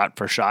times a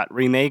shot-for-shot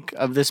remake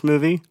of this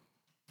movie.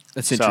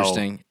 That's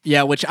interesting.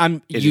 Yeah, which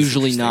I'm It is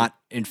usually interesting. not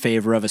in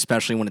favor of,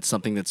 especially when it's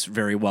something that's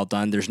very well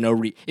done. There's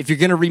no if you're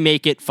going to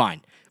remake it,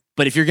 fine.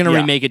 But if you're going to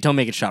remake it, don't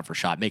make it shot for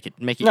shot. Make it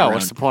No, your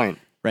what's own. the point?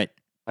 Right.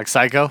 Like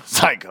Psycho?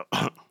 Psycho.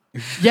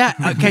 Yeah.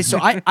 Okay. So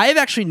I have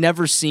actually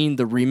never seen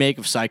the remake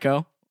of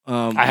Psycho.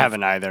 I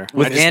haven't either.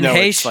 With I just Anne know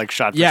Heche? it's like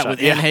shot for Yeah, shot.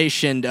 with Anne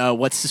Heche and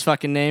what's his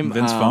fucking name?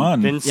 Vince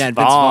Vaughn. Vince Yeah, Vince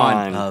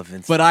Vaughn. Vaughn.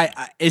 Vince. But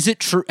is it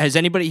true? Has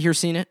anybody here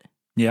seen it?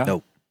 Yeah.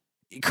 Nope.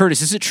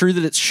 Curtis, is it true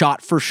that it's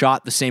shot for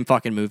shot the same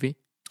fucking movie?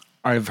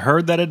 I've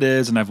heard that it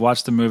is, and I've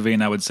watched the movie,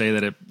 and I would say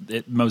that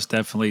it most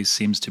definitely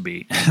seems to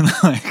be.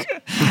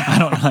 I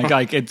don't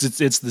like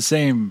it's the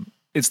same.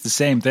 It's the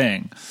same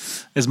thing,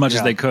 as much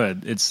as they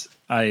could.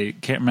 I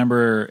can't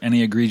remember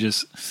any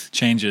egregious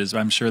changes.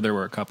 I'm sure there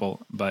were a couple,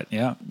 but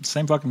yeah,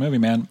 same fucking movie,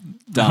 man.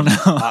 Don't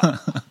know.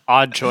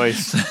 Odd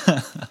choice.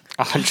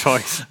 Odd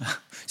choice.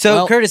 So,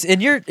 Well- Curtis,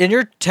 in your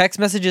text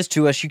messages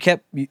to us,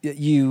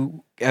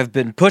 you have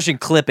been pushing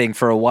clipping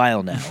for a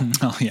while now.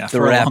 Oh yeah, The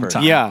for a rapper. long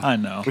time. Yeah. I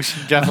know. We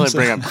should definitely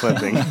bring up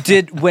clipping.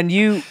 When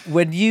you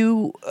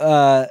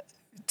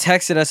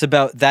texted us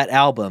about that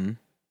album,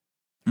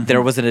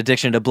 there was an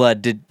Addiction to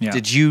Blood.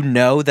 Did you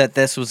know that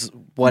this was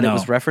what it No.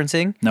 was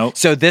referencing? Nope.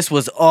 So this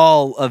was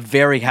all a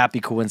very happy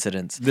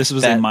coincidence. This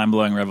was That- a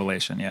mind-blowing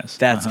revelation. Yes,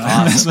 That's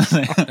This was a-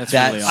 That's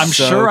That's really I'm awesome.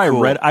 so sure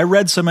cool. I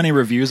read so many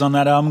reviews on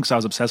that album because I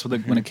was obsessed with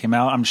it when it came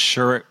out. I'm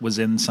sure it was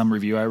in some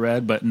review I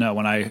read, but no,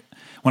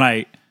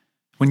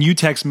 when you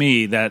text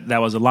me that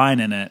was a line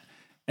in it,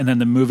 and then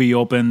the movie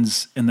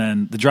opens, and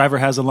then the driver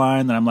has a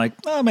line, then I'm like,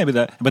 oh, maybe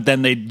that. But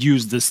then they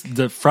use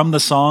from the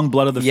song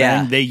 "Blood of the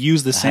Yeah. Fang." They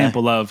use the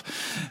sample of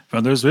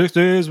 "From the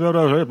 60s,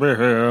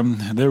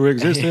 there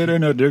existed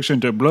an addiction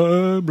to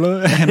blood,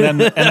 and then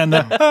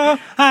the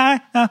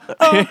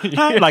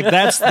like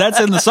that's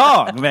in the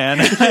song,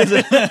 man.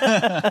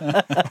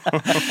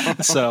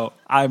 So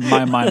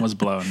my mind was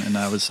blown, and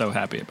I was so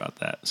happy about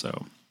that.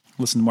 So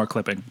listen to more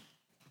clipping.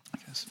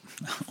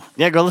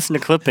 Yeah, go listen to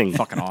clipping.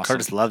 Fucking awesome.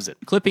 Curtis loves it.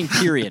 Clipping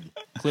period.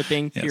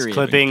 Clipping Yes, period.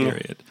 Clipping.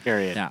 Period.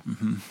 Period. Yeah.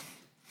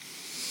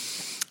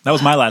 That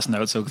was my last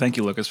note, so thank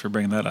you, Lucas, for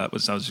bringing that up.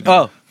 I was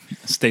gonna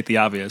state the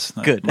obvious.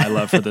 Good. My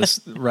love for this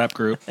rap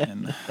group.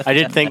 And I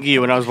did thank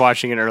you when I was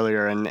watching it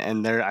earlier,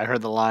 and there I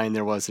heard the line,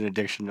 "There was an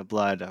addiction to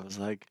blood." I was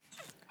like,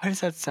 "Why does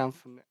that sound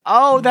familiar?"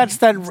 Oh, that's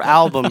that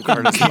album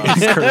Curtis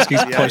loves. Curtis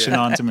keeps pushing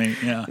on to me.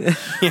 Yeah.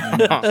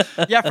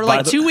 Yeah, for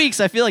like 2 weeks,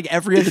 I feel like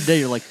every other day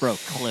you're like, bro,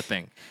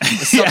 clipping.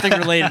 It's something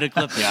related to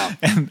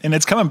clipping. And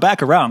it's coming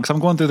back around because I'm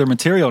going through their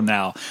material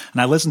now.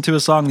 And I listened to a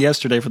song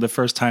yesterday for the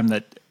first time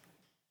that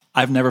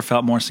I've never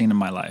felt more seen in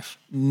my life.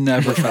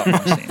 Never felt more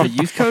The seen.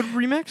 Youth Code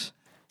remix?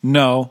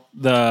 No,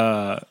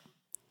 the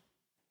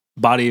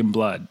Body and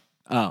Blood.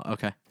 Oh,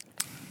 okay.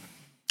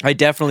 I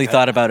definitely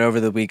thought about over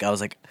the week. I was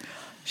like,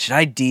 should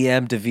I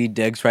DM David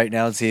Diggs right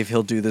now and see if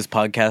he'll do this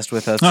podcast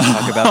with us to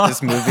talk about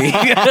this movie?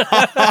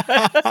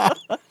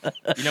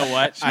 You know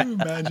what? Can you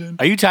imagine?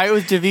 Are you tight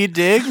with David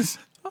Diggs?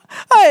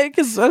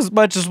 Because as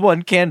much as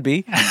one can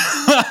be.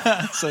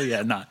 So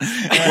yeah, not.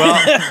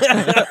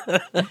 Well,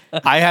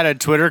 I had a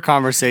Twitter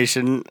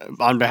conversation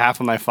on behalf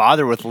of my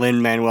father with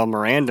Lin-Manuel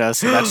Miranda,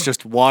 so that's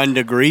just 1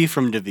 degree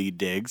from Daveed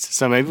Diggs.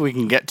 So maybe we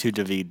can get to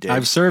Daveed Diggs.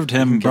 I've served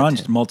him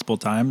brunch multiple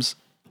times.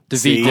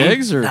 Daveed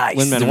Diggs or Nice.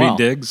 Lin-Manuel? Daveed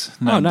Diggs.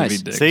 No, Oh,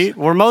 nice. Daveed Diggs. See,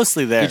 we're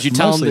mostly there. Did you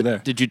tell Mostly him there.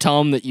 Did you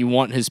tell him that you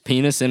want his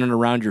penis in and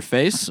around your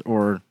face,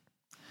 or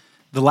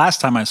The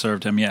last time I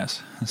served him,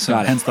 yes. So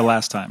Got it. hence the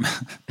last time.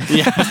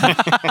 Yeah.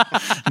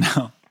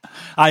 No.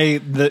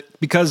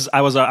 Because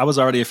I was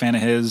already a fan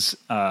of his,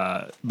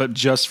 but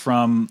just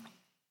from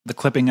the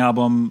Clipping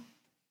album,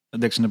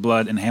 Addiction to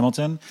Blood, and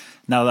Hamilton.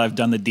 Now that I've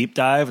done the deep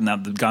dive, and now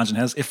the Ganjan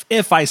has,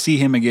 if I see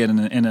him again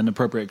in an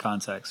appropriate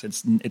context,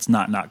 it's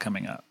not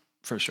coming up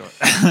for sure.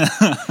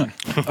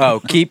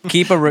 Oh, keep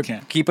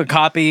a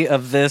copy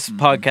of this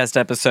podcast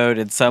episode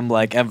in some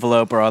like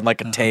envelope or on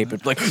like a tape.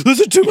 It's like,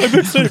 listen to my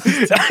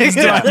mixtape.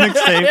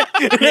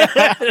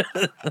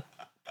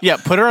 Yeah,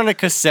 put her on a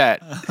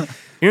cassette.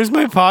 Here's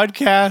my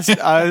podcast,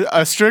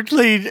 a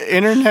strictly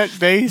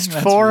internet-based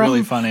forum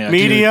really funny,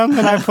 actually. medium,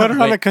 and I put it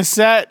on a Wait.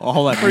 cassette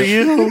hold on, for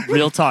you.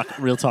 Real talk.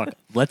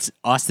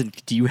 Austin,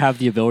 do you have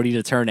the ability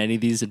to turn any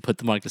of these and put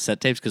them on cassette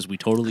tapes? Because we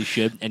totally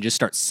should, and just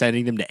start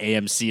sending them to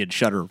AMC and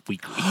Shudder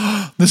weekly.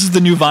 This is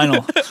the new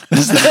vinyl. This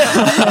is the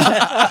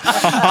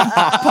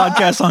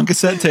podcast on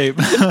cassette tape.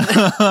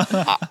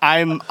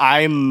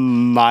 I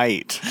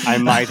might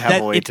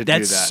have a way to do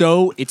that.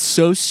 It's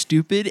so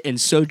stupid and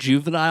so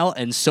juvenile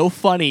and so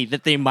funny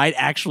that they might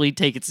actually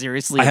take it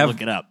seriously and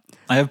look it up.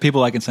 I have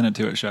people I can send it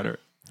to at Shudder.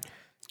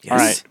 All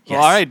right. Yes.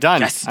 Well, all right,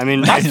 done. Yes. I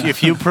mean,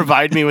 if you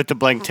provide me with the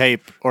blank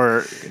tape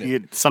or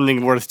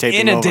something worth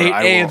taping Inundate over,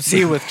 I will.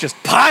 AMC with just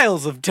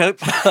piles of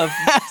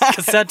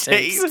cassette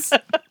tapes.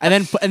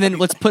 And then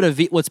let's put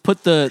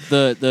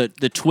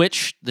the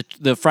Twitch,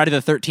 the Friday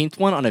the 13th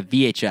one on a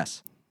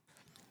VHS.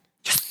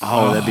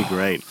 Oh, that'd be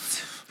great.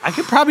 I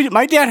could probably.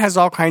 My dad has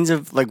all kinds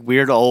of like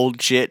weird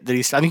old shit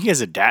that I think he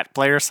has a DAT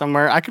player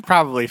somewhere. I could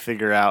probably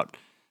figure out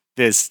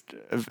this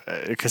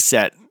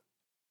cassette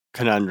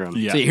conundrum.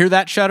 Yeah. So you hear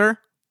that, Shudder?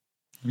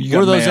 You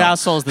We're got those mail.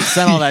 assholes that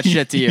sent all that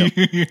shit to you.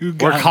 You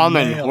We're got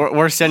coming. mail.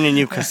 We're sending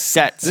you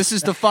cassettes. This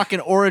is the fucking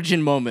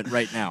origin moment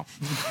right now.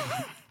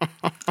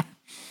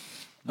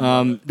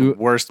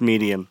 Worst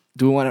medium.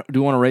 Do we want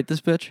to rate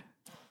this bitch?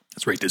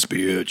 Let's rate this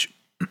bitch.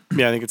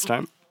 Yeah, I think it's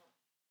time.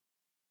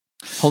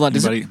 Hold on.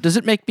 Anybody? Does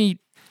it make me?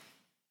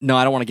 No,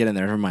 I don't want to get in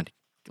there. Never mind.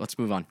 Let's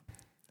move on.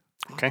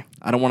 Okay.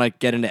 I don't want to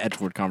get into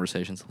Edgewood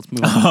conversations. Let's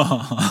move on.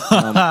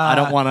 I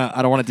don't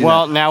want to do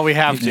Well, that. now we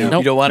have to. Nope.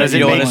 You don't want Does to. it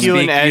You don't make want to you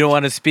speak. an edge? You don't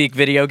want to speak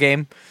video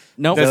game.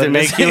 Nope. Does it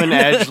make you an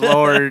edge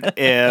lord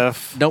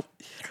if? Nope.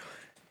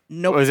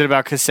 Nope. Was it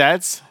about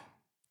cassettes?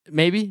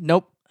 Maybe.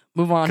 Nope.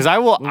 Move on. Because I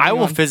will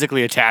Moving on.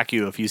 physically attack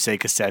you if you say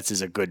cassettes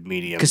is a good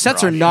medium. for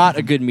Cassettes are audio. not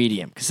a good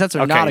medium. Cassettes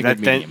are not a good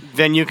then, medium.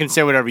 then you can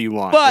say whatever you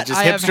want. But It's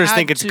just I have hipsters had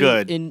think it's to,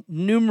 good. in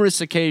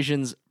numerous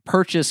occasions,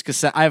 purchase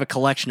cassette. I have a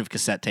collection of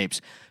cassette tapes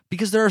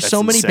because there are That's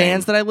so many insane.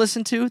 bands that I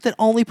listen to that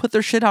only put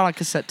their shit out on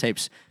cassette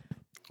tapes.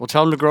 Well,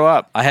 tell them to grow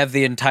up. I have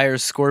the entire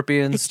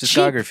Scorpions It's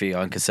discography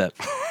on cassette.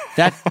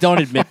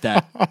 Don't admit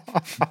that.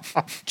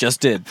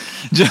 Just did.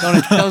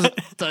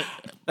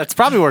 That's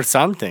probably worth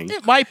something.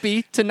 It might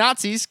be to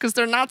Nazis because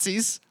they're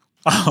Nazis.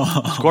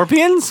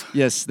 Scorpions?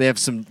 Yes,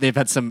 they've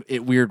had some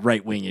weird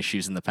right wing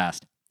issues in the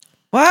past.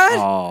 What?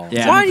 Oh.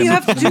 Yeah. Why do you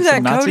have to do that,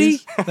 Some Cody?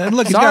 Nazis? Then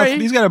look, Sorry.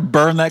 he's got to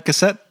burn that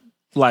cassette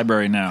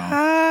library now.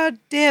 God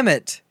damn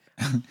it.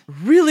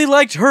 Really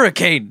liked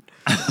Hurricane.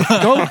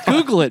 Go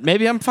Google it.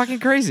 Maybe I'm fucking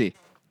crazy.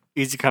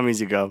 Easy come,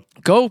 easy go.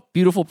 Go,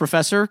 beautiful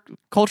professor,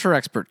 culture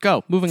expert.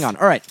 Go. Moving on.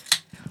 All right.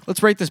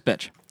 Let's rate this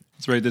bitch.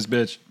 Let's rate this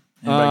bitch.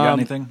 Anybody got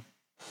anything?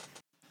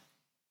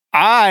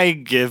 I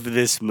give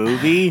this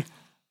movie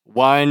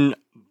one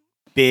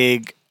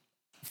big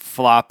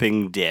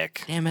flopping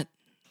dick. Damn it.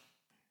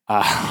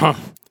 I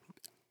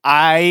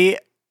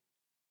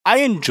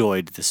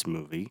enjoyed this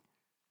movie.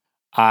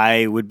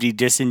 I would be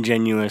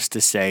disingenuous to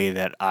say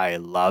that I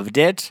loved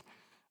it.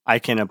 I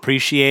can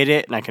appreciate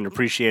it, and I can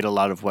appreciate a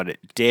lot of what it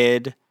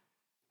did.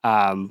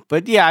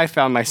 But yeah, I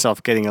found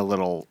myself getting a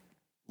little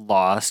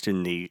lost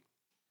in the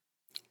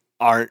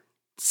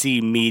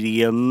artsy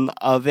medium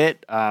of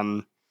it.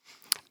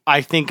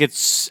 I think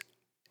it's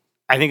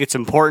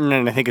important,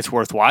 and I think it's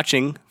worth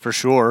watching for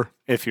sure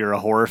if you're a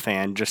horror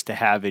fan, just to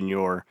have in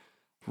your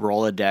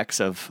Rolodex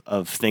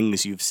of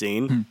things you've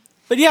seen.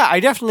 But yeah, I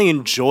definitely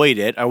enjoyed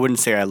it. I wouldn't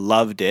say I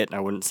loved it. I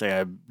wouldn't say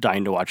I'm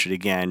dying to watch it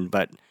again.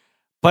 But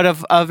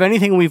of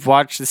anything we've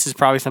watched, this is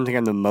probably something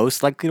I'm the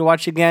most likely to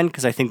watch again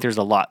because I think there's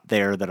a lot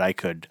there that I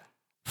could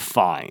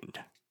find.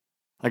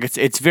 Like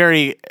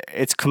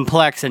it's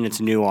complex and it's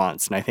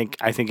nuanced, and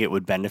I think it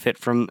would benefit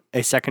from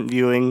a second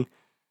viewing.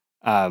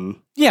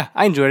 Yeah,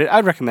 I enjoyed it.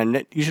 I'd recommend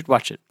it. You should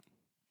watch it.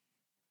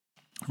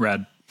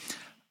 Rad.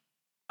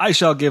 I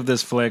shall give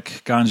this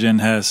flick, Ganjin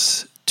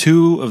Hess,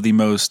 two of the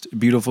most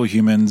beautiful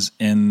humans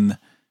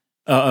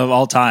of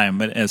all time,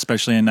 but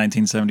especially in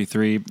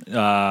 1973,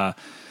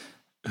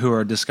 who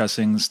are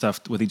discussing stuff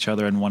with each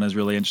other, and one is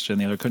really interested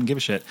and the other couldn't give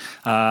a shit.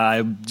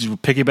 I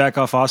piggyback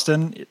off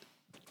Austin.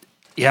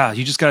 yeah,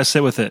 you just got to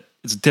sit with it.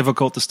 It's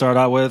difficult to start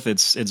out with.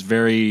 It's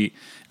very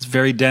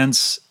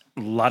dense.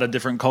 A lot of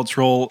different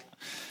cultural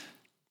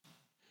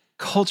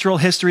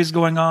histories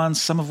going on,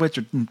 some of which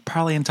are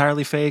probably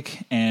entirely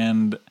fake,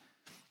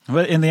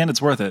 but in the end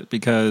it's worth it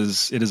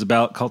because it is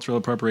about cultural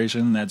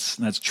appropriation.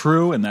 That's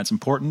true and that's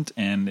important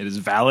and it is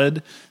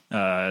valid.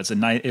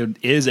 It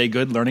is a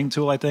good learning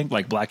tool, I think,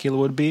 like Blackula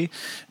would be.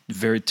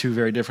 Two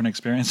very different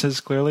experiences,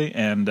 clearly,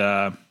 and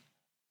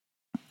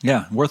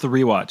yeah, worth a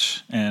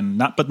rewatch, and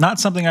not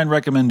something I'd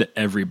recommend to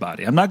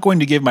everybody. I'm not going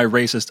to give my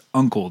racist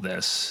uncle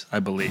this, I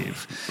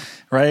believe,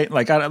 right?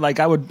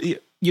 I would.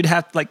 You'd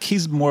have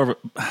he's more of a.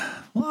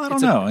 Well, I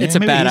don't know. It's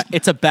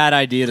a bad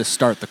idea to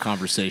start the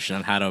conversation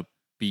on how to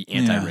be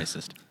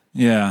anti-racist.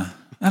 Yeah.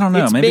 I don't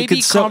know. Maybe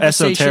it's so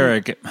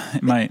esoteric.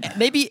 It might.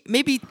 Maybe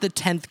the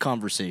 10th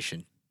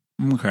conversation.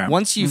 Okay.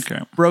 Once you've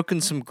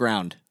broken some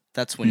ground,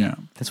 that's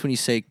when you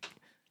say,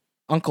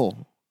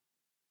 "Uncle,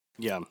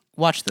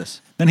 watch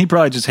this." Then he'd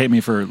probably just hate me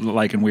for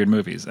liking weird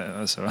movies.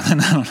 So I don't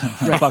know.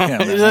 Fuck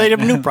him. They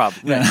have a new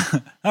problem. Yeah.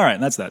 All right,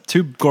 that's that.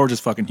 Two gorgeous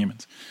fucking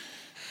humans.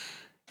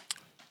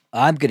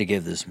 I'm gonna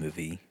give this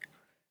movie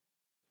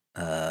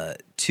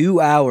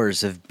 2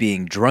 hours of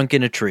being drunk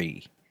in a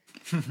tree.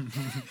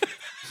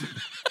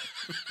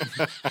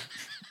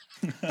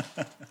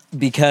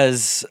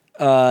 Because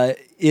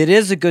it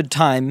is a good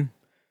time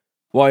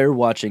while you're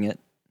watching it,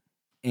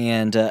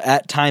 and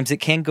at times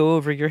it can go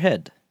over your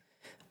head.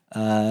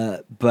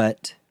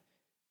 But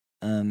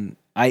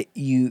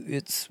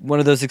it's one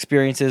of those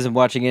experiences, and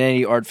watching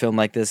any art film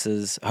like this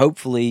is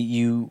hopefully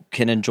you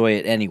can enjoy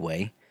it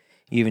anyway,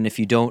 even if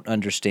you don't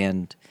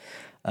understand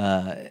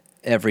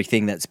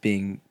everything that's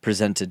being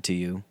presented to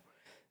you.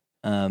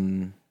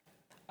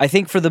 I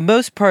think for the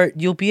most part,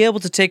 you'll be able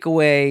to take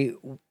away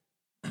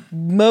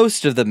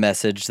most of the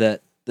message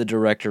that the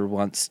director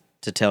wants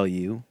to tell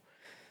you.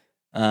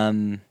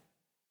 But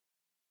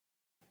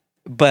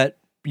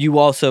you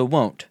also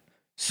won't.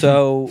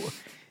 So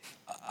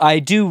I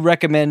do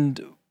recommend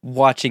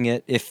watching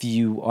it if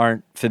you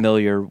aren't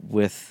familiar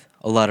with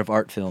a lot of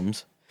art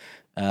films,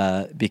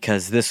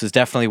 because this was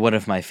definitely one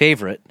of my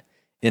favorite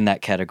in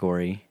that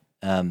category.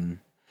 But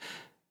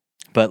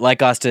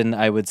like Austin,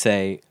 I would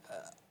say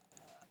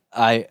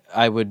I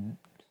wouldn't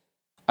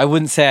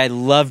say I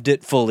loved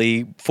it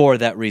fully for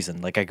that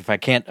reason. Like if I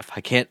can't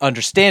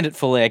understand it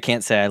fully, I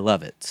can't say I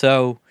love it.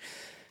 So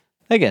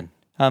again,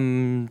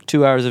 2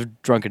 hours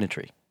of drunk in a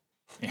tree.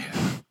 Yeah.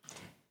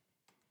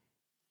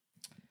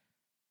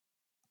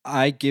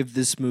 I give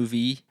this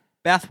movie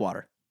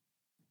bathwater.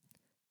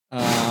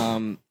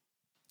 I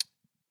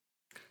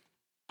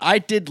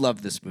did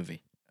love this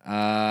movie.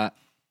 But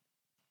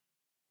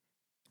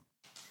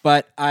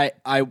I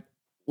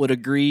would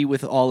agree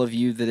with all of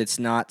you that it's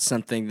not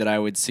something that I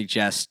would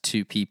suggest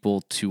to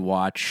people to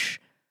watch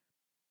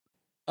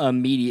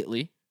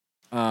immediately.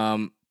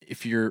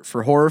 If you're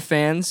for horror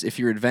fans, if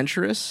you're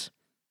adventurous,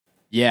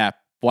 yeah,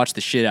 watch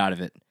the shit out of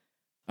it.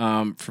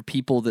 For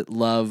people that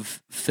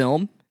love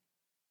film,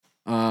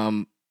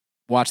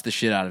 watch the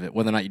shit out of it.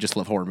 Whether or not you just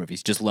love horror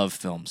movies, just love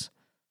films.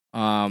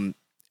 I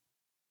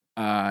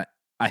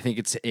think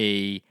it's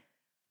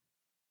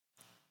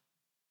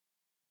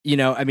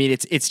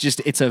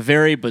it's a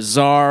very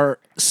bizarre,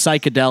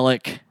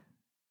 psychedelic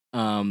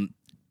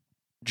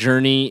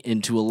journey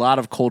into a lot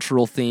of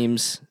cultural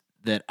themes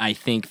that I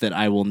think that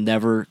I will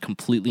never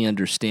completely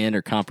understand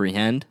or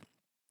comprehend.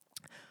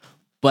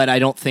 But I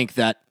don't think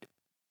that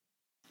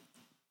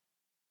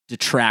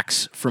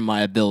detracts from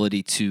my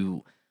ability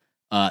to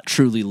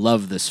truly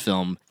love this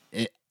film.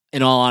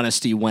 In all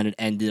honesty, when it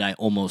ended, I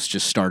almost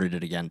just started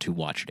it again to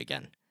watch it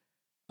again.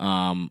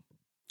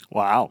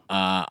 Wow.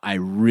 I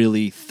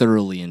really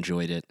thoroughly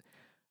enjoyed it.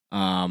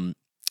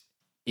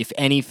 If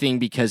anything,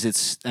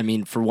 because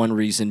for one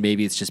reason,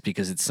 maybe it's just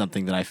because it's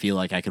something that I feel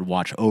like I could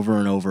watch over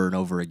and over and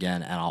over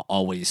again, and I'll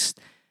always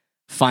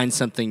find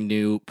something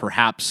new,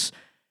 perhaps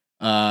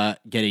get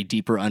a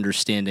deeper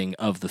understanding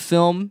of the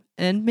film,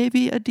 and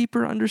maybe a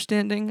deeper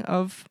understanding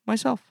of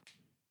myself.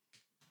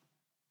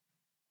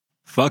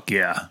 Fuck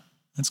yeah.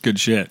 That's good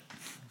shit.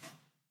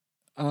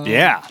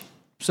 Yeah.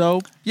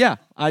 So, yeah,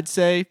 I'd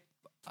say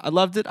I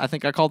loved it. I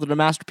think I called it a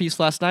masterpiece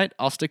last night.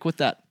 I'll stick with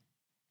that.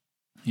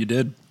 You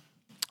did.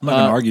 I'm not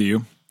going to argue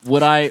you.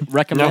 Would I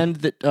recommend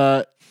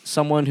that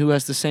someone who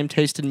has the same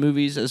taste in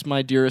movies as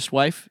my dearest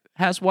wife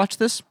has watched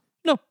this?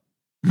 No.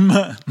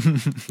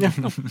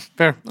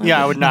 Fair.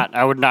 Yeah,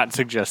 I would not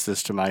suggest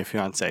this to my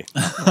fiance.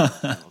 I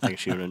don't think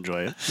she would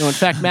enjoy it. No, in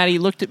fact, Maddie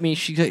looked at me.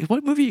 She goes,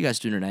 "What movie are you guys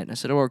doing tonight?" And I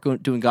said, "Oh, we're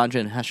doing Ganja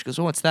and Hash." She goes,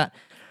 "Oh, what's that?"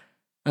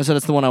 I said,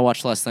 "It's the one I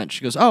watched last night."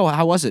 She goes, "Oh,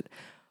 how was it?"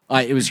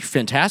 It was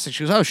fantastic.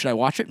 She goes, "Oh, should I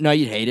watch it?" "No,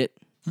 you'd hate it."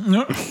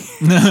 No.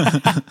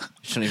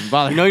 Shouldn't even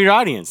bother. Know your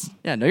audience.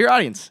 Yeah, know your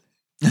audience.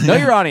 Know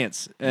your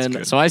audience.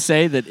 And so I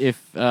say that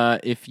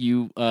if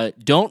you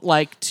don't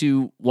like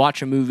to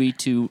watch a movie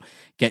to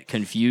get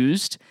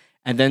confused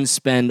and then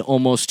spend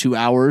almost 2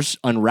 hours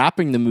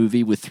unwrapping the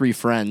movie with 3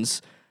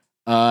 friends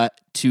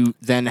to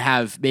then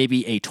have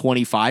maybe a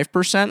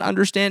 25%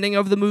 understanding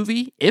of the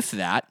movie, if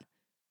that,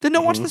 then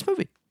don't watch this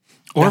movie.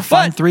 Or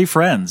find 3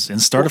 friends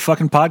and start a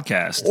fucking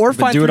podcast. Or but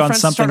find do 3 it on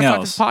friends something to start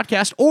else. a fucking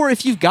podcast. Or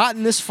if you've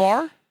gotten this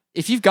far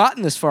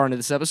into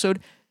this episode,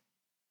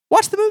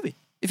 watch the movie.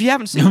 If you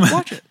haven't seen it,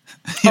 watch it.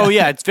 Oh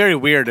yeah, it's very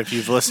weird if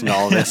you've listened to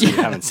all of this and you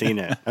haven't seen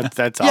it.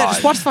 That's Yeah, odd.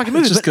 just watch the fucking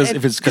movie. It's just But- because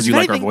if it's because you if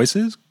like our anything,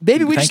 voices.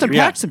 Maybe we Thank just you.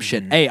 unpacked Yeah. some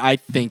shit. Hey, I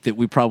think that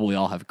we probably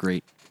all have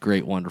great,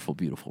 wonderful,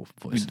 beautiful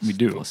voices. We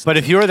do. But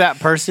if you're that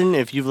person,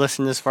 if you've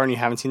listened this far and you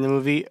haven't seen the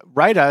movie,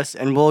 write us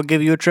and we'll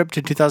give you a trip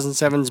to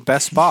 2007's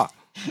Best Spa.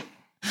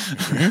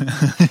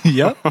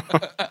 Yep.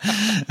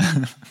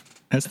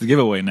 That's the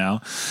giveaway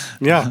now.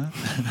 Yeah.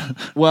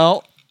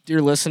 Well,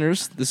 dear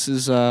listeners, this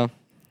is. I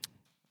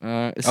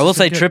will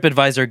say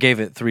TripAdvisor gave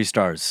it 3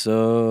 stars,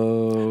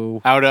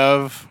 so Out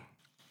of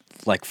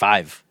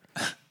 5.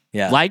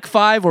 Yeah, like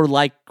 5 or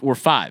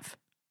 5.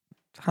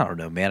 I don't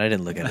know, man. I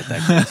didn't look at it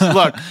that close.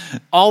 look,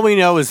 all we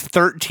know is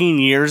 13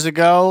 years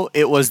ago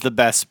it was the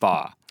best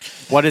spa.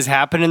 What has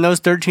happened in those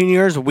 13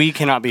 years, we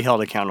cannot be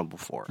held accountable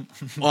for.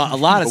 Well, a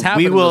lot has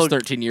happened in will- those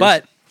 13 years.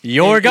 But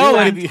you're And we will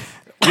going. give you-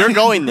 You're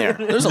going there.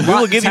 there's a we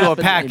lot will give that's you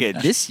a happened in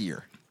package. this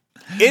year.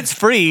 It's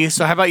free,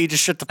 so how about you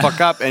just shut the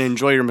fuck up and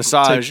enjoy your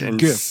massage your and,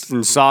 gift.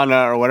 and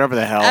sauna or whatever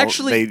the hell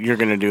Actually- you're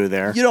going to do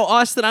there. You know,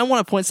 Austin, I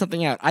want to point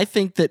something out. I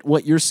think that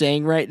what you're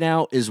saying right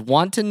now is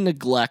wanton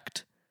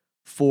neglect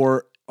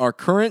for our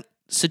current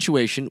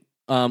situation,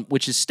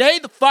 which is stay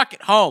the fuck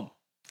at home.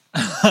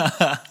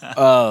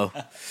 Oh,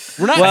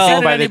 We're not well,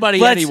 sending anybody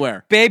let's-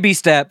 anywhere. Baby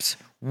steps.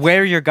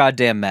 Wear your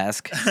goddamn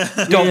mask.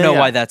 Don't know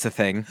why that's a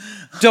thing.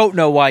 Don't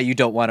know why you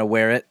don't want to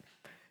wear it.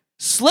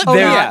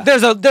 Slipknot.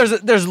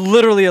 There's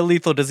literally a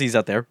lethal disease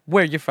out there.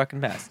 Wear your fucking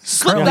mask.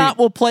 Slipknot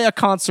will play a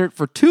concert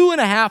for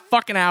 2.5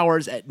 fucking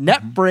hours at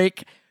net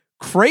break,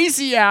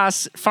 crazy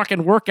ass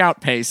fucking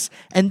workout pace,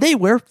 and they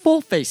wear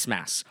full face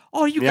masks.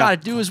 All you gotta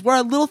do is wear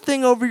a little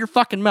thing over your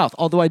fucking mouth.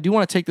 Although I do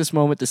want to take this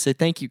moment to say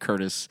thank you,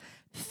 Curtis.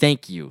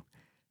 Thank you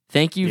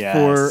Yes.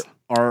 for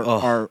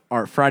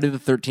our Friday the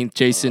 13th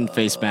Jason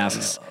face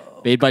masks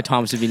made by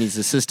Tom Savini's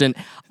assistant.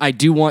 I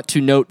do want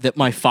to note that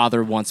my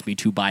father wants me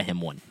to buy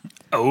him one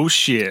Oh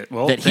shit!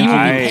 Well, that he will be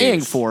Nice.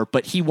 paying for,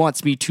 but he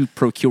wants me to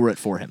procure it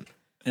for him.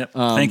 Yep.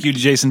 Thank you to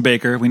Jason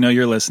Baker. We know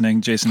you're listening,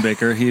 Jason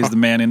Baker. He is the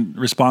man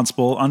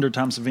responsible under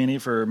Tom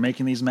Savini for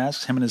making these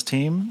masks, him and his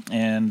team,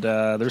 and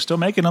they're still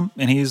making them.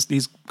 And he's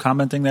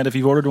commenting that if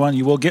you've ordered one,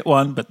 you will get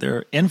one, but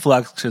they're in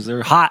flux because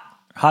they're hot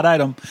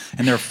item,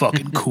 and they're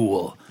fucking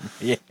cool.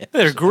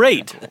 They're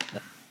great.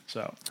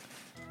 So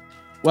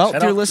Well,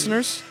 Shout dear out.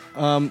 listeners,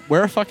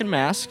 wear a fucking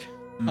mask.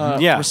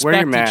 Yeah, respect wear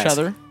your mask. each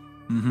other.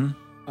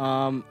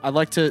 I'd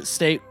like to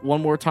state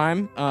one more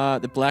time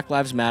that Black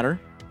Lives Matter.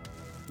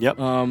 Yep.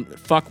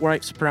 Fuck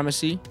white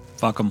supremacy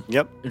fuck them.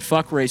 Yep. and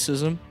fuck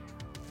racism.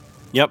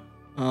 Yep.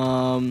 Fuck That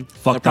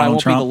probably Donald won't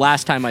be Trump. the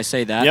last time I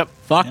say that. Yep.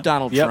 Fuck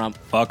Donald Yep. Trump.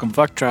 Fuck them.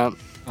 Fuck Trump.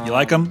 You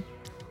like them?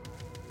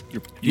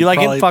 You like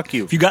him? Fuck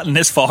you. If you gotten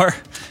this far,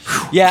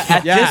 Yeah,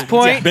 at Yeah, this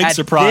point, big at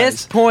surprise.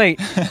 this point,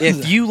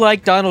 if you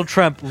like Donald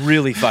Trump,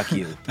 really fuck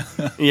you.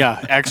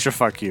 Yeah, extra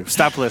fuck you.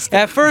 Stop listening.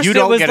 At first, you it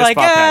don't was get like,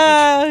 a spot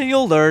package.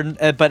 you'll learn.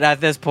 But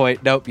at this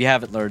point, nope, you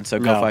haven't learned. So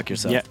go No. fuck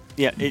yourself.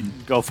 Yeah,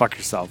 go fuck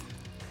yourself.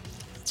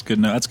 that's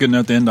good. That's a good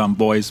note to end on,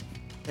 boys.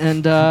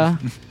 And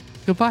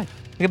goodbye.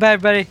 Goodbye,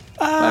 everybody.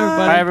 Bye,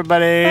 everybody. Bye,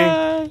 everybody.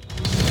 Bye.